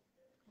natural.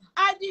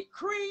 I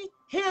decree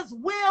his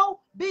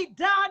will be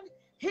done,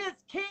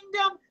 his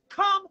kingdom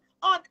come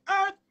on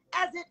earth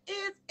as it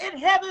is in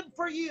heaven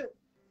for you.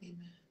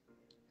 Amen.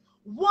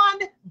 One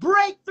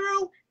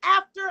breakthrough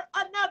after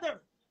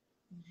another.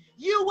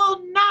 You will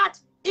not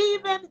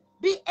even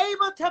be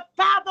able to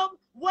fathom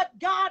what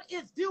God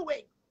is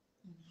doing.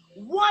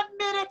 1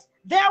 minute,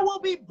 there will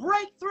be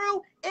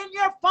breakthrough in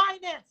your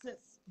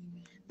finances.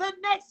 The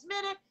next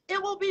minute,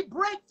 it will be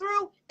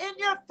breakthrough in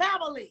your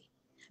family.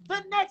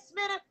 The next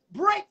minute,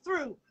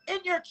 breakthrough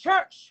in your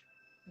church.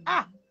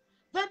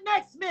 The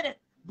next minute,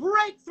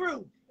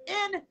 breakthrough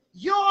in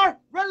your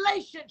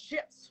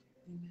relationships.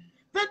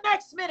 The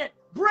next minute,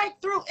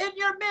 breakthrough in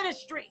your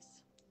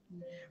ministries.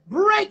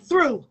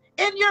 Breakthrough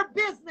in your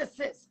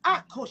businesses.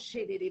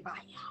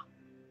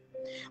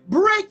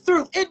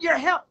 Breakthrough in your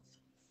health.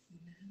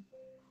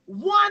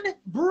 One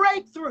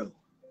breakthrough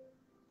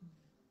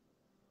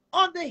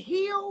on the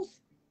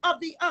heels of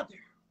the other.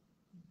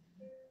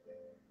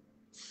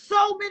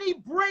 So many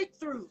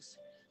breakthroughs,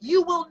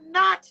 you will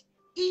not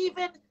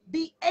even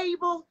be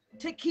able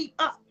to keep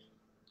up.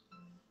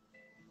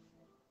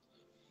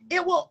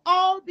 It will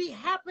all be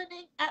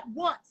happening at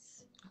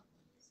once.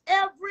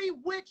 Every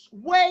which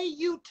way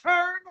you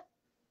turn,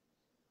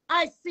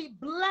 I see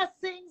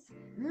blessings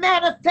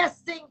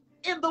manifesting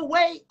in the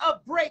way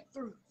of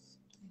breakthroughs.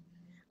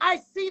 I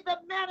see the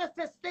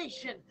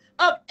manifestation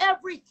of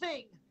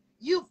everything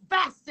you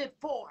fasted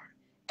for,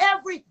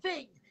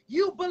 everything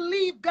you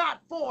believe God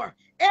for,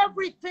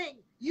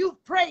 everything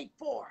you've prayed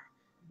for.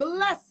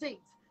 Blessings,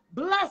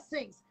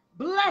 blessings,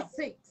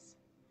 blessings.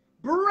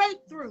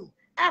 Breakthrough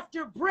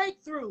after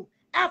breakthrough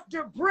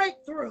after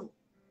breakthrough.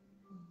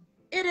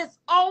 It is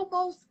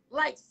almost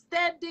like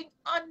standing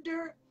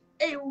under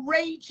a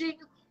raging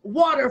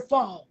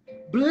waterfall.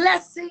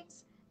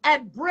 Blessings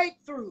and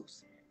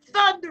breakthroughs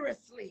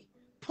thunderously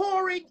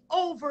pouring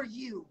over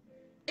you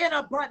in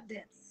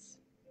abundance.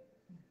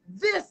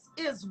 This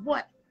is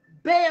what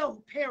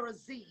Baal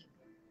Perazim,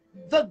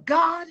 the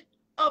God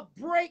of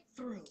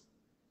breakthrough,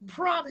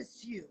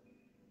 promised you.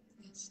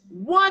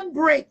 One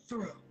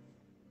breakthrough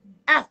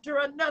after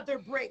another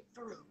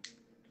breakthrough.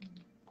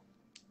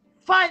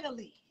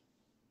 Finally,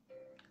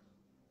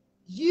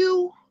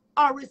 you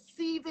are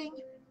receiving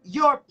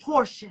your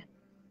portion.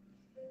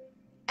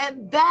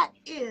 And that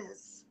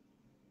is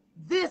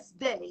this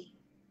day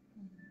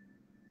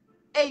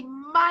a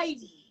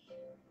mighty,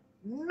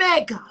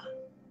 mega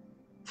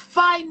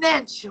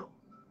financial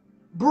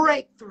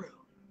breakthrough.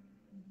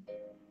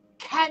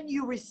 Can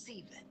you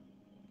receive it?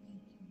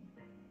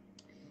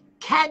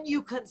 Can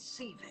you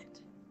conceive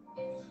it?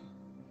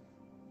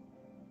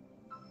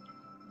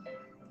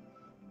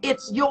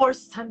 It's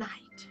yours tonight.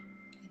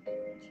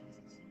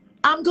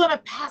 I'm going to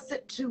pass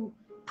it to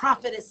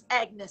Prophetess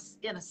Agnes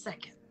in a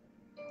second.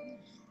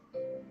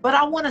 But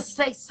I want to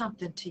say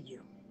something to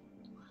you,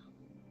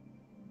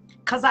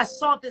 because I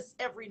saw this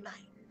every night.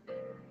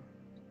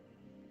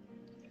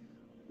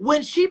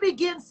 When she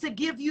begins to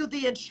give you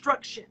the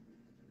instruction,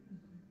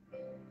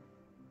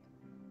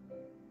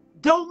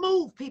 don't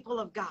move, people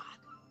of God.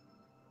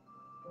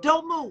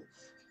 Don't move.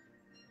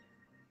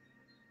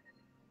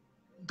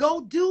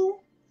 Go do,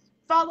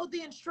 follow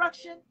the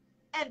instruction,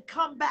 and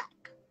come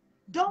back.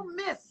 Don't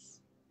miss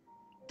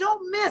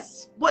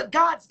what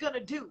God's going to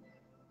do.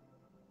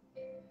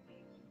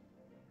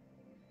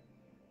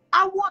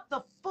 I want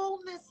the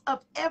fullness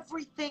of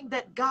everything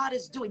that God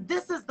is doing.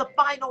 This is the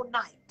final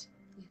night.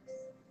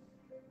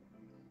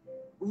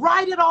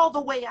 Write it all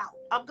the way out.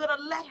 I'm going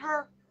to let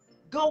her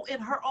go in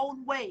her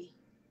own way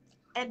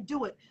and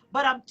do it.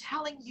 But I'm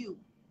telling you,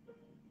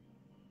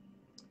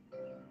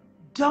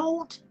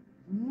 don't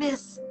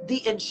miss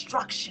the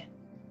instruction.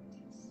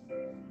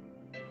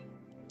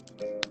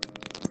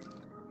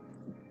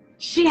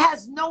 She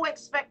has no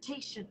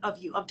expectation of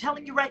you. I'm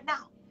telling you right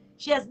now.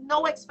 She has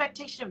no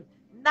expectation.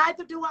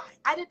 Neither do I.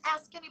 I didn't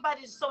ask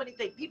anybody to sow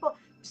anything. People,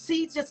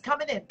 seeds just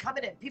coming in.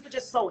 People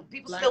just sowing.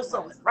 People still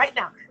sowing right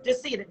now.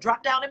 Just seeing it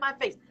drop down in my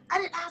face. I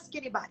didn't ask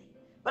anybody.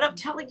 But I'm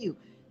telling you,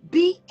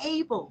 be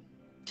able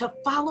to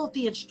follow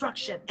the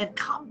instruction and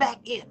come back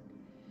in.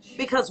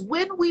 Because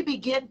when we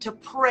begin to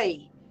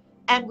pray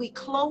and we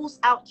close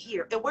out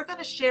here, and we're going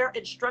to share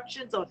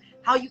instructions on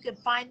how you can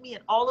find me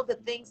and all of the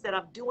things that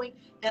I'm doing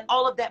and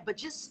all of that, but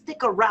just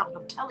stick around.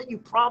 I'm telling you,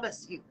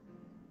 promise you,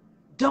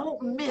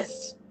 don't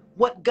miss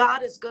what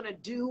God is going to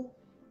do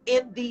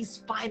in these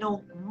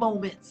final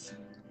moments.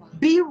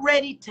 Be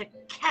ready to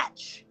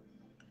catch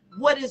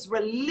what is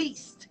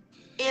released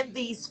in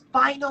these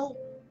final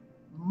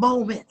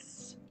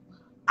moments.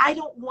 I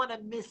don't want to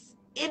miss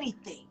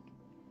anything,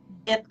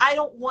 and I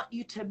don't want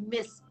you to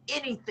miss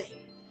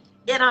anything.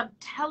 And I'm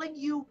telling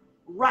you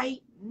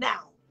right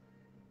now,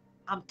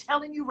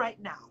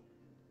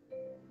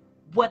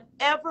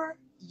 whatever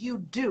you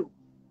do,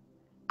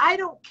 I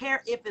don't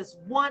care if it's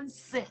 1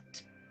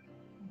 cent.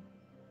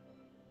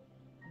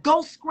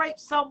 Go scrape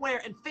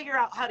somewhere and figure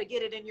out how to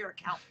get it in your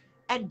account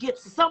and get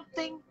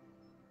something,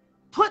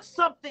 put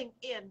something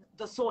in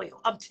the soil.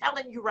 I'm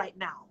telling you right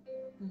now.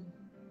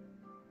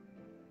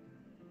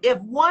 If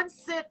 1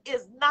 cent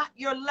is not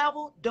your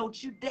level,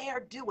 don't you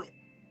dare do it.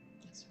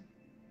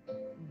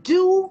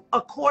 Do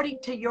according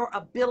to your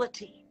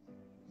ability.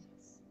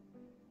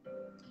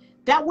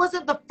 That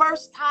wasn't the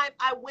first time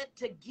I went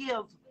to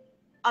give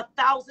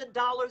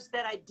 $1,000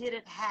 that I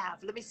didn't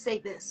have. Let me say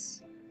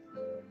this.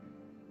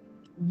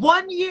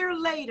 1 year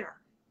later,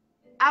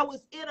 I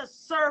was in a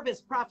service,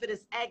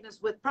 Prophetess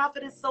Agnes, with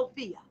Prophetess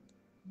Sophia.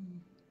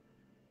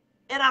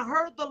 And I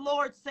heard the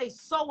Lord say,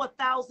 sow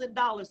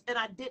 $1,000, and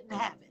I didn't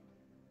have it.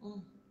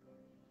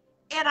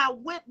 And I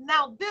went,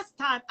 now this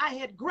time I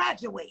had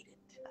graduated.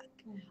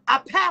 I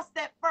passed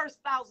that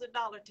first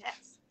 $1,000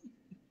 test.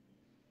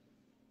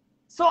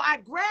 So I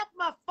grabbed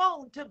my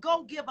phone to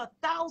go give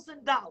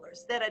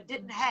 $1,000 that I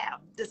didn't have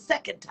the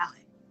second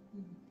time.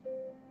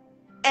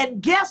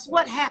 And guess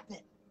what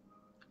happened?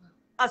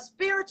 A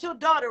spiritual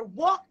daughter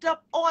walked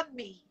up on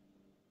me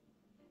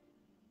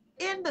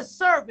in the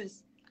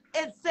service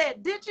and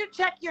said, did you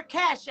check your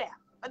Cash App?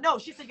 No,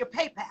 she said, your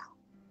PayPal.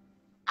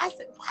 I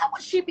said, why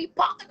would she be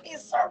bothering me in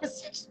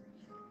service?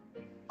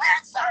 We're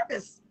in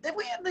service. Then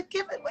we in the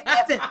giving, we're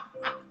giving.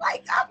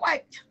 Like, I'm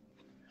like,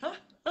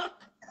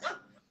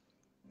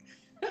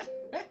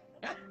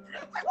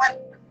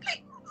 what?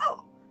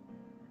 Oh.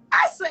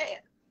 I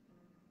said,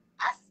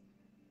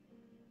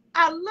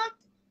 I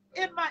looked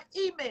in my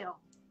email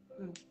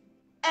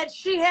and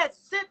she had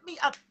sent me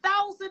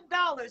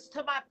 $1,000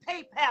 to my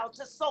PayPal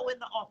to sow in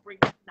the offering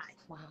that night.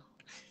 Wow.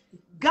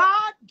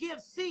 God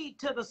gives seed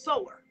to the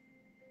sower.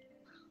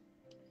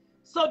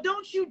 So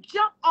don't you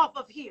jump off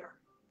of here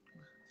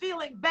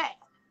feeling bad.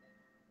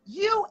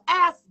 You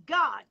ask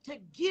God to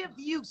give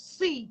you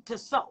seed to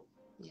sow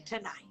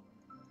tonight.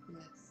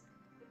 Yes.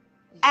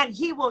 and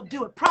he will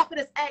do it.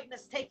 Prophetess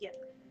Agnes, take it.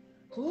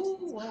 Ooh,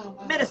 wow,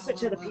 wow, Minister wow,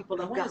 to wow, the wow.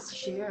 people I of want God. to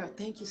share.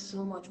 Thank you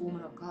so much,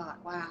 woman of God.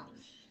 Wow.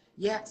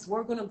 Yes,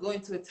 we're going to go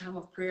into a time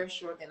of prayer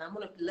shortly, and I'm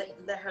going to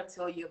let her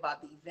tell you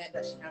about the event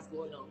that she has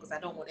going on, because I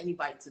don't want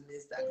anybody to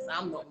miss that, because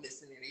I'm not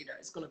missing it either.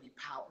 It's going to be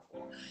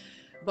powerful.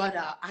 But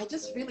I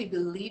just really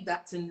believe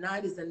that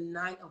tonight is a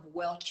night of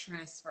wealth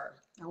transfer.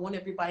 I want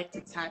everybody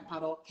to type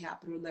out all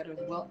capital letters,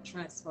 wealth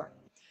transfer.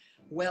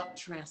 Wealth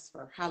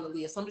transfer.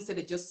 Hallelujah. Somebody said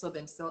they just saw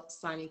themselves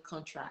signing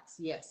contracts.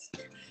 Yes.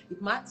 If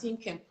my team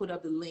can put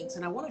up the links,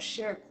 and I want to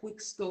share a quick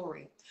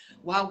story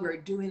while we're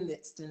doing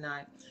this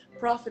tonight.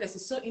 Prophetess,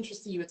 it's so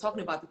interesting. You were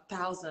talking about the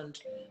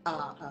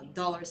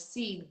 $1,000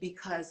 seed,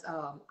 because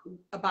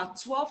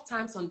about 12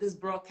 times on this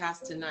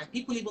broadcast tonight,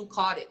 people even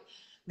caught it.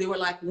 They were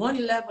like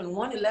 111,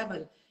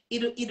 111.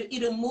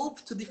 It'll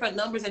move to different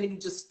numbers, and it'll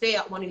just stay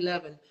at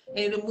 111. And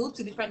it'll move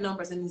to different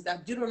numbers, and it's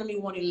that Deuteronomy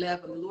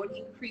 111, the Lord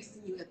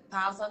increasing you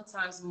 1,000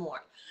 times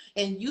more.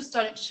 And you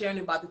started sharing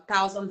about the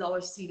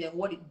 $1,000 seed and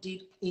what it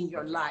did in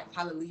your life.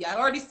 Hallelujah. I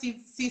already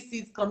see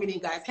seeds coming in,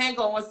 guys. Hang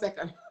on one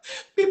second.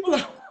 People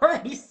are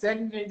already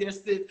sending me their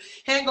seeds.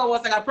 Hang on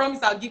one second. I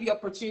promise I'll give you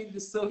opportunity to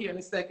sow here in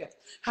a second.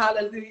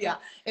 Hallelujah.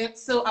 And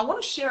so I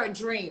want to share a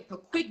dream, a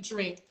quick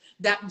dream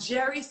that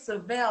Jerry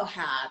Savelle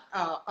had.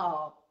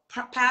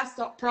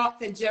 Pastor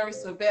Prophet Jerry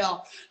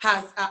Savelle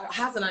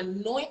has an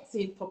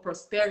anointing for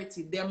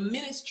prosperity. Their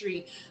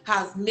ministry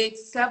has made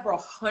several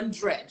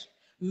hundred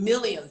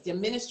millions. Their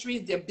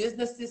ministries, their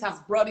businesses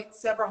has brought in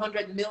several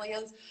hundred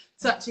millions,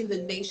 touching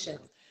the nation.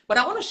 But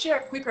I want to share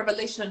a quick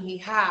revelation he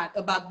had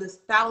about this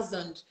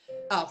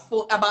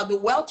about the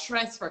wealth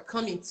transfer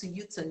coming to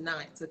you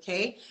tonight.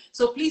 Okay,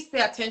 so please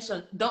pay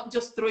attention. Don't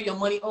just throw your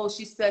money. Oh,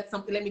 she said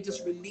something, let me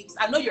just release.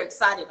 I know you're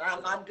excited.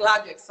 I'm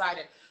glad you're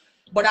excited.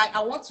 But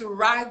I want to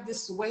ride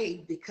this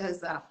wave,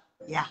 because I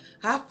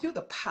feel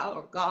the power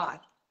of God.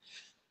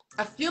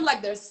 I feel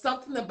like there's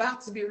something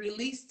about to be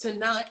released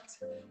tonight.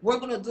 We're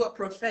going to do a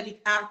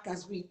prophetic act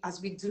as we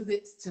do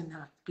this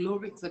tonight.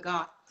 Glory to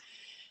God.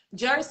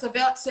 Jerry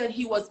Savelle said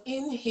he was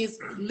in his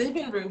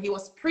living room. He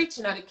was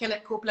preaching at a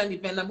Kenneth Copeland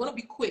event. I'm going to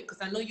be quick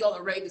because I know y'all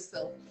are ready.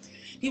 So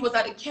he was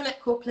at a Kenneth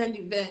Copeland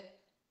event.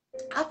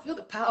 I feel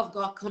the power of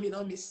God coming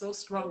on me so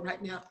strong right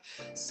now.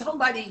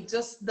 Somebody,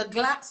 just the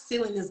glass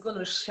ceiling is going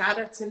to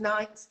shatter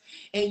tonight,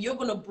 and you're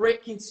going to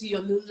break into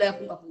your new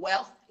level of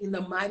wealth in the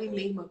mighty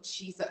name of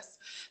Jesus.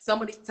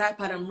 Somebody type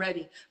out, I'm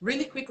ready.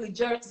 Really quickly,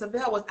 Jared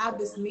Savelle was at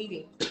this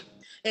meeting,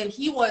 and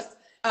he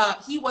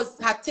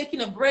had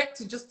taken a break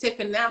to just take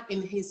a nap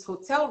in his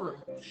hotel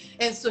room.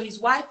 And so his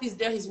wife is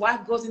there. His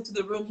wife goes into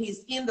the room.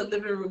 He's in the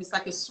living room. It's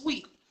like a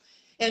suite.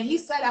 And he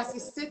said, as he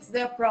sits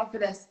there,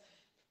 prophetess,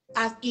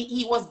 as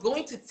he was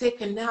going to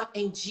take a nap,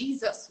 and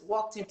Jesus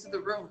walked into the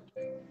room.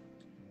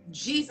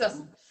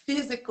 Jesus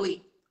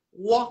physically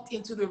walked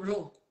into the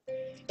room.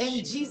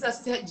 And Jesus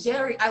said,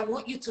 Jerry, I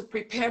want you to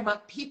prepare my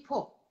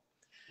people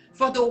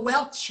for the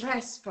wealth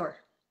transfer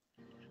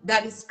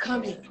that is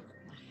coming.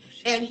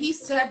 And he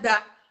said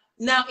that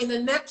now in the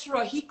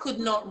natural, he could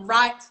not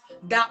write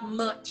that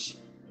much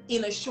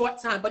in a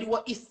short time, but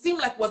it seemed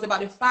like it was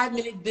about a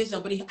 5-minute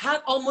vision, but he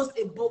had almost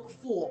a book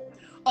full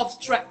of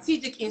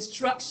strategic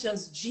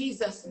instructions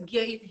Jesus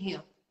gave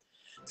him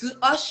to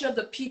usher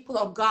the people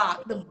of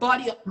God, the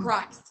body of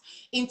Christ,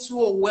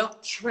 into a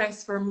wealth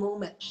transfer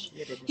moment.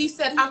 He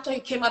said after he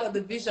came out of the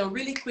vision,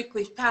 really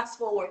quickly, fast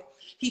forward,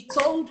 he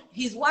told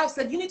his wife,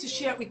 said, you need to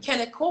share it with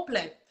Kenneth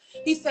Copeland.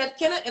 He said,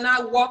 Kenneth and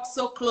I walk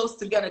so close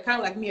together, kind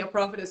of like me and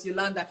Prophetess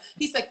Yolanda.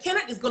 He said,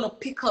 Kenneth is going to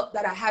pick up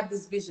that I had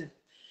this vision.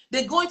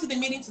 They're going to the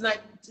meeting tonight,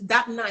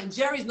 that night.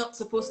 Jerry's not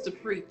supposed to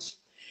preach.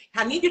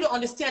 I need you to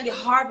understand the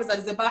harvest that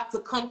is about to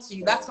come to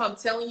you. That's why I'm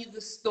telling you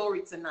this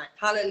story tonight.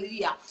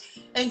 Hallelujah.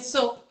 And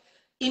so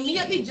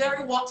immediately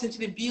Jerry walks into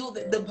the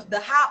building,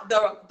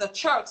 the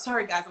church.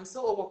 Sorry, guys, I'm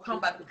so overcome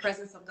by the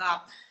presence of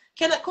God.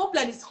 Kenneth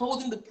Copeland is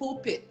holding the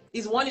pulpit.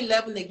 It's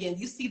 111 again.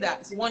 You see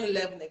that? It's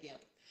 111 again.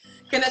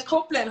 Kenneth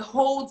Copeland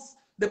holds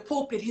the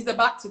pulpit. He's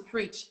about to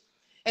preach.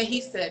 And he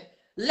said,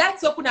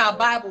 let's open our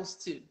Bibles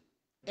too.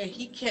 And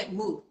he can't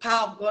move.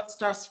 Power of God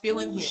starts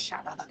filling him. He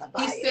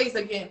says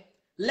again,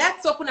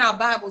 let's open our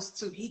Bibles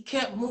too. He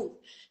can't move.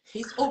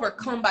 He's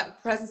overcome by the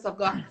presence of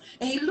God.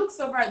 And he looks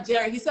over at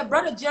Jerry. He said,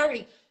 Brother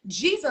Jerry,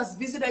 Jesus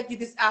visited you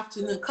this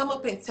afternoon. Come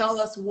up and tell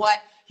us what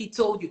he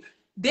told you.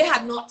 They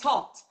had not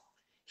talked.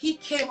 He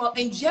came up,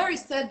 and Jerry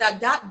said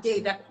that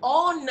day that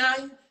all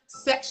 9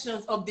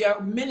 sections of their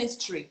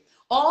ministry,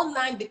 all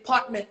 9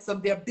 departments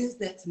of their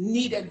business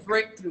needed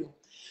breakthrough.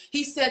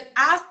 He said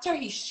after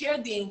he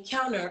shared the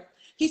encounter,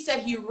 he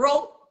said he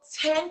wrote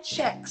 10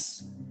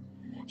 checks.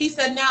 He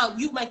said, now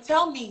you might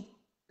tell me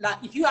that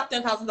if you have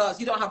 $10,000,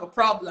 you don't have a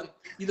problem.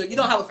 You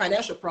don't have a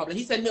financial problem.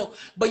 He said, no,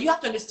 but you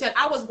have to understand,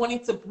 I was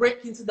wanting to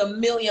break into the $1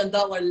 million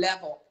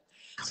level.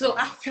 So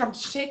after I'm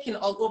shaking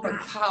all over the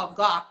power of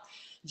God,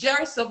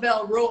 Jerry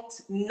Savelle wrote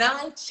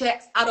 9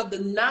 checks out of the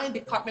 9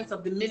 departments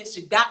of the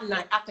ministry that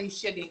night after he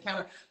shared the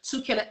encounter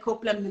to Kenneth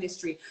Copeland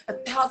Ministry,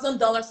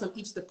 $1,000 from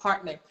each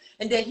department.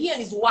 And then he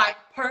and his wife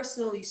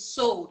personally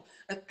sold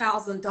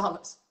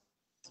 $1,000.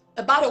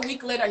 About a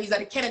week later, he's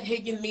at a Kenneth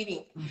Hagin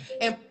meeting.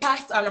 And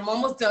Pastor, and I'm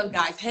almost done,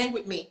 guys. Hang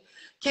with me.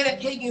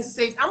 Kenneth Hagin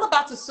says, I'm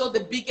about to sow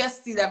the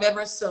biggest seed I've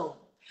ever sown.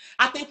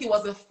 I think it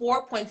was a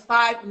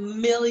 $4.5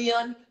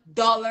 million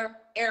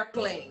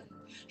airplane.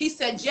 He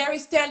said, Jerry,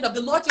 stand up.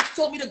 The Lord just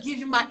told me to give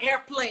you my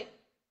airplane.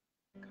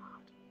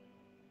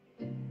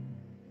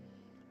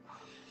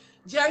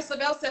 Jerry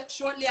Savelle said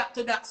shortly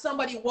after that,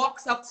 somebody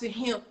walks up to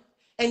him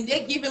and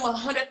they give him a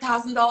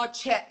 $100,000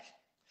 check.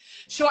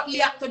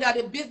 Shortly after that,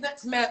 a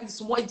businessman,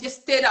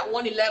 just stayed at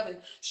 111.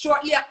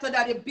 Shortly after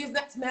that, a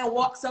businessman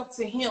walks up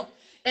to him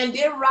and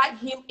they write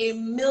him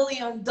 $1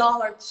 million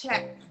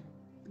check.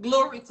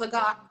 Glory to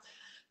God.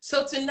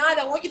 So tonight,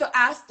 I want you to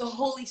ask the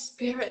Holy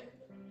Spirit.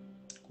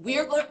 We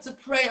are going to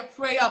pray a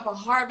prayer of a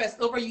harvest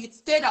over you. It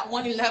stayed at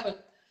 111.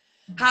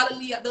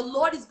 Hallelujah. The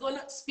Lord is going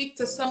to speak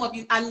to some of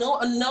you. I know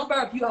a number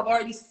of you have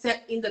already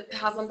sent in the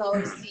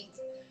 $1,000 seeds.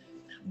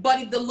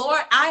 But if the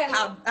Lord,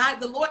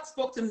 the Lord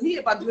spoke to me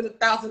about doing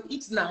 1,000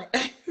 each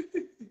night.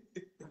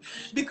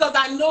 Because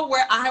I know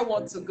where I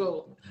want to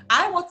go.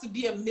 I want to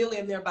be a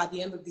millionaire by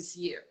the end of this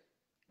year.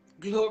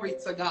 Glory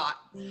to God.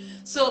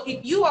 So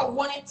if you are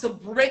wanting to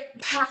break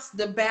past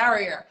the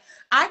barrier,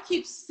 I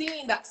keep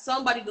seeing that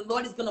somebody, the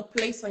Lord is going to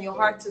place on your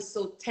heart to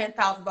sow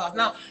 $10,000.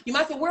 Now, you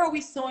might say, where are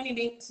we sowing it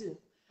into?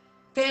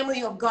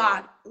 Family of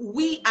God,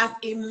 we as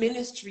a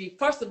ministry,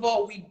 first of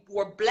all,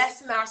 we're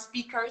blessing our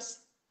speakers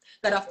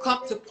that have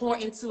come to pour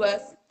into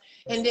us.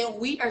 And then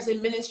we as a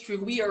ministry,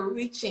 we are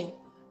reaching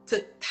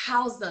to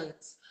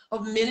thousands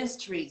of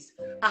ministries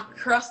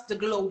across the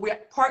globe. We're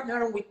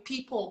partnering with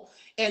people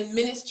and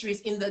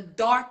ministries in the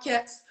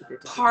darkest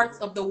parts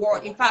of the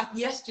world. In fact,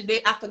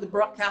 yesterday after the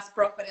broadcast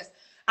prophetess,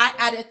 I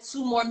added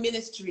 2 more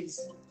ministries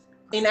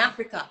in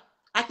Africa.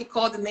 I could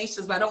call the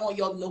nations, but I don't want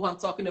y'all to know who I'm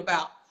talking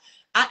about.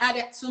 I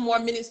added 2 more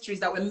ministries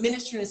that were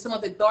ministering in some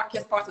of the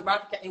darkest parts of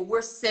Africa, and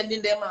we're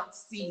sending them out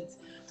seeds.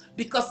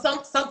 Because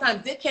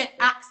sometimes they can't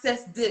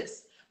access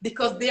this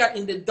because they are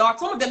in the dark.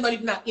 Some of them don't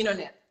even have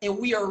internet, and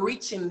we are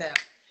reaching them.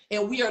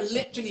 And we are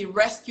literally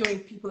rescuing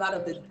people out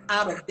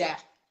of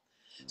that.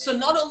 So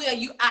not only are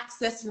you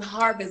accessing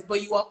harvest,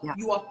 but you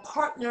are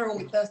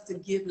partnering with us to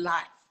give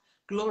life.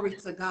 Glory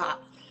to God.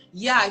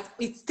 Yeah,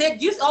 it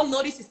stayed. You all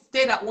notice it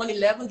stayed at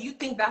 111. Do you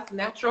think that's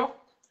natural?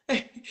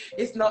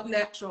 It's not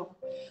natural.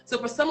 So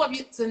for some of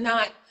you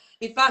tonight,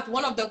 in fact,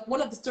 one of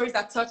the stories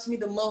that touched me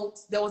the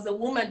most, there was a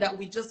woman that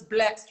we just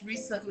blessed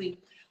recently.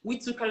 We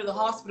took her to the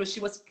hospital. She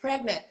was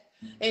pregnant,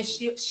 and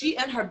she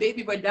and her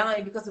baby were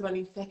dying because of an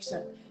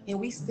infection, and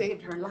we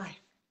saved her life.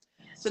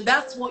 So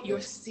that's what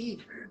your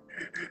seed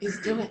is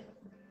doing.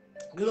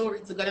 Glory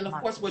to God. And of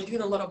course, we're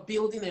doing a lot of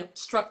building and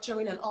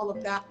structuring and all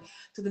of that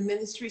to the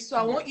ministry. So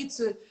I want you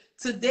to,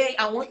 today,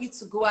 I want you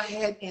to go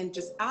ahead and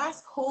just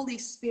ask Holy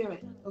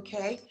Spirit,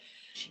 okay?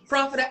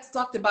 Prophet has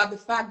talked about the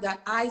fact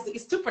that Isaac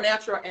is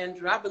supernatural,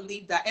 Andrew. I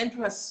believe that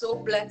Andrew has so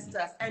blessed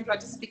us. Andrew, I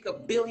just speak a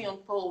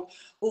billionfold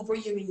over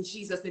you in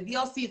Jesus. The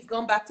DLC has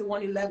gone back to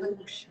 111.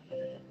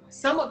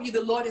 Some of you,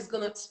 the Lord is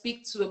going to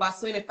speak to about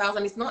sowing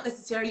 1,000. It's not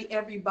necessarily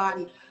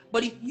everybody.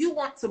 But if you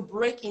want to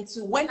break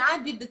into, when I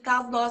did the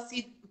 $1,000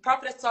 seed, the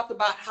prophet has talked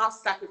about how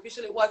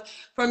sacrificial it was.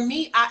 For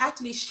me, I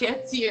actually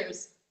shed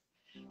tears.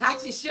 I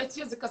actually shed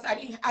tears because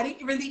I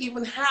didn't really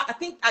even have, I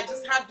think I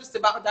just had just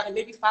about that and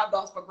maybe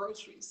 $5 for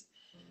groceries.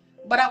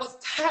 But I was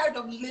tired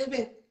of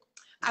living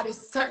at a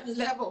certain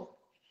level.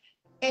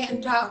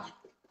 And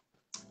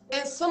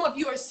some of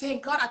you are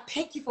saying, God, I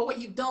thank you for what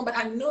you've done, but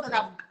I know that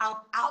I've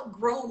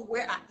outgrown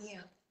where I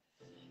am.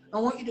 I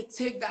want you to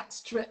take that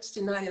stretch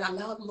tonight and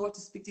allow the Lord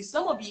to speak to you.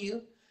 Some of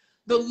you,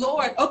 the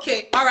Lord,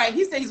 okay, all right,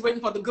 he said he's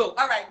waiting for the go.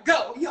 All right,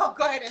 go. Y'all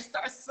go ahead and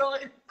start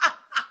sowing.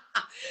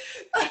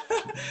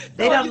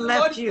 They don't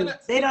left you.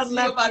 They don't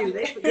left you.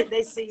 They forget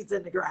their seeds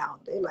in the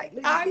ground. They're like,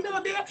 I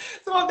know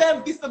some of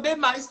them disobeyed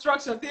my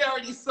instructions. They're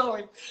already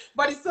sowing.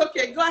 But it's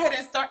okay. Go ahead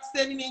and start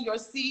sending in your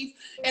seeds.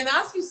 And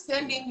as you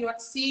send in your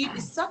seed,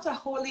 it's such a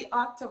holy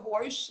act of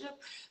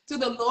worship to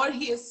the Lord.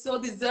 He is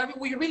so deserving.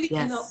 We really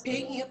cannot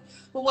pay him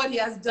for what he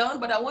has done.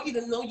 But I want you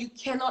to know you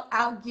cannot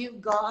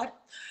outgive God.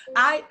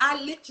 I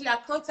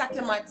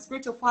contacted my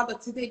spiritual father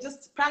today,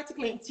 just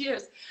practically in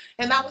tears.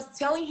 And I was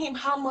telling him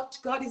how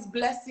much God is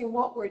blessing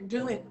what we're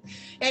doing.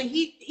 And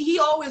he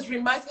always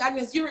reminds me,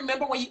 Agnes, you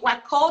remember when I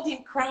called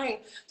him crying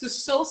to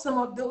sow some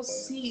of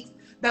those seeds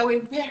that were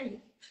very,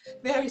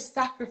 very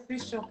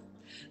sacrificial.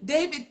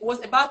 David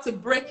was about to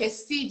break a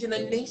siege in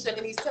a nation,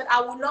 and he said, I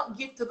will not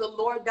give to the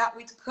Lord that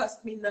which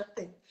cost me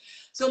nothing.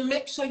 So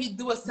make sure you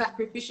do a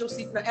sacrificial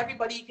seed. Now,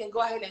 everybody, you can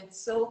go ahead and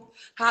sow.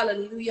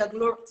 Hallelujah.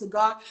 Glory to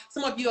God.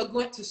 Some of you are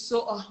going to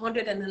sow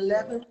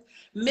 111.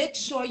 Make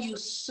sure you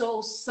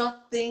sow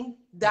something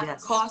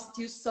that cost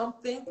you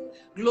something.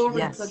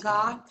 Glory to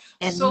God.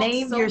 And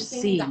name your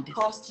seed. That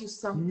cost you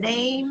something.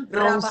 Name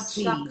those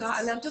seeds.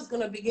 And I'm just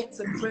going to begin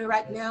to pray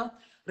right now.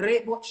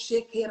 Wow,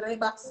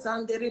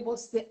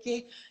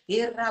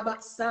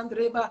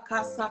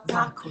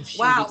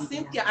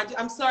 Cynthia,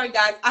 I'm sorry,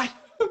 guys.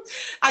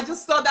 I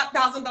just saw that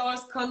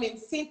 $1,000 coming.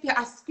 Cynthia,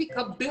 I speak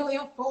a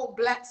billionfold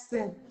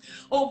blessing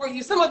over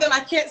you. Some of them,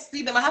 I can't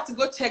see them. I have to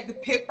go check the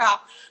PayPal.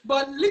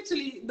 But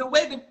literally, the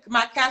way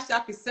my Cash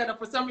App is set up,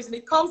 for some reason,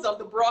 it comes on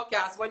the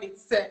broadcast when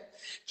it's set.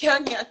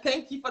 Kenya,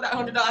 thank you for that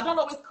 $100. I don't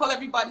always call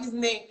everybody's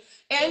name.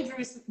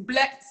 Andrew's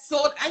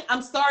sold.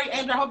 I'm sorry,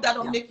 Andrew. I hope that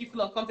don't make you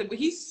feel uncomfortable. But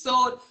he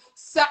sold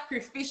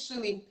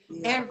sacrificially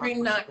every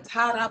night.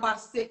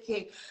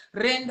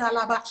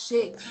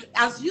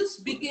 As you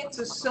begin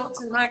to sow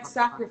tonight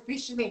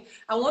sacrificially,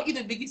 I want you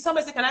to begin.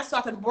 Somebody said, can I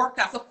start a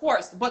broadcast? Of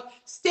course, but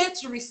stay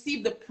to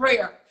receive the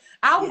prayer.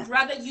 I would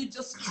rather you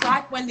just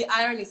strike when the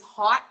iron is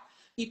hot.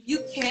 If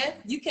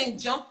you can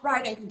jump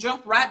right and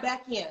jump right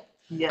back in.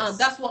 Yes.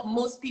 That's what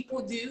most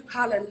people do.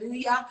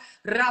 Hallelujah.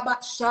 I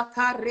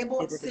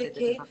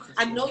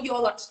know you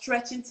all are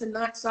stretching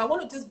tonight, so I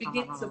want to just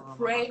begin to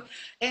pray.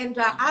 And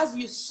as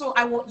you sow,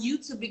 I want you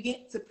to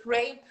begin to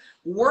pray.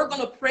 We're going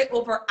to pray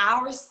over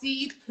our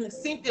seed.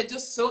 Cynthia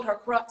just sowed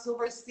her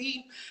crossover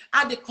seed.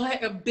 I declare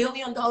 $1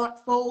 billion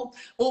fold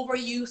over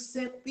you,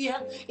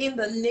 Cynthia. In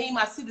the name,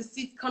 I see the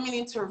seeds coming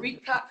into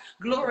Rika.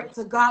 Glory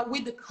to God. We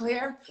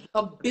declare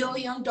 $1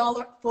 billion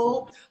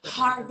fold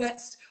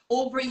harvest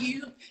over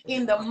you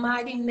in the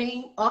mighty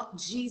name of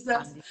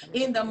Jesus.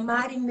 In the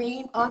mighty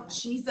name of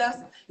Jesus.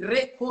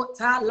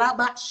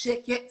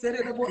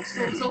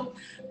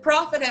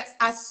 Prophetess,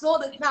 I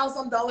sold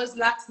 $1,000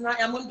 last night.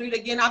 I'm going to do it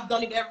again. I've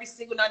done it every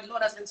single night. The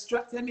Lord has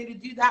instructed me to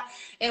do that.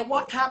 And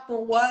what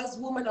happened was,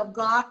 woman of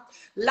God,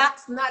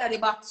 last night at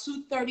about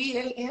 2:30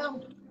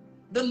 a.m.,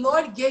 the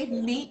Lord gave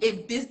me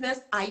a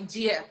business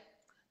idea.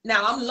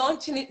 Now, I'm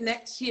launching it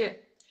next year.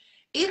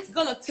 It's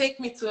going to take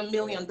me to $1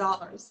 million.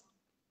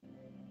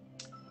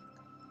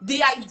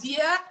 The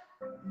idea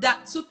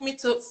that took me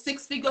to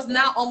 6 figures,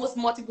 now almost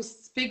multiple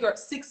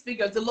figures, 6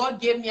 figures, the Lord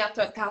gave me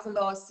after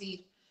 $1,000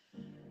 seed.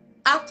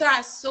 After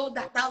I sold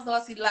that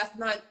 $1,000 seed last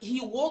night,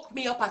 he woke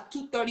me up at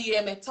 2:30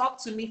 a.m. and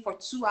talked to me for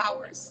 2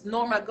 hours.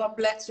 Norma, God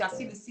bless you. I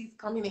see the seeds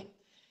coming in.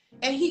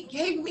 And he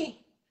gave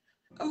me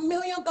 $1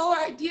 million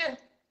idea.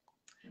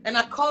 And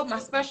I called my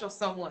special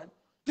someone.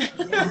 And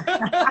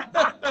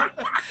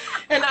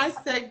I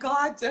said,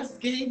 God just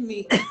gave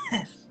me,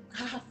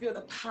 I feel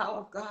the power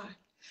of God.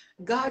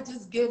 God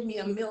just gave me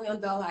 $1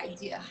 million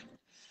idea.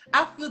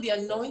 I feel the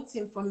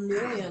anointing for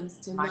millions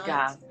tonight. My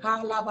God.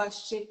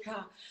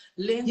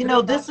 You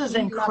know, this is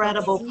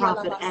incredible,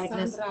 Prophet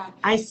Agnes.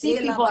 I see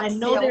people, I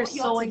know they're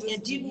sowing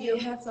into you. Give me a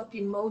hands up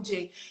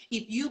emoji.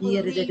 If you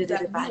believe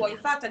that you are, in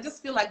fact, I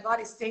just feel like God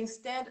is saying,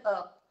 stand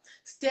up.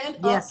 Stand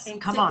up and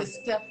take a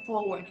step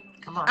forward.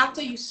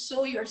 After you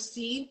sow your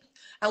seed,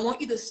 I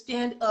want you to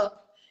stand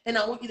up and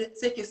I want you to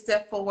take a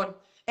step forward.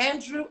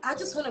 Andrew, I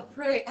just want to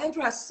pray.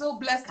 Andrew has so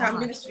blessed our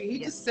ministry. He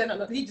just sent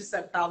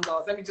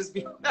 $1,000. Let me just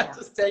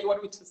just tell you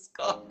what we just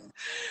got.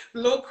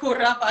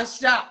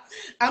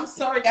 I'm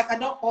sorry, guys. I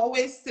don't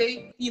always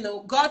say,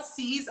 God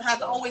sees,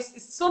 has always,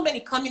 so many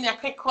coming. I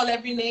can't call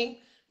every name,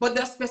 but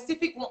they're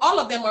specific. All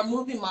of them are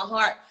moving my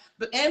heart.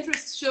 But Andrew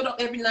showed up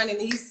every night, and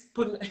he's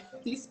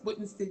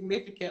putting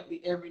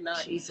significantly every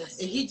night. Jesus.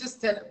 And he just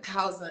sent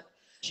 1,000.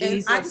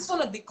 And I just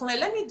want to declare,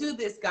 let me do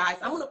this, guys.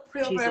 I'm going to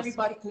pray over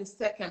everybody in a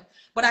second.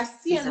 But I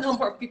see a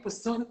number of people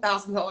sowing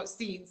 $1,000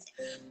 seeds.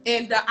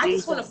 And I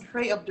just want to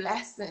pray a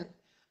blessing.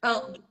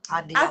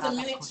 As a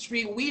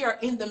ministry, we are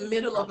in the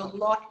middle of a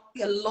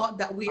lot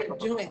that we are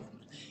doing.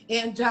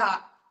 And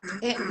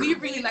we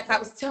really, like I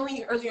was telling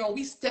you earlier on,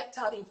 we stepped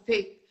out in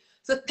faith.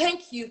 So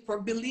thank you for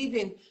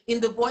believing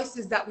in the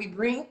voices that we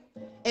bring.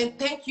 And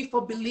thank you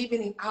for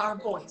believing in our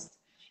voice.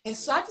 And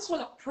so I just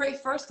want to pray,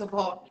 first of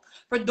all,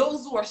 for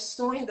those who are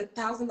sowing the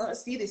 $1,000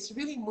 seed. It's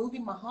really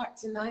moving my heart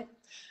tonight.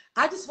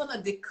 I just want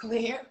to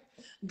declare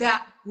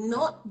that,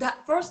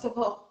 first of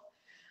all,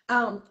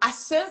 I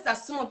sense that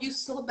some of you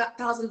sold that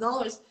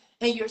 $1,000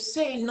 and you're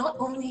saying not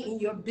only in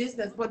your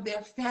business, but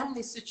their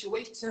family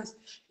situations,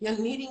 you're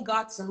needing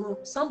God to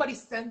move. Somebody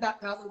sent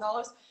that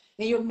 $1,000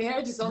 and your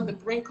marriage is on the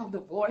brink of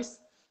divorce.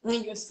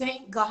 And you're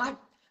saying, God,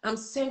 I'm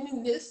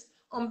sending this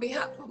on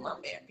behalf of my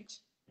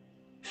marriage.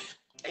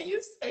 And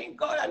you're saying,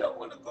 God, I don't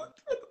want to go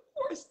through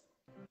divorce.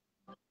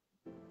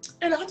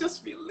 And I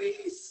just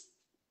release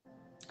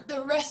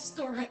the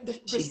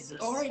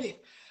restorative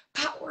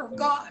power of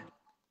God.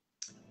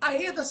 I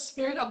hear the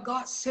Spirit of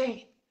God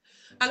saying,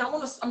 and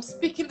I'm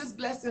speaking this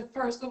blessing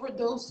first over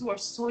those who are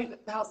sowing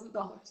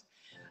 $1,000.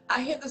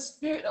 I hear the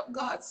Spirit of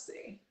God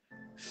saying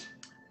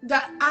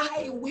that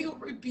I will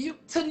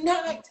rebuke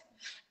tonight.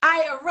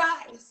 I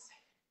arise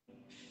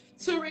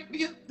to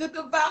rebuke the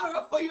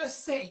devourer for your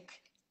sake.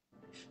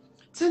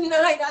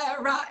 Tonight I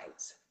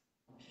arise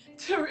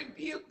to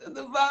rebuke the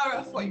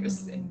devourer for your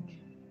sake.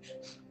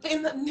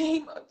 In the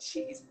name of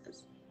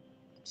Jesus.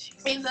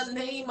 In the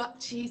name of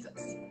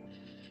Jesus.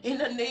 In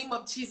the name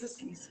of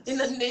Jesus. In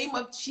the name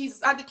of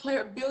Jesus. I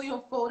declare $1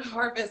 billion-fold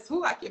harvest.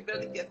 I can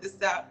barely get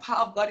this out.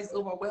 Power of God is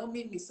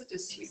overwhelming me. Such a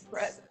sweet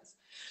presence.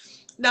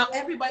 Now,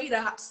 everybody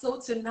that have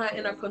sold tonight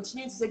and are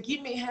continuing to say,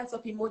 give me a hands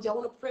up emoji. I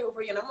want to pray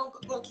over you. And I'm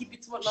not going to keep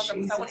it too much longer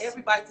because I want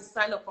everybody to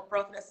sign up for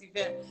Prophetess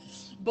event.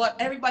 But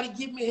everybody,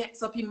 give me a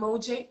hands up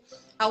emoji.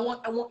 I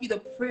want you to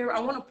pray.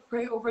 I want to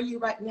pray over you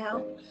right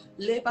now.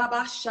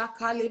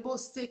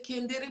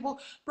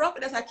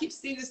 Prophetess, I keep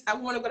seeing this. I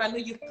want to, but I know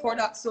you've poured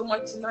out so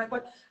much tonight.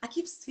 But I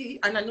keep seeing,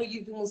 and I know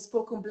you've doing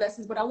spoken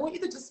blessings. But I want you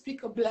to just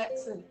speak a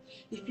blessing,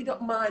 if you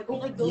don't mind,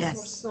 over those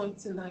who are sowing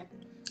tonight.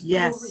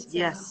 Yes,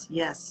 yes,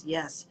 yes,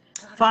 yes.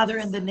 Father,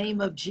 in the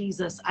name of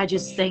Jesus, I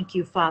just thank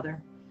you,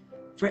 Father,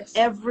 for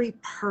every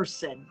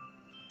person,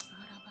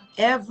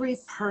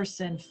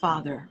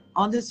 Father,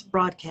 on this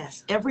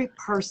broadcast, every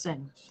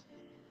person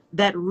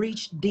that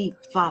reached deep,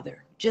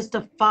 Father, just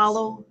to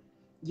follow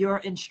your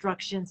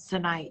instructions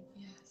tonight,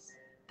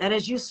 that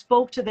as you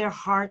spoke to their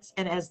hearts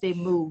and as they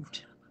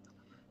moved,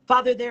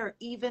 Father, there are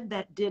even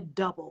that did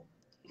double,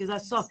 because I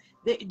saw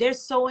they're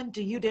sowing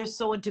to you, they're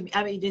sowing to me.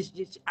 I mean,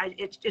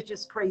 it's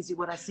just crazy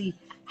what I see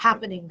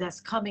happening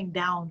that's coming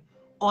down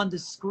on the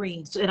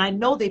screen. So, and I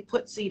know they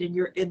put seed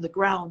in the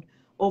ground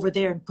over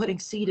there and putting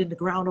seed in the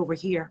ground over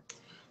here.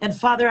 And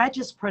Father, I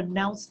just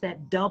pronounce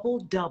that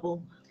double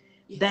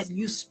that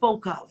you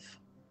spoke of.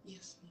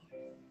 Yes,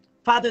 Lord.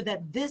 Father,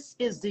 that this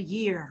is the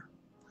year,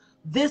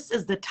 this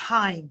is the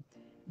time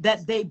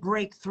that they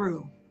break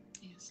through.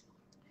 Yes.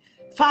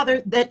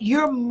 Father, that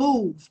you're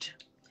moved,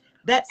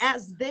 that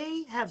as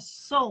they have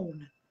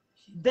sown,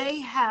 they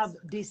have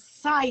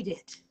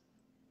decided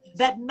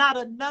that not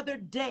another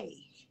day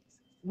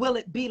will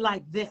it be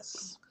like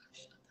this.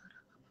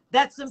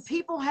 That some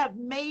people have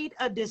made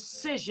a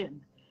decision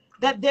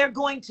that they're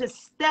going to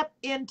step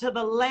into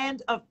the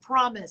land of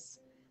promise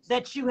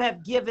that you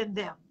have given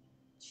them.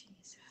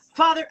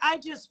 Father, I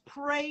just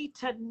pray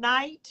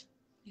tonight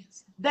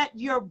that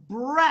your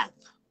breath,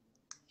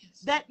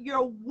 that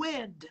your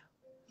wind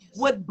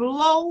would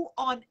blow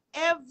on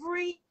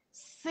every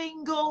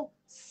single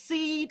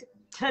seed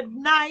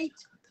tonight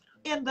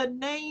in the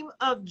name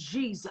of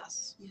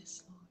Jesus.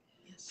 Yes, Lord.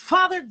 Yes.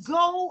 Father,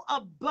 go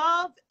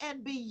above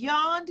and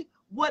beyond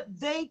what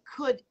they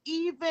could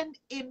even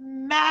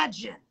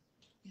imagine.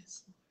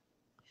 Yes, Lord.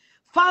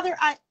 Father,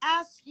 I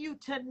ask you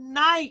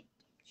tonight,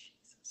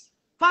 Jesus.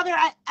 Father,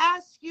 I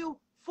ask you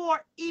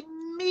for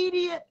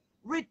immediate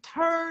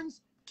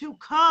returns to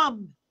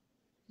come.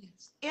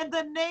 Yes. In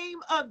the name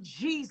of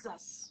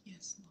Jesus.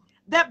 Yes, Lord.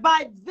 That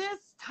by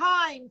this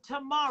time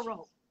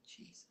tomorrow,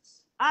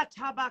 Jesus.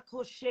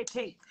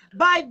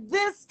 By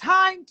this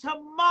time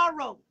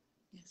tomorrow,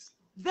 Yes,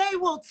 they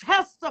will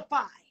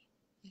testify.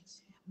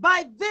 yes,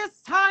 By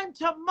this time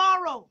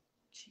tomorrow,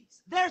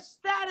 Jesus. their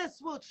status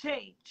will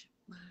change.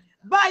 My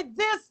God. By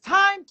this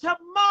time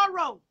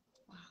tomorrow,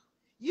 Wow.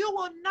 you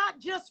will not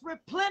just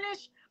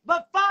replenish,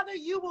 but Father,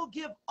 you will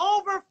give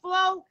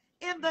overflow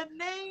in the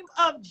name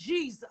of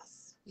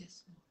Jesus.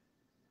 Yes, Lord.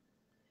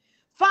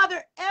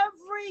 Father,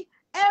 every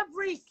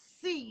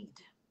seed,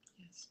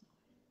 Yes, Lord.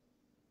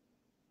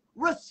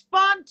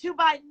 respond to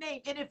by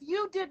name. And if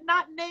you did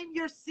not name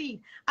your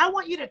seed, I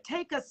want you to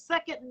take a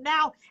second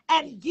now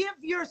and give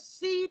your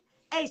seed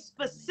a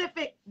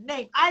specific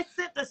name. I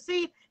sent the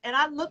seed and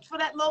I looked for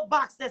that little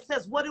box that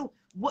says,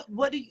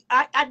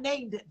 I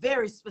named it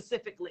very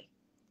specifically.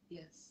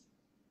 Yes.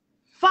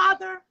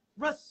 Father,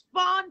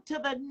 respond to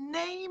the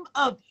name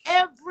of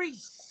every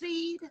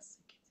seed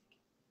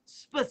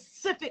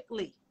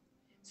specifically,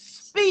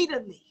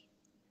 speedily,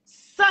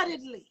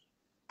 suddenly,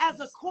 as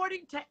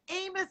according to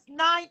Amos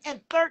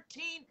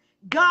 9:13,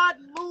 God,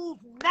 move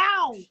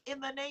now in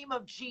the name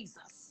of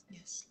Jesus.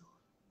 Yes, Lord.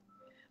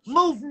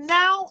 Move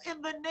now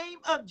in the name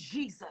of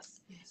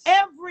Jesus. Yes.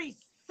 Every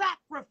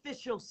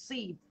sacrificial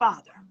seed,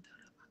 Father.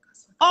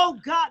 Oh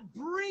God,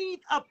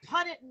 breathe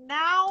upon it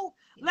now.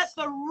 Yes. Let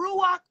the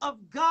Ruach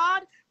of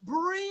God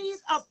breathe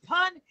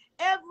upon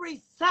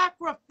every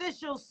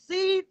sacrificial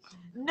seed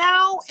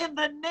now in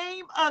the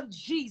name of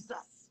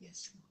Jesus.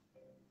 Yes, Lord.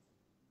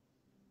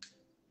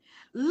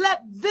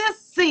 Let this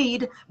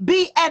seed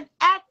be an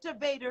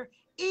activator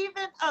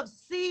even of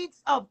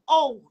seeds of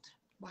old.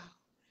 Wow.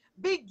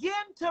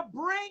 Begin to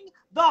bring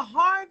the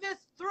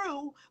harvest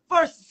through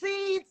for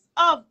seeds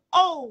of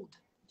old.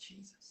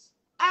 Jesus.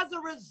 As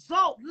a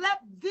result, let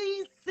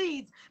these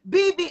seeds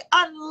be the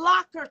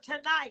unlocker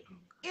tonight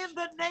in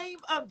the name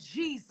of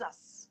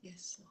Jesus.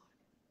 Yes, Lord.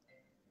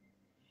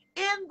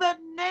 In the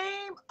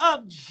name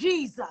of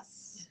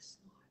Jesus. Yes,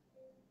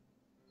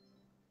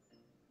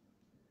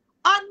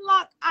 Lord.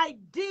 Unlock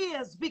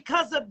ideas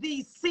because of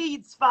these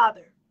seeds,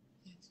 Father.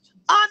 Yes,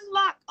 Jesus.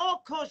 Unlock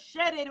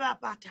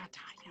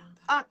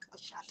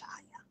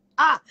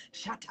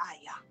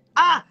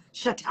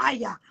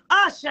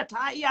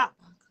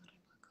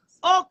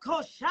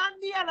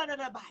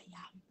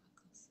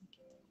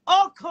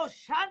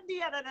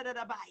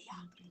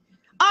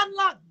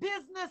unlock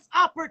business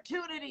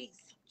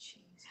opportunities.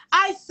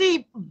 I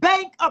see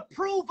bank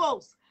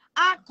approvals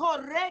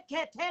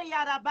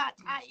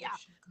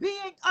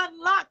being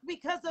unlocked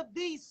because of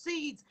these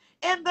seeds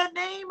in the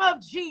name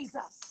of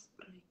Jesus.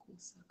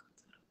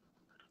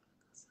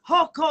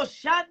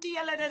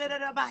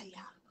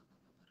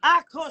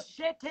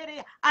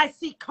 I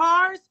see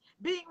cars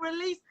being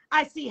released.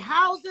 I see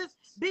houses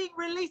being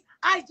released.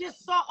 I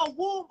just saw a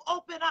womb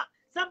open up.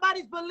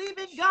 Somebody's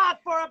believing God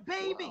for a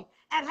baby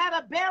and had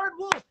a barren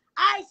womb.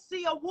 I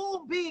see a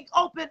womb being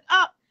opened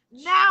up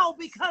now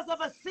because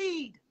of a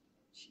seed.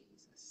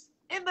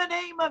 In the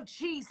name of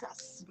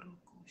Jesus.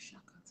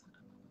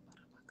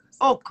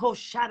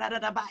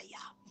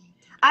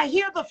 I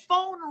hear the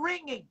phone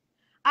ringing.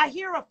 I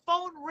hear a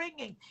phone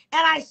ringing,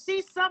 and I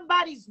see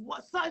somebody's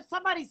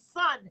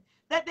son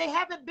that they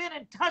haven't been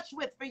in touch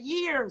with for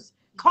years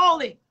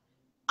calling,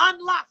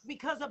 unlocked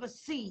because of a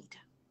seed.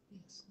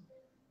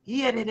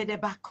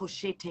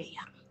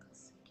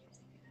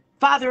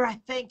 Father, I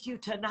thank you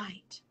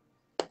tonight.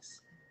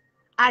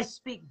 I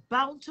speak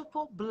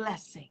bountiful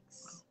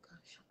blessings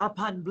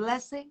upon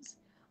blessings,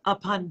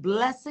 upon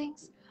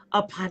blessings,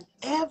 upon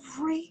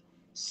every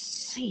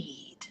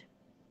seed.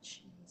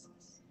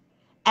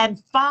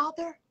 And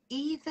Father,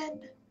 even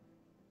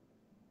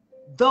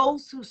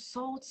those who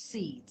sowed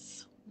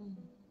seeds,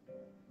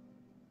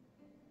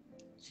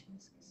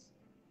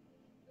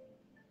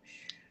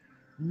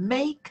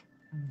 make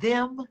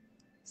them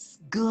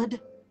good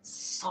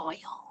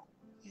soil,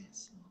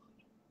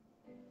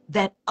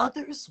 that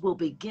others will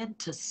begin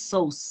to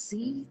sow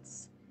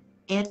seeds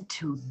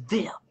into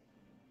them.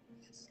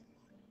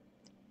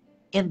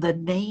 In the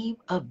name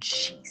of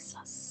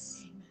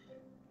Jesus.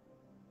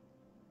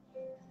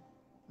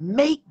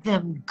 Make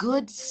them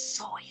good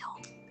soil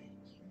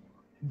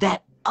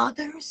that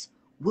others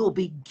will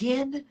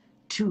begin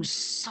to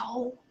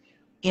sow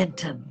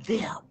into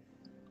them.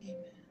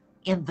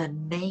 In the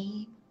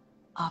name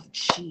of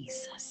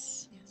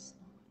Jesus.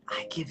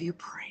 I give you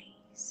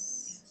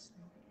praise.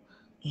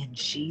 In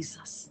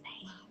Jesus'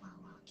 name.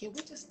 Can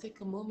we just take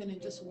a moment and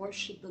just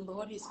worship the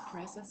Lord? His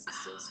presence is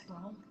so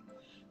strong.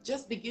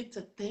 Just begin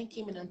to thank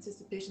him in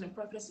anticipation. And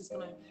Prophetess is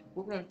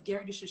we're gonna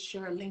Gary, you should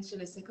share a link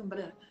in a second,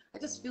 but I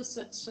just feel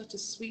such a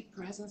sweet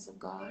presence of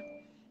God.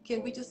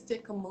 Can we just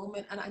take a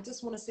moment? And I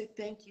just want to say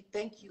thank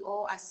you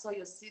all. I saw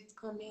your seeds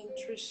come in,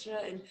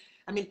 Trisha, and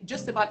I mean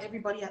just about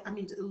everybody. I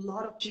mean a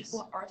lot of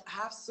people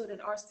have stood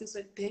and are still.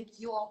 So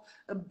thank you all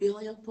a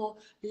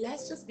billionfold.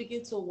 Let's just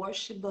begin to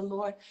worship the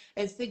Lord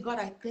and say, God,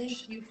 I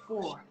thank you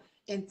for.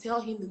 And tell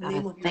him the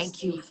name of your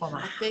seed.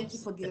 I thank you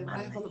for the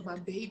arrival of my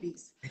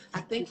babies. I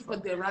thank you for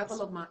the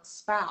arrival of my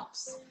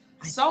spouse.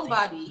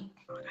 Somebody,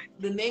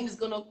 the name is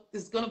gonna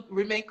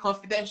remain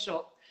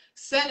confidential.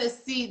 Send a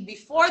seed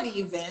before the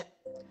event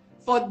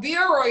for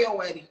their royal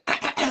wedding.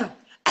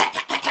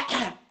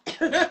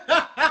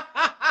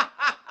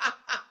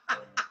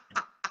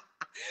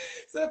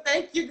 So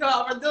thank you,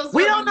 God, for those.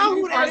 We don't know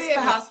who that is.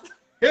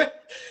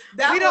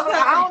 I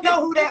don't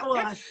know who that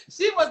was.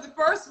 She was the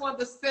first one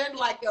to send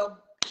like a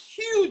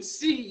huge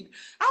seed.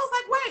 I was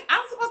like, wait,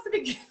 I'm supposed to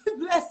be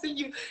blessing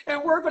you,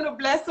 and we're going to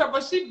bless her,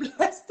 but she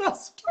blessed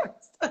us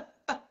first.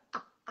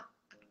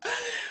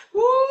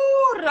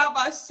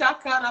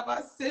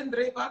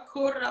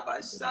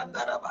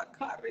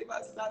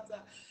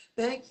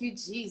 Thank you,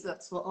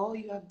 Jesus, for all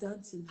you have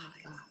done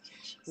tonight, God.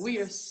 We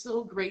are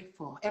so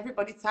grateful.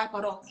 Everybody type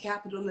out all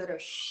capital letter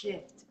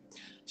shift.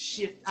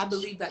 Shift. I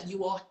believe that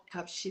you all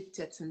have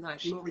shifted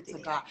tonight. Glory to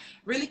God.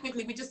 Really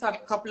quickly, we just have a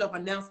couple of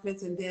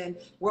announcements, and then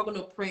we're going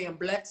to pray and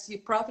bless you.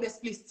 Prophetess,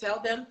 please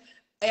tell them.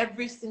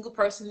 Every single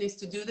person needs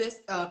to do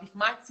this. If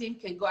my team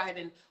can go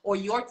ahead or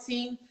your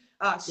team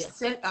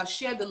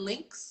share the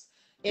links,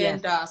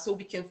 and so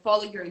we can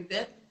follow your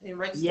event and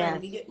register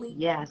immediately.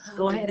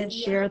 Go ahead and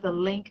share the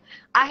link.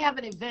 I have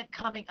an event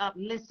coming up.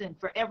 Listen,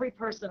 for every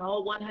person,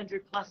 all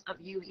 100 plus of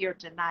you here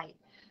tonight,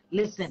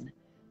 listen.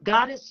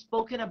 God has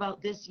spoken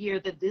about this year,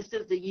 that this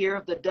is the year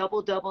of the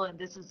double, and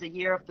this is the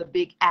year of the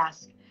big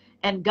ask.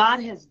 And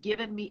God has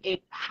given me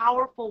a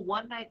powerful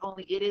one night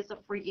only. It is a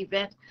free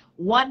event,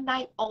 one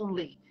night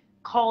only,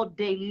 called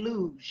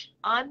Deluge,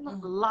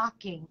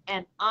 Unlocking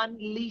and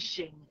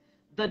Unleashing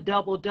the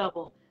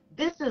Double.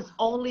 This is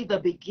only the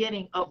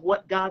beginning of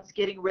what God's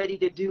getting ready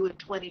to do in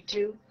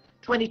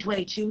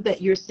 2022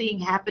 that you're seeing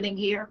happening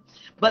here.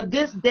 But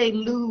this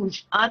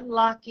Deluge,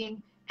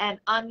 Unlocking and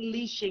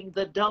Unleashing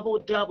the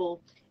Double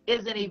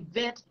is an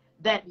event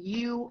that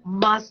you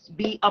must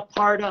be a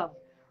part of.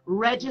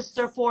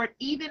 Register for it.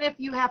 Even if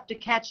you have to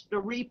catch the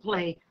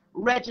replay,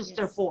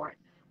 register for it.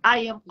 I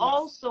am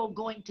also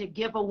going to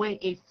give away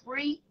a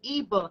free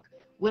ebook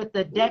with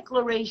the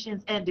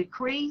declarations and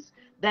decrees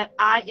that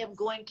I am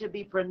going to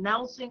be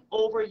pronouncing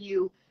over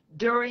you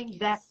during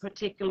that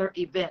particular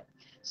event.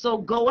 So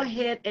go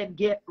ahead and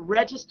get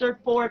registered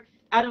for it.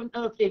 I don't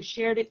know if they've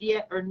shared it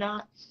yet or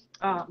not.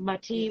 My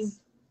team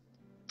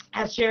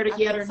has shared it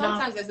yet or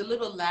not. Sometimes there's a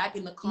little lag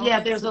in the comments. Yeah,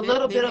 there's a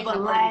little bit of a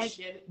lag,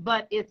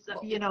 but it's,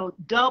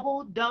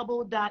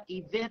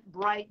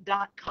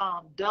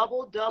 double.eventbrite.com.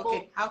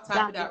 Okay, I'll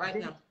type it out right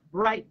now.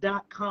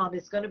 Brite.com.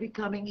 It's going to be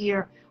coming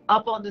here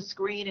up on the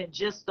screen in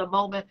just a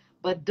moment,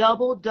 but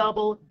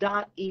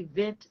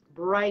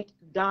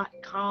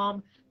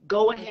double.eventbrite.com.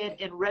 Go ahead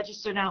and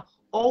register now.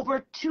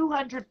 Over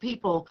 200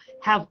 people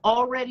have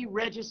already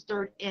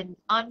registered in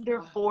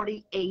under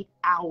 48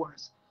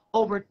 hours.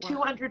 Over Wow.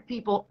 200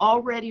 people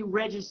already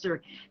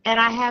registered. And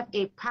I have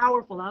a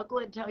powerful, I'll go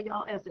ahead and tell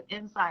y'all as an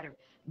insider,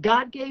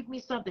 God gave me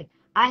something.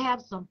 I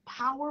have some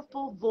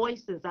powerful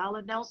voices, I'll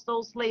announce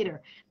those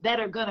later, that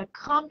are going to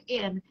come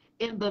in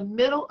the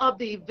middle of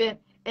the event,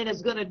 and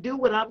it's going to do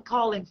what I'm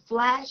calling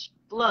flash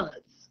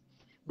floods.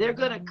 They're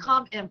going to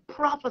come and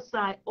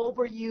prophesy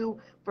over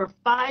you for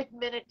 5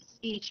 minutes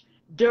each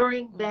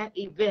during that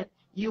event.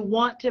 You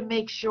want to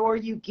make sure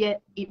you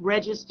get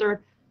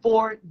registered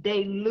for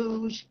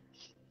Deluge,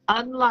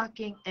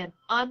 unlocking and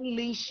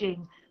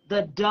unleashing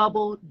the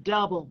double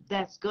double.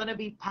 That's going to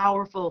be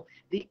powerful.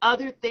 The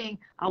other thing,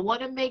 I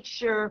want to make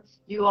sure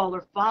you all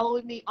are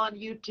following me on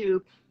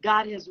YouTube.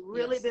 God has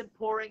really been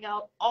pouring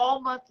out all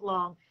month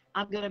long.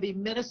 I'm going to be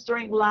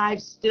ministering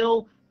live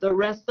still the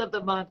rest of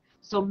the month.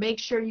 So make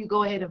sure you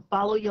go ahead and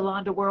follow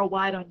Yolanda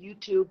Worldwide on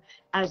YouTube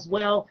as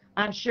well.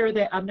 I'm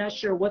not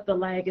sure what the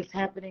lag is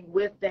happening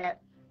with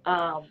that.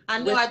 I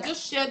know. I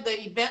just shared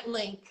the event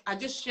link. I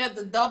just shared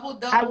the double.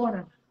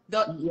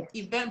 The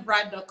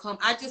eventbrite.com.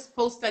 I just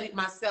posted it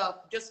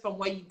myself just from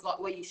where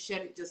you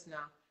shared it just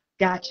now.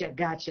 Gotcha.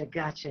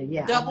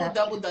 Yeah.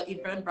 Double the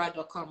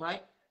eventbrite.com,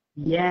 right?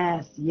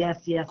 Yes.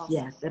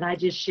 Awesome. And I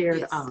just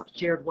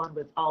shared one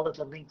with all of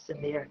the links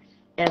in there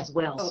as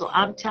well. Okay. So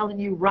I'm telling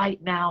you right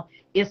now,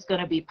 it's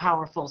going to be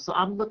powerful. So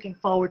I'm looking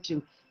forward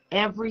to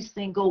every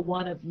single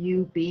one of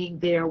you being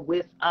there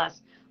with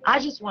us. I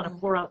just want to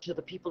pour out to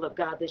the people of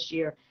God this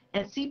year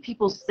and see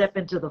people step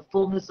into the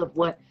fullness of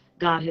what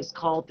God has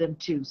called them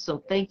to.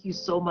 So thank you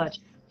so much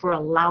for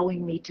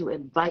allowing me to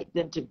invite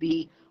them to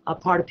be a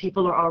part of.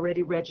 People are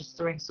already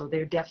registering, so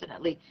they're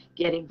definitely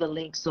getting the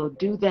link. So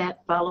do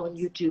that, follow on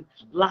YouTube.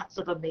 Lots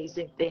of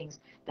amazing things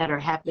that are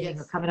happening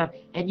or coming up.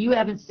 And you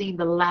haven't seen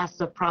the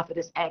last of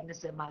Prophetess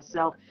Agnes and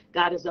myself.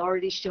 God has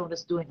already shown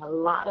us doing a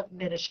lot of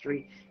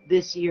ministry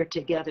this year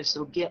together,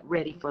 so get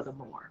ready for the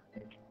more.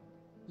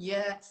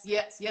 Yes.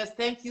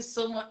 Thank you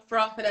so much,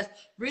 Prophetess.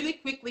 Really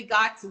quickly,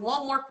 guys,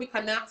 one more quick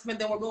announcement,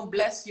 then we're going to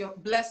bless you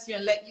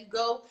and let you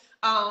go.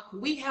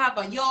 We have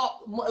a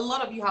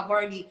lot of you have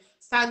already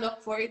signed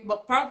up for it,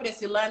 but Prophetess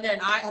Yolanda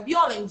and I, have you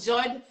all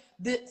enjoyed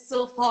this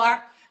so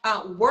far?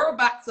 We're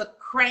about to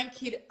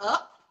crank it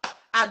up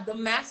at the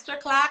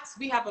masterclass.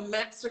 We have a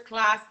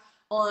masterclass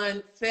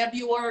on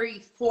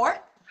February 4th.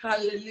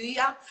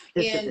 Hallelujah.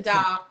 It's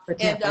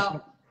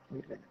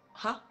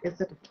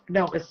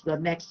the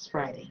next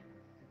Friday.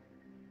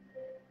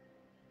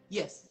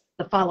 Yes.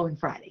 The following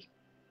Friday.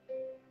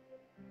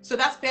 So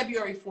that's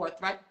February 4th,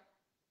 right?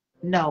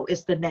 No,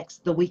 it's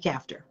the week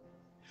after.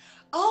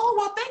 Oh,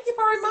 well, thank you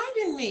for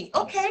reminding me.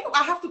 Okay,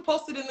 I have to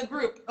post it in the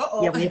group.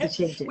 Yeah, we have to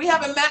change it. We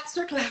have a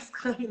master class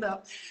coming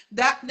up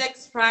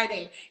next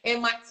Friday,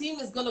 and my team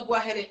is going to go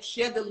ahead and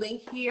share the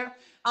link here.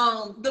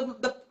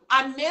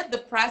 I made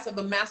the price of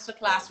the master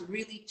class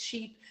really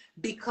cheap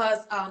because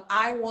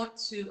I want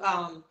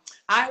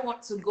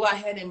to go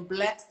ahead and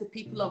bless the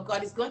people of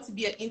God. It's going to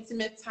be an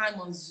intimate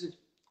time on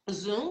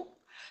Zoom.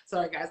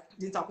 Sorry, guys,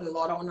 been talking a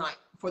lot all night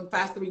for the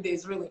past 3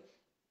 days, really.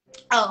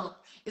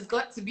 It's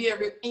going to be a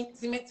real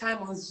intimate time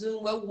on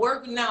Zoom where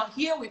we're now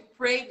here. We've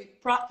prayed,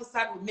 we've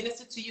prophesied, we've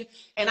ministered to you,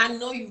 and I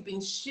know you've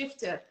been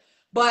shifted.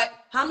 But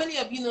how many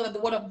of you know that the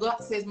Word of God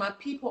says, "My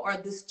people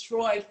are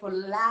destroyed for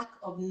lack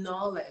of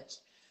knowledge"?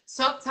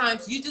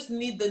 Sometimes you just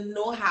need the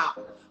know-how.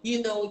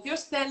 You know, if you're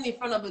standing in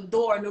front of a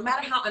door, no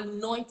matter how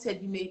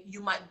anointed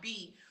you might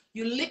be,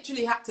 you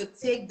literally have to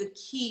take the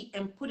key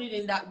and put it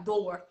in that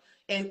door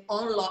and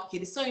unlock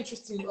it. It's so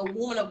interesting. A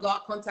woman of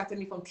God contacted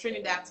me from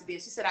Trinidad today.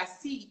 She said, "I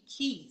see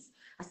keys.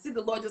 I see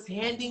the Lord just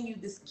handing you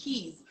these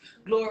keys."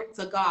 Glory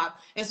to God.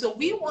 And so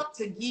we want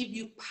to give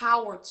you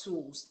power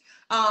tools.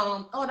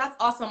 Oh, that's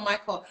awesome,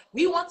 Michael.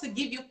 We want to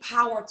give you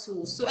power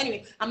tools. So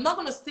anyway, I'm not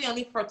going to stay on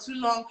it for too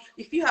long.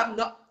 If you have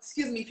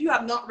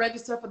not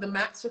registered for the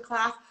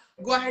masterclass,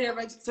 go ahead and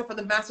register for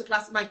the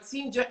masterclass. My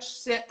team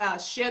just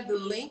shared the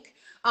link.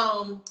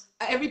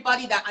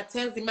 Everybody that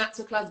attends the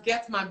masterclass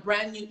gets my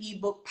brand new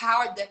ebook,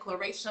 Power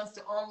Declarations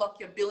to Unlock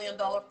Your $1 Billion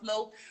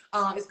Flow.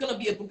 It's going to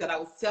be a book that I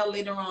will sell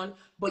later on,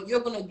 but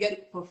you're going to get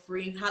it for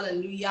free.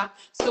 Hallelujah.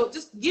 So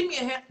just give me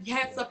a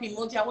hands up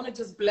emoji. I want to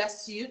just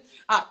bless you.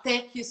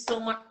 Thank you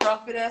so much,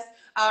 Prophetess,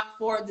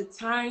 for the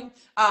time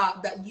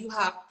that you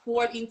have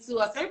poured into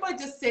us. Everybody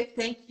just say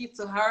thank you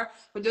to her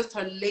for just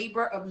her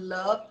labor of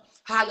love.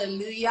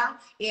 Hallelujah.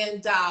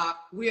 And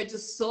we are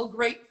just so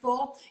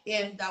grateful,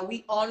 and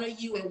we honor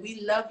you and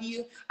we love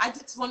you. I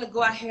just want to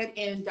go ahead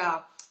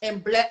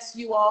and bless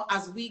you all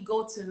as we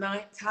go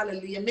tonight.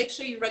 Hallelujah. Make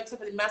sure you register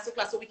for the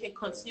masterclass so we can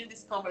continue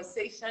this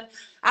conversation.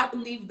 I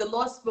believe the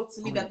Lord spoke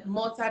to me that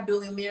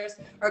multi-billionaires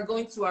are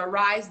going to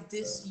arise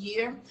this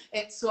year.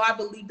 And so I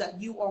believe that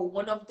you are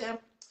one of them.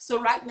 So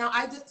right now,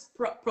 I just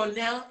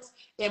pronounce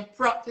and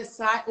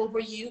prophesy over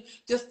you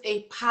just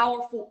a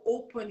powerful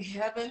open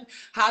heaven.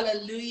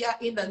 Hallelujah.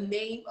 In the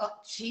name of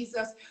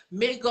Jesus,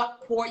 may God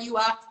pour you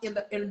out in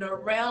the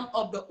realm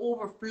of the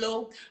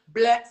overflow.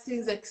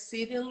 Blessings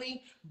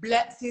exceedingly,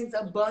 blessings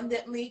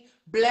abundantly,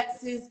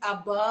 blessings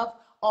above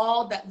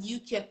all that you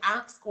can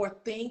ask or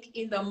think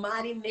in the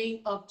mighty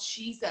name of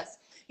Jesus.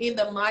 in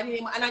the mighty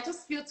name. And I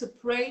just feel to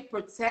pray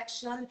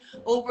protection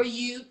over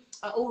you.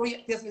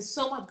 There's been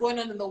so much going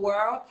on in the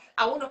world.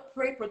 I want to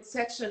pray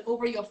protection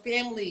over your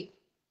family.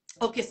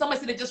 Okay, somebody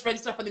said they just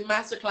registered for the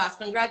masterclass.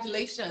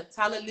 Congratulations.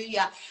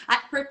 Hallelujah. I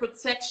pray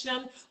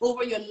protection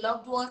over your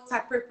loved ones. I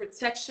pray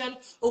protection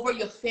over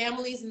your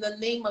families in the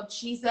name of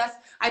Jesus.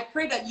 I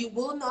pray that you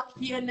will not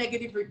hear a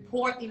negative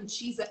report in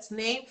Jesus'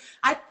 name.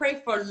 I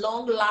pray for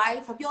long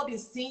life. Have you all been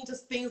seeing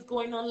just things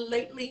going on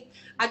lately?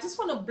 I just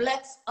want to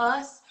bless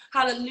us,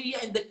 hallelujah,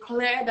 and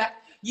declare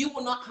that you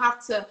will not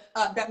have to,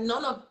 that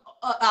none of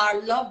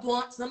our loved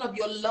ones, none of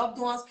your loved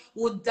ones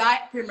will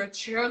die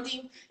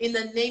prematurely in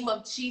the name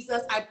of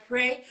Jesus. I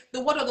pray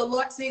the word of the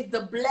Lord says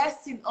the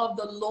blessing of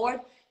the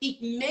Lord,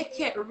 it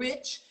maketh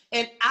rich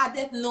and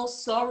addeth no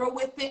sorrow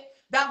with it.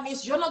 That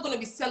means you're not going to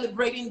be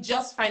celebrating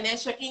just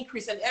financial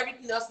increase and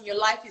everything else in your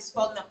life is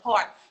falling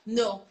apart.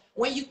 No.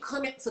 When you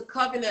come into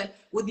covenant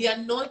with the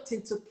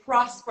anointing to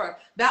prosper,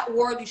 that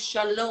word is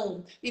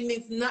shalom. It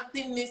means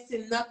nothing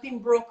missing, nothing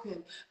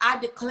broken. I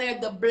declare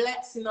the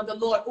blessing of the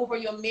Lord over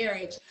your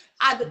marriage.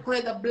 I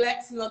declare the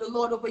blessing of the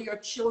Lord over your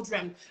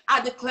children. I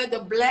declare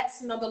the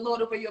blessing of the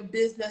Lord over your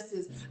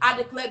businesses. I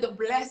declare the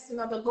blessing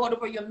of the Lord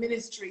over your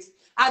ministries.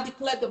 I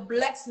declare the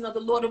blessing of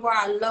the Lord over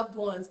our loved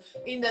ones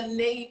in the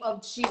name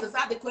of Jesus.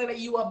 I declare that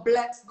you are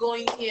blessed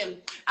going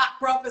in. I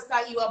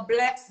prophesy you are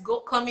blessed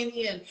coming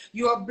in.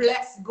 You are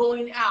blessed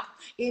going out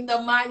in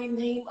the mighty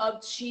name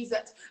of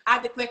Jesus. I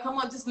declare, come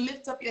on, just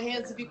lift up your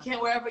hands if you can,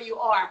 wherever you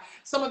are.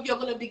 Some of you are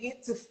going to begin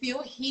to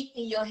feel heat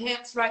in your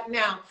hands right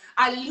now.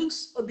 I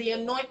loose the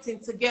anointing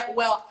to get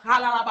wealth.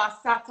 One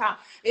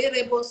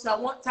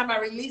time I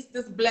released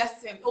this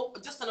blessing,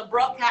 just on a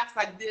broadcast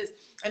like this,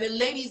 and the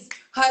lady's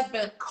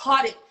husband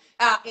caught it.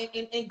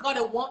 And got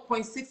a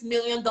 $1.6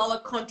 million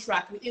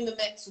contract within the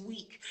next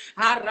week.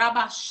 I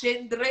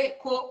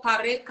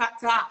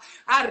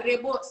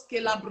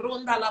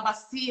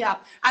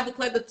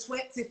declare the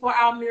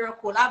 24-hour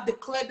miracle. I've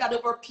declared that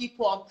over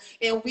people,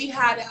 and we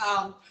had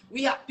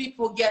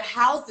people get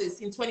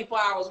houses in 24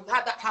 hours. We've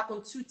had that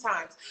happen 2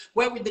 times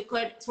where we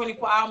declared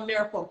 24-hour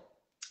miracle.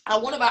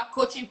 One of our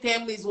coaching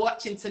families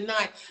watching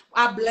tonight,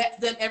 I bless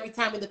them every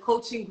time in the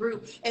coaching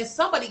group, and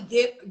somebody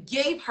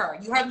gave her,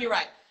 you heard me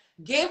right,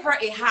 gave her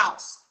a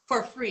house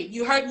for free.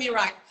 You heard me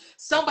right.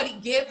 Somebody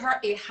gave her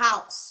a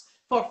house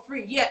for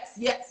free. Yes,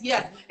 yes,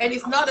 yes. And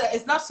it's not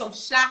some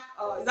shack,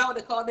 is that what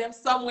they call them,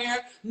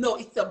 somewhere? No,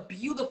 it's a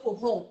beautiful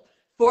home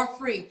for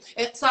free.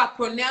 And so I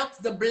pronounce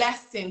the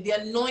blessing, the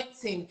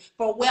anointing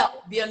for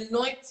wealth, the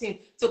anointing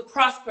to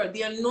prosper,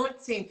 the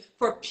anointing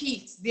for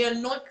peace, the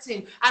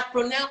anointing I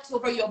pronounce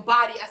over your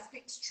body. I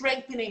speak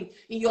strengthening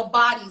in your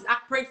bodies. I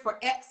pray for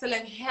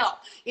excellent health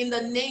in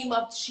the name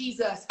of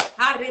Jesus.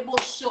 I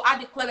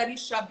declare that it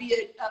shall be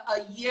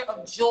a year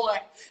of joy.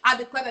 I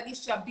declare that it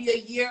shall be a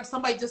year.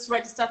 Somebody just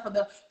registered for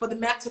the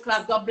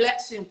masterclass. God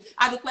bless you.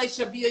 I declare it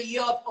shall be a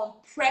year of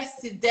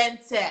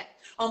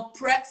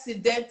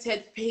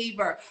unprecedented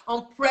favor,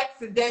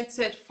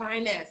 unprecedented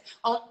finance,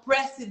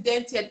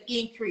 unprecedented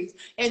increase,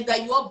 and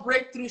that your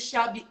breakthrough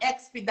shall be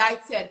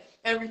expedited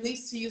and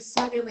released to you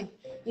suddenly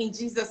in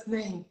Jesus'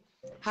 name.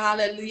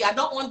 Hallelujah. I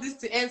don't want this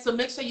to end, so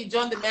make sure you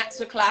join the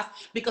master class,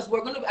 because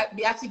we're going to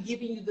be actually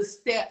giving you the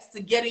steps to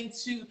get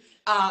into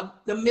the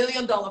 $1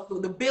 million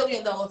flow, the $1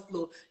 billion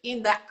flow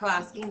in that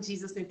class in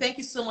Jesus' name. Thank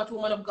you so much,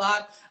 woman of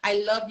God. I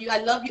love you. I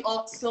love you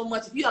all so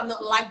much. If you have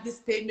not liked this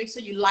page, make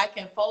sure you like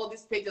and follow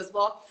this page as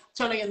well.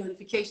 Turn on your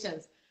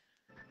notifications.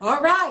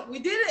 All right, we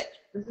did it.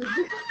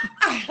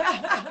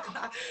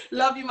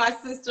 Love you, my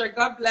sister.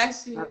 God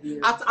bless you.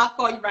 I'll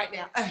call you right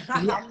now.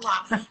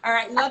 All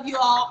right, love you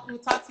all. We'll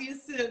talk to you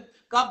soon.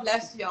 God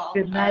bless y'all.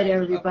 Good night,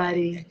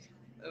 everybody.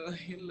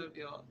 Okay. Love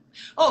y'all.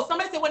 Oh,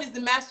 somebody said, when is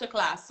the master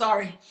class?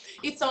 Sorry.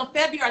 It's on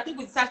February. I think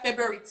we decided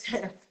February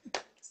 10th.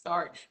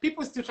 Sorry.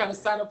 People are still trying to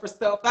sign up for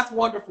stuff. That's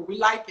wonderful. We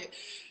like it.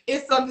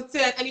 It's on the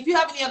 10th. And if you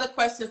have any other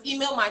questions,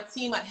 email my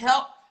team at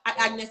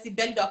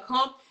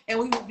help@agnesebedi.com, and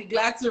we will be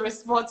glad to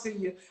respond to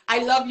you. I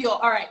love you all.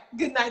 All right.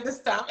 Good night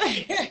this time.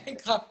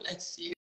 God bless you.